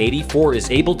 284 is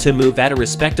able to move at a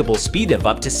respectable speed of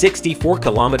up to 64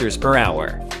 kilometers per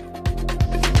hour.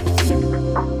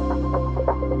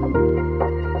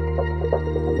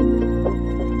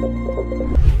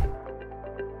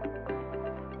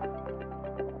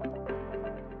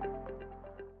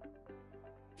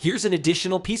 Here's an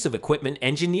additional piece of equipment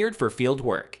engineered for field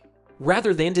work.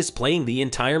 Rather than displaying the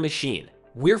entire machine,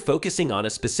 we're focusing on a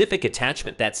specific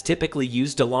attachment that's typically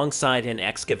used alongside an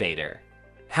excavator.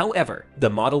 However, the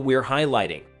model we're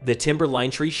highlighting, the timber line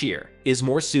tree shear, is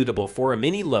more suitable for a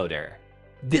mini loader.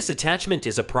 This attachment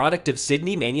is a product of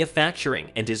Sydney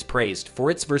manufacturing and is praised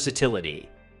for its versatility.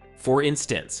 For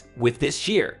instance, with this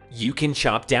shear, you can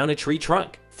chop down a tree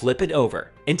trunk, flip it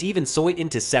over, and even saw it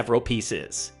into several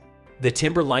pieces. The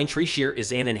timber line tree shear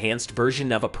is an enhanced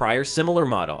version of a prior similar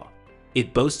model.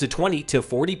 It boasts a 20 to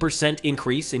 40%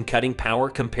 increase in cutting power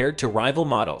compared to rival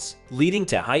models, leading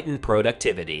to heightened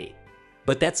productivity.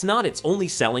 But that's not its only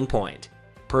selling point.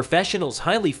 Professionals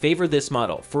highly favor this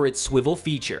model for its swivel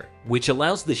feature, which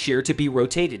allows the shear to be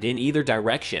rotated in either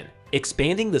direction,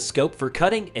 expanding the scope for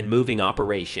cutting and moving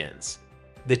operations.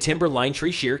 The timber line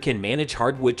tree shear can manage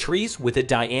hardwood trees with a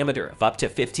diameter of up to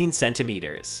 15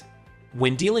 centimeters.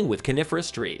 When dealing with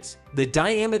coniferous trees, the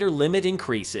diameter limit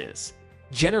increases.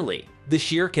 Generally, the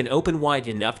shear can open wide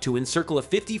enough to encircle a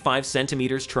 55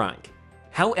 centimeters trunk.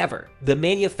 However, the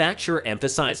manufacturer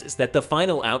emphasizes that the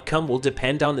final outcome will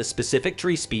depend on the specific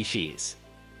tree species.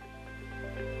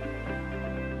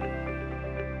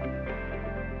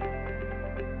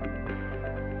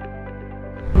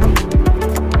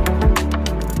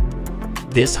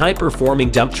 This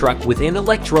high-performing dump truck with an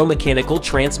electromechanical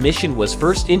transmission was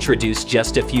first introduced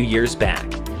just a few years back.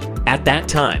 At that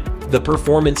time, the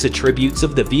performance attributes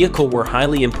of the vehicle were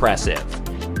highly impressive.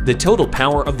 The total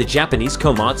power of the Japanese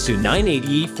Komatsu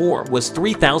 980E4 was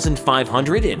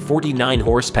 3,549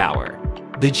 horsepower.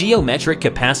 The geometric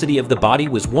capacity of the body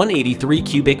was 183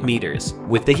 cubic meters,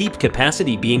 with the heap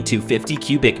capacity being 250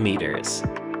 cubic meters.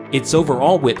 Its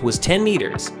overall width was 10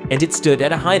 meters, and it stood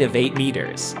at a height of 8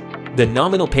 meters. The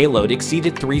nominal payload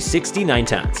exceeded 369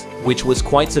 tons, which was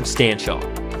quite substantial.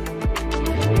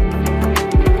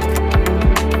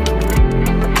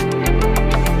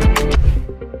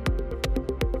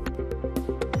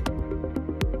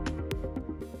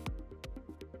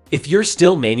 If you're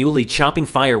still manually chopping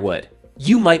firewood,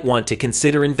 you might want to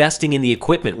consider investing in the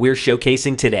equipment we're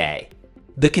showcasing today.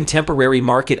 The contemporary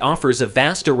market offers a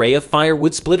vast array of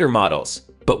firewood splitter models,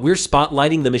 but we're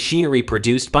spotlighting the machinery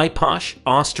produced by Posch,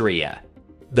 Austria.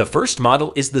 The first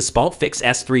model is the Spaltfix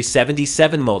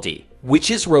S377 Multi, which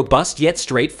is robust yet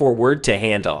straightforward to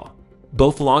handle.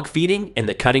 Both log feeding and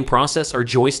the cutting process are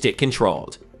joystick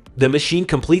controlled. The machine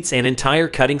completes an entire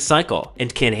cutting cycle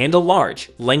and can handle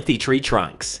large, lengthy tree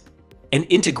trunks. An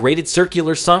integrated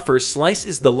circular saw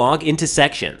slices the log into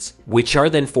sections, which are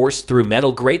then forced through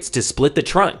metal grates to split the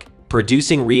trunk,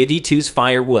 producing ready-to-use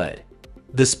firewood.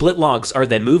 The split logs are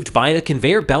then moved via a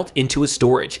conveyor belt into a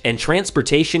storage and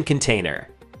transportation container.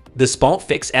 The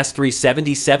Spaltfix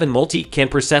S377 Multi can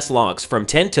process logs from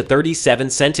 10 to 37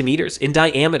 centimeters in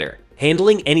diameter,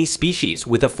 handling any species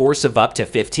with a force of up to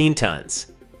 15 tons.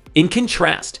 In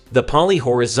contrast, the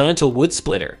Poly-Horizontal Wood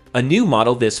Splitter, a new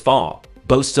model this fall,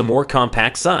 boasts a more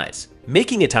compact size,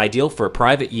 making it ideal for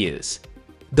private use.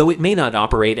 Though it may not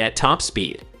operate at top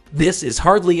speed, this is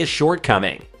hardly a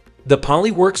shortcoming. The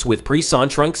Poly works with pre-sawn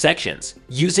trunk sections,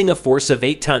 using a force of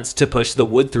 8 tons to push the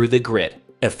wood through the grid,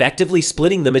 effectively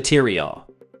splitting the material.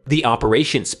 The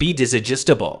operation speed is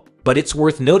adjustable, but it's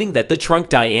worth noting that the trunk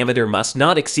diameter must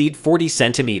not exceed 40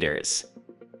 centimeters.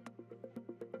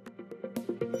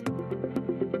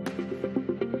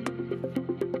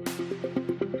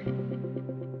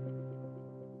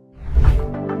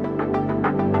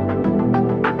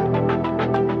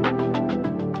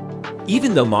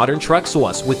 Even though modern trucks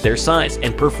us with their size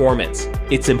and performance,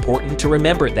 it's important to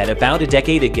remember that about a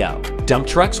decade ago, dump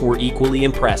trucks were equally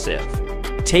impressive.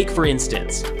 Take for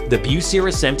instance, the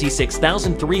Bucyrus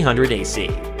MT6300 AC.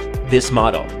 This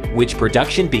model, which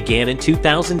production began in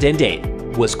 2008,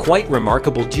 was quite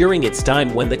remarkable during its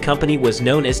time when the company was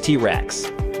known as T-Rex.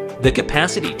 The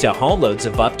capacity to haul loads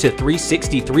of up to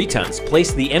 363 tons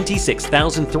placed the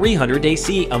MT6300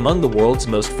 AC among the world's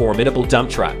most formidable dump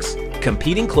trucks,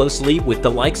 competing closely with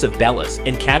the likes of Bella's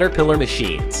and Caterpillar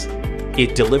machines.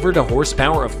 It delivered a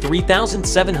horsepower of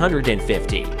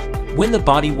 3,750. When the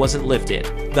body wasn't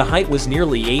lifted, the height was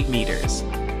nearly 8 meters.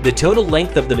 The total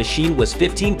length of the machine was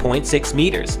 15.6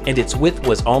 meters and its width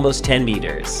was almost 10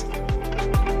 meters.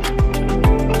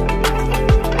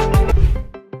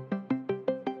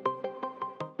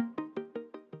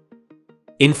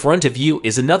 In front of you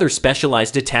is another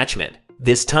specialized attachment,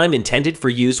 this time intended for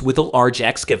use with a large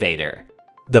excavator.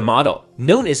 The model,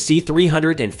 known as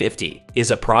C350, is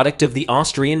a product of the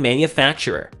Austrian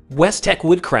manufacturer, Westech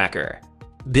Woodcracker.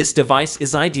 This device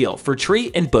is ideal for tree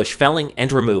and bush felling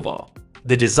and removal.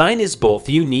 The design is both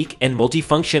unique and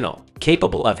multifunctional,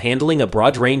 capable of handling a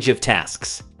broad range of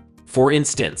tasks. For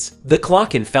instance, the claw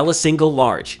can fell a single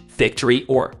large, thick tree,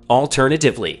 or,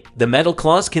 alternatively, the metal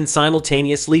claws can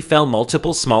simultaneously fell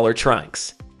multiple smaller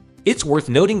trunks. It's worth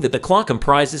noting that the claw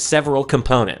comprises several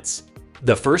components.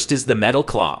 The first is the metal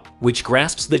claw, which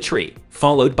grasps the tree,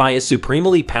 followed by a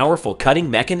supremely powerful cutting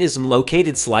mechanism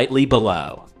located slightly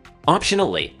below.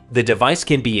 Optionally, the device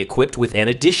can be equipped with an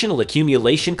additional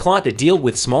accumulation claw to deal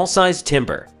with small-sized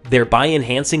timber, thereby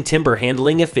enhancing timber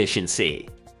handling efficiency.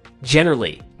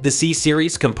 Generally, the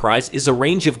C-Series comprises a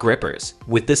range of grippers,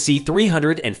 with the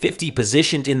C350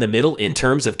 positioned in the middle in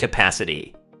terms of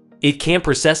capacity. It can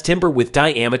process timber with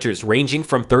diameters ranging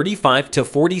from 35 to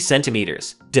 40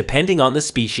 centimeters, depending on the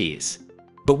species.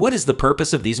 But what is the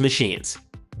purpose of these machines?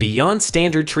 Beyond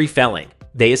standard tree felling,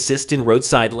 they assist in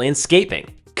roadside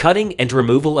landscaping, cutting and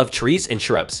removal of trees and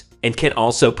shrubs, and can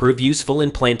also prove useful in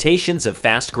plantations of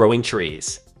fast-growing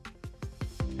trees.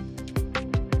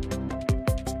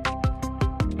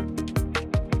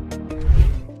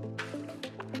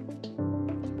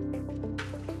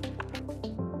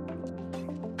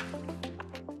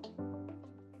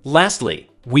 Lastly,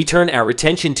 we turn our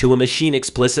attention to a machine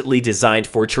explicitly designed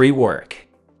for tree work.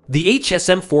 The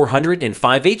HSM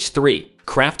 405H3,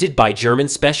 crafted by German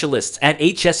specialists at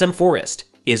HSM Forest,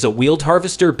 is a wheeled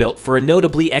harvester built for a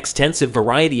notably extensive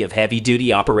variety of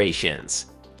heavy-duty operations.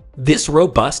 This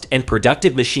robust and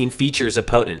productive machine features a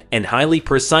potent and highly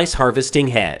precise harvesting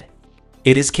head.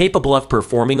 It is capable of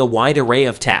performing a wide array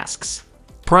of tasks.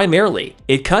 Primarily,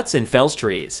 it cuts and fells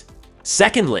trees.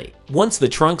 Secondly, once the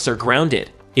trunks are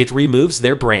grounded, it removes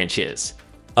their branches.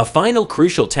 A final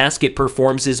crucial task it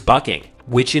performs is bucking,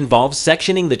 which involves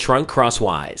sectioning the trunk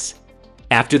crosswise.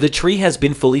 After the tree has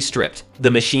been fully stripped,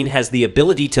 the machine has the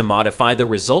ability to modify the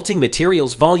resulting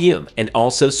material's volume and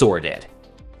also sort it.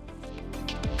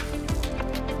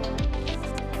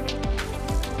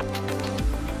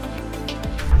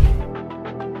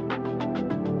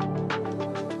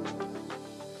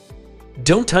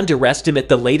 Don't underestimate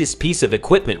the latest piece of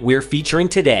equipment we're featuring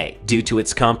today due to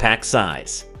its compact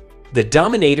size. The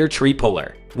Dominator Tree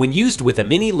Puller, when used with a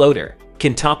mini loader,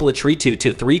 can topple a tree 2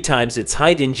 to 3 times its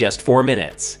height in just 4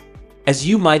 minutes. As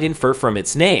you might infer from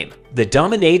its name, the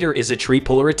Dominator is a tree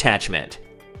puller attachment.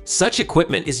 Such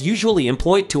equipment is usually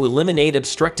employed to eliminate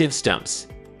obstructive stumps.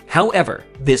 However,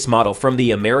 this model from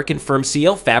the American firm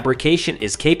CL Fabrication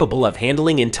is capable of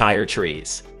handling entire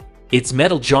trees. Its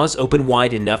metal jaws open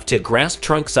wide enough to grasp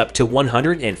trunks up to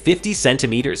 150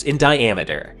 centimeters in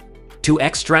diameter. To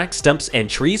extract stumps and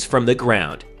trees from the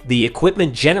ground, the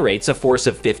equipment generates a force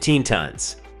of 15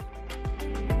 tons.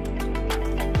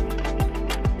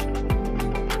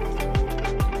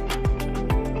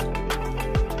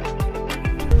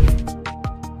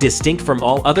 Distinct from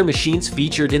all other machines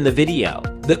featured in the video,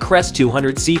 the Crest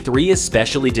 200C3 is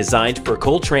specially designed for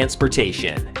coal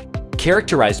transportation.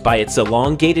 Characterized by its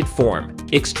elongated form,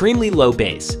 extremely low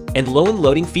base, and low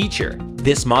unloading feature,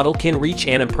 this model can reach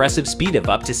an impressive speed of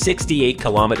up to 68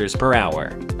 kilometers per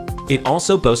hour. It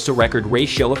also boasts a record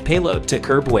ratio of payload to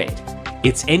curb weight.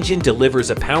 Its engine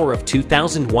delivers a power of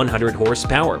 2,100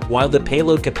 horsepower, while the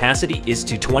payload capacity is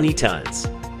to 20 tons.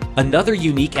 Another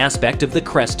unique aspect of the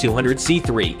Crest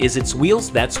 200C3 is its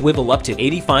wheels that swivel up to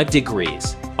 85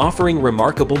 degrees, offering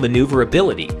remarkable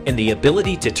maneuverability and the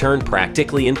ability to turn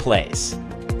practically in place.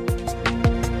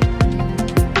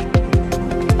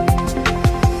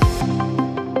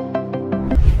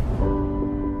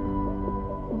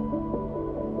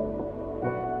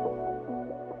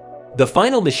 The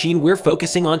final machine we're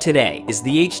focusing on today is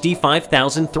the HD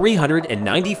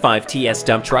 5395 TS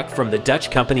dump truck from the Dutch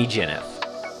company Jinef.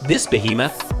 This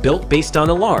behemoth, built based on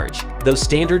a large, though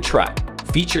standard truck,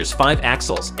 features 5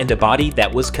 axles and a body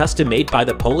that was custom-made by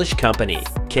the Polish company,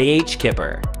 KH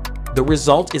Kipper. The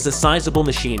result is a sizable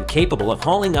machine capable of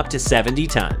hauling up to 70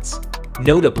 tons.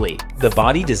 Notably, the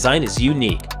body design is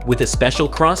unique, with a special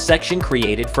cross-section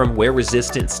created from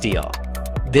wear-resistant steel.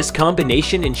 This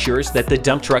combination ensures that the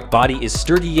dump truck body is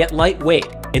sturdy yet lightweight,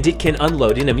 and it can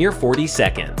unload in a mere 40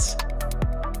 seconds.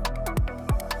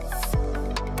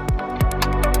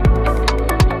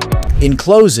 In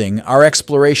closing, our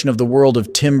exploration of the world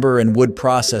of timber and wood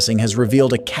processing has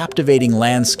revealed a captivating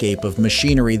landscape of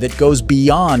machinery that goes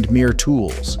beyond mere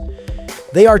tools.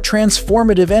 They are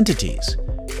transformative entities.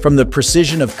 From the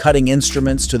precision of cutting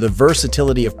instruments to the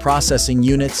versatility of processing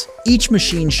units, each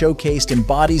machine showcased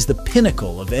embodies the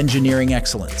pinnacle of engineering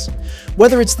excellence.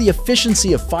 Whether it's the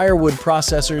efficiency of firewood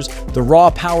processors, the raw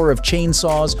power of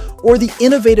chainsaws, or the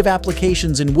innovative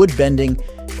applications in wood bending,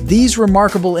 these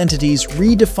remarkable entities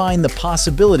redefine the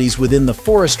possibilities within the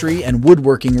forestry and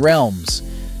woodworking realms.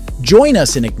 Join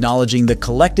us in acknowledging the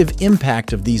collective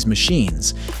impact of these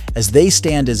machines, as they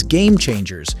stand as game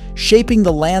changers, shaping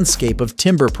the landscape of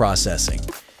timber processing.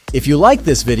 If you like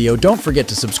this video, don't forget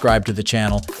to subscribe to the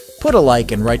channel, put a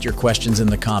like, and write your questions in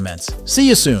the comments. See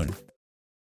you soon!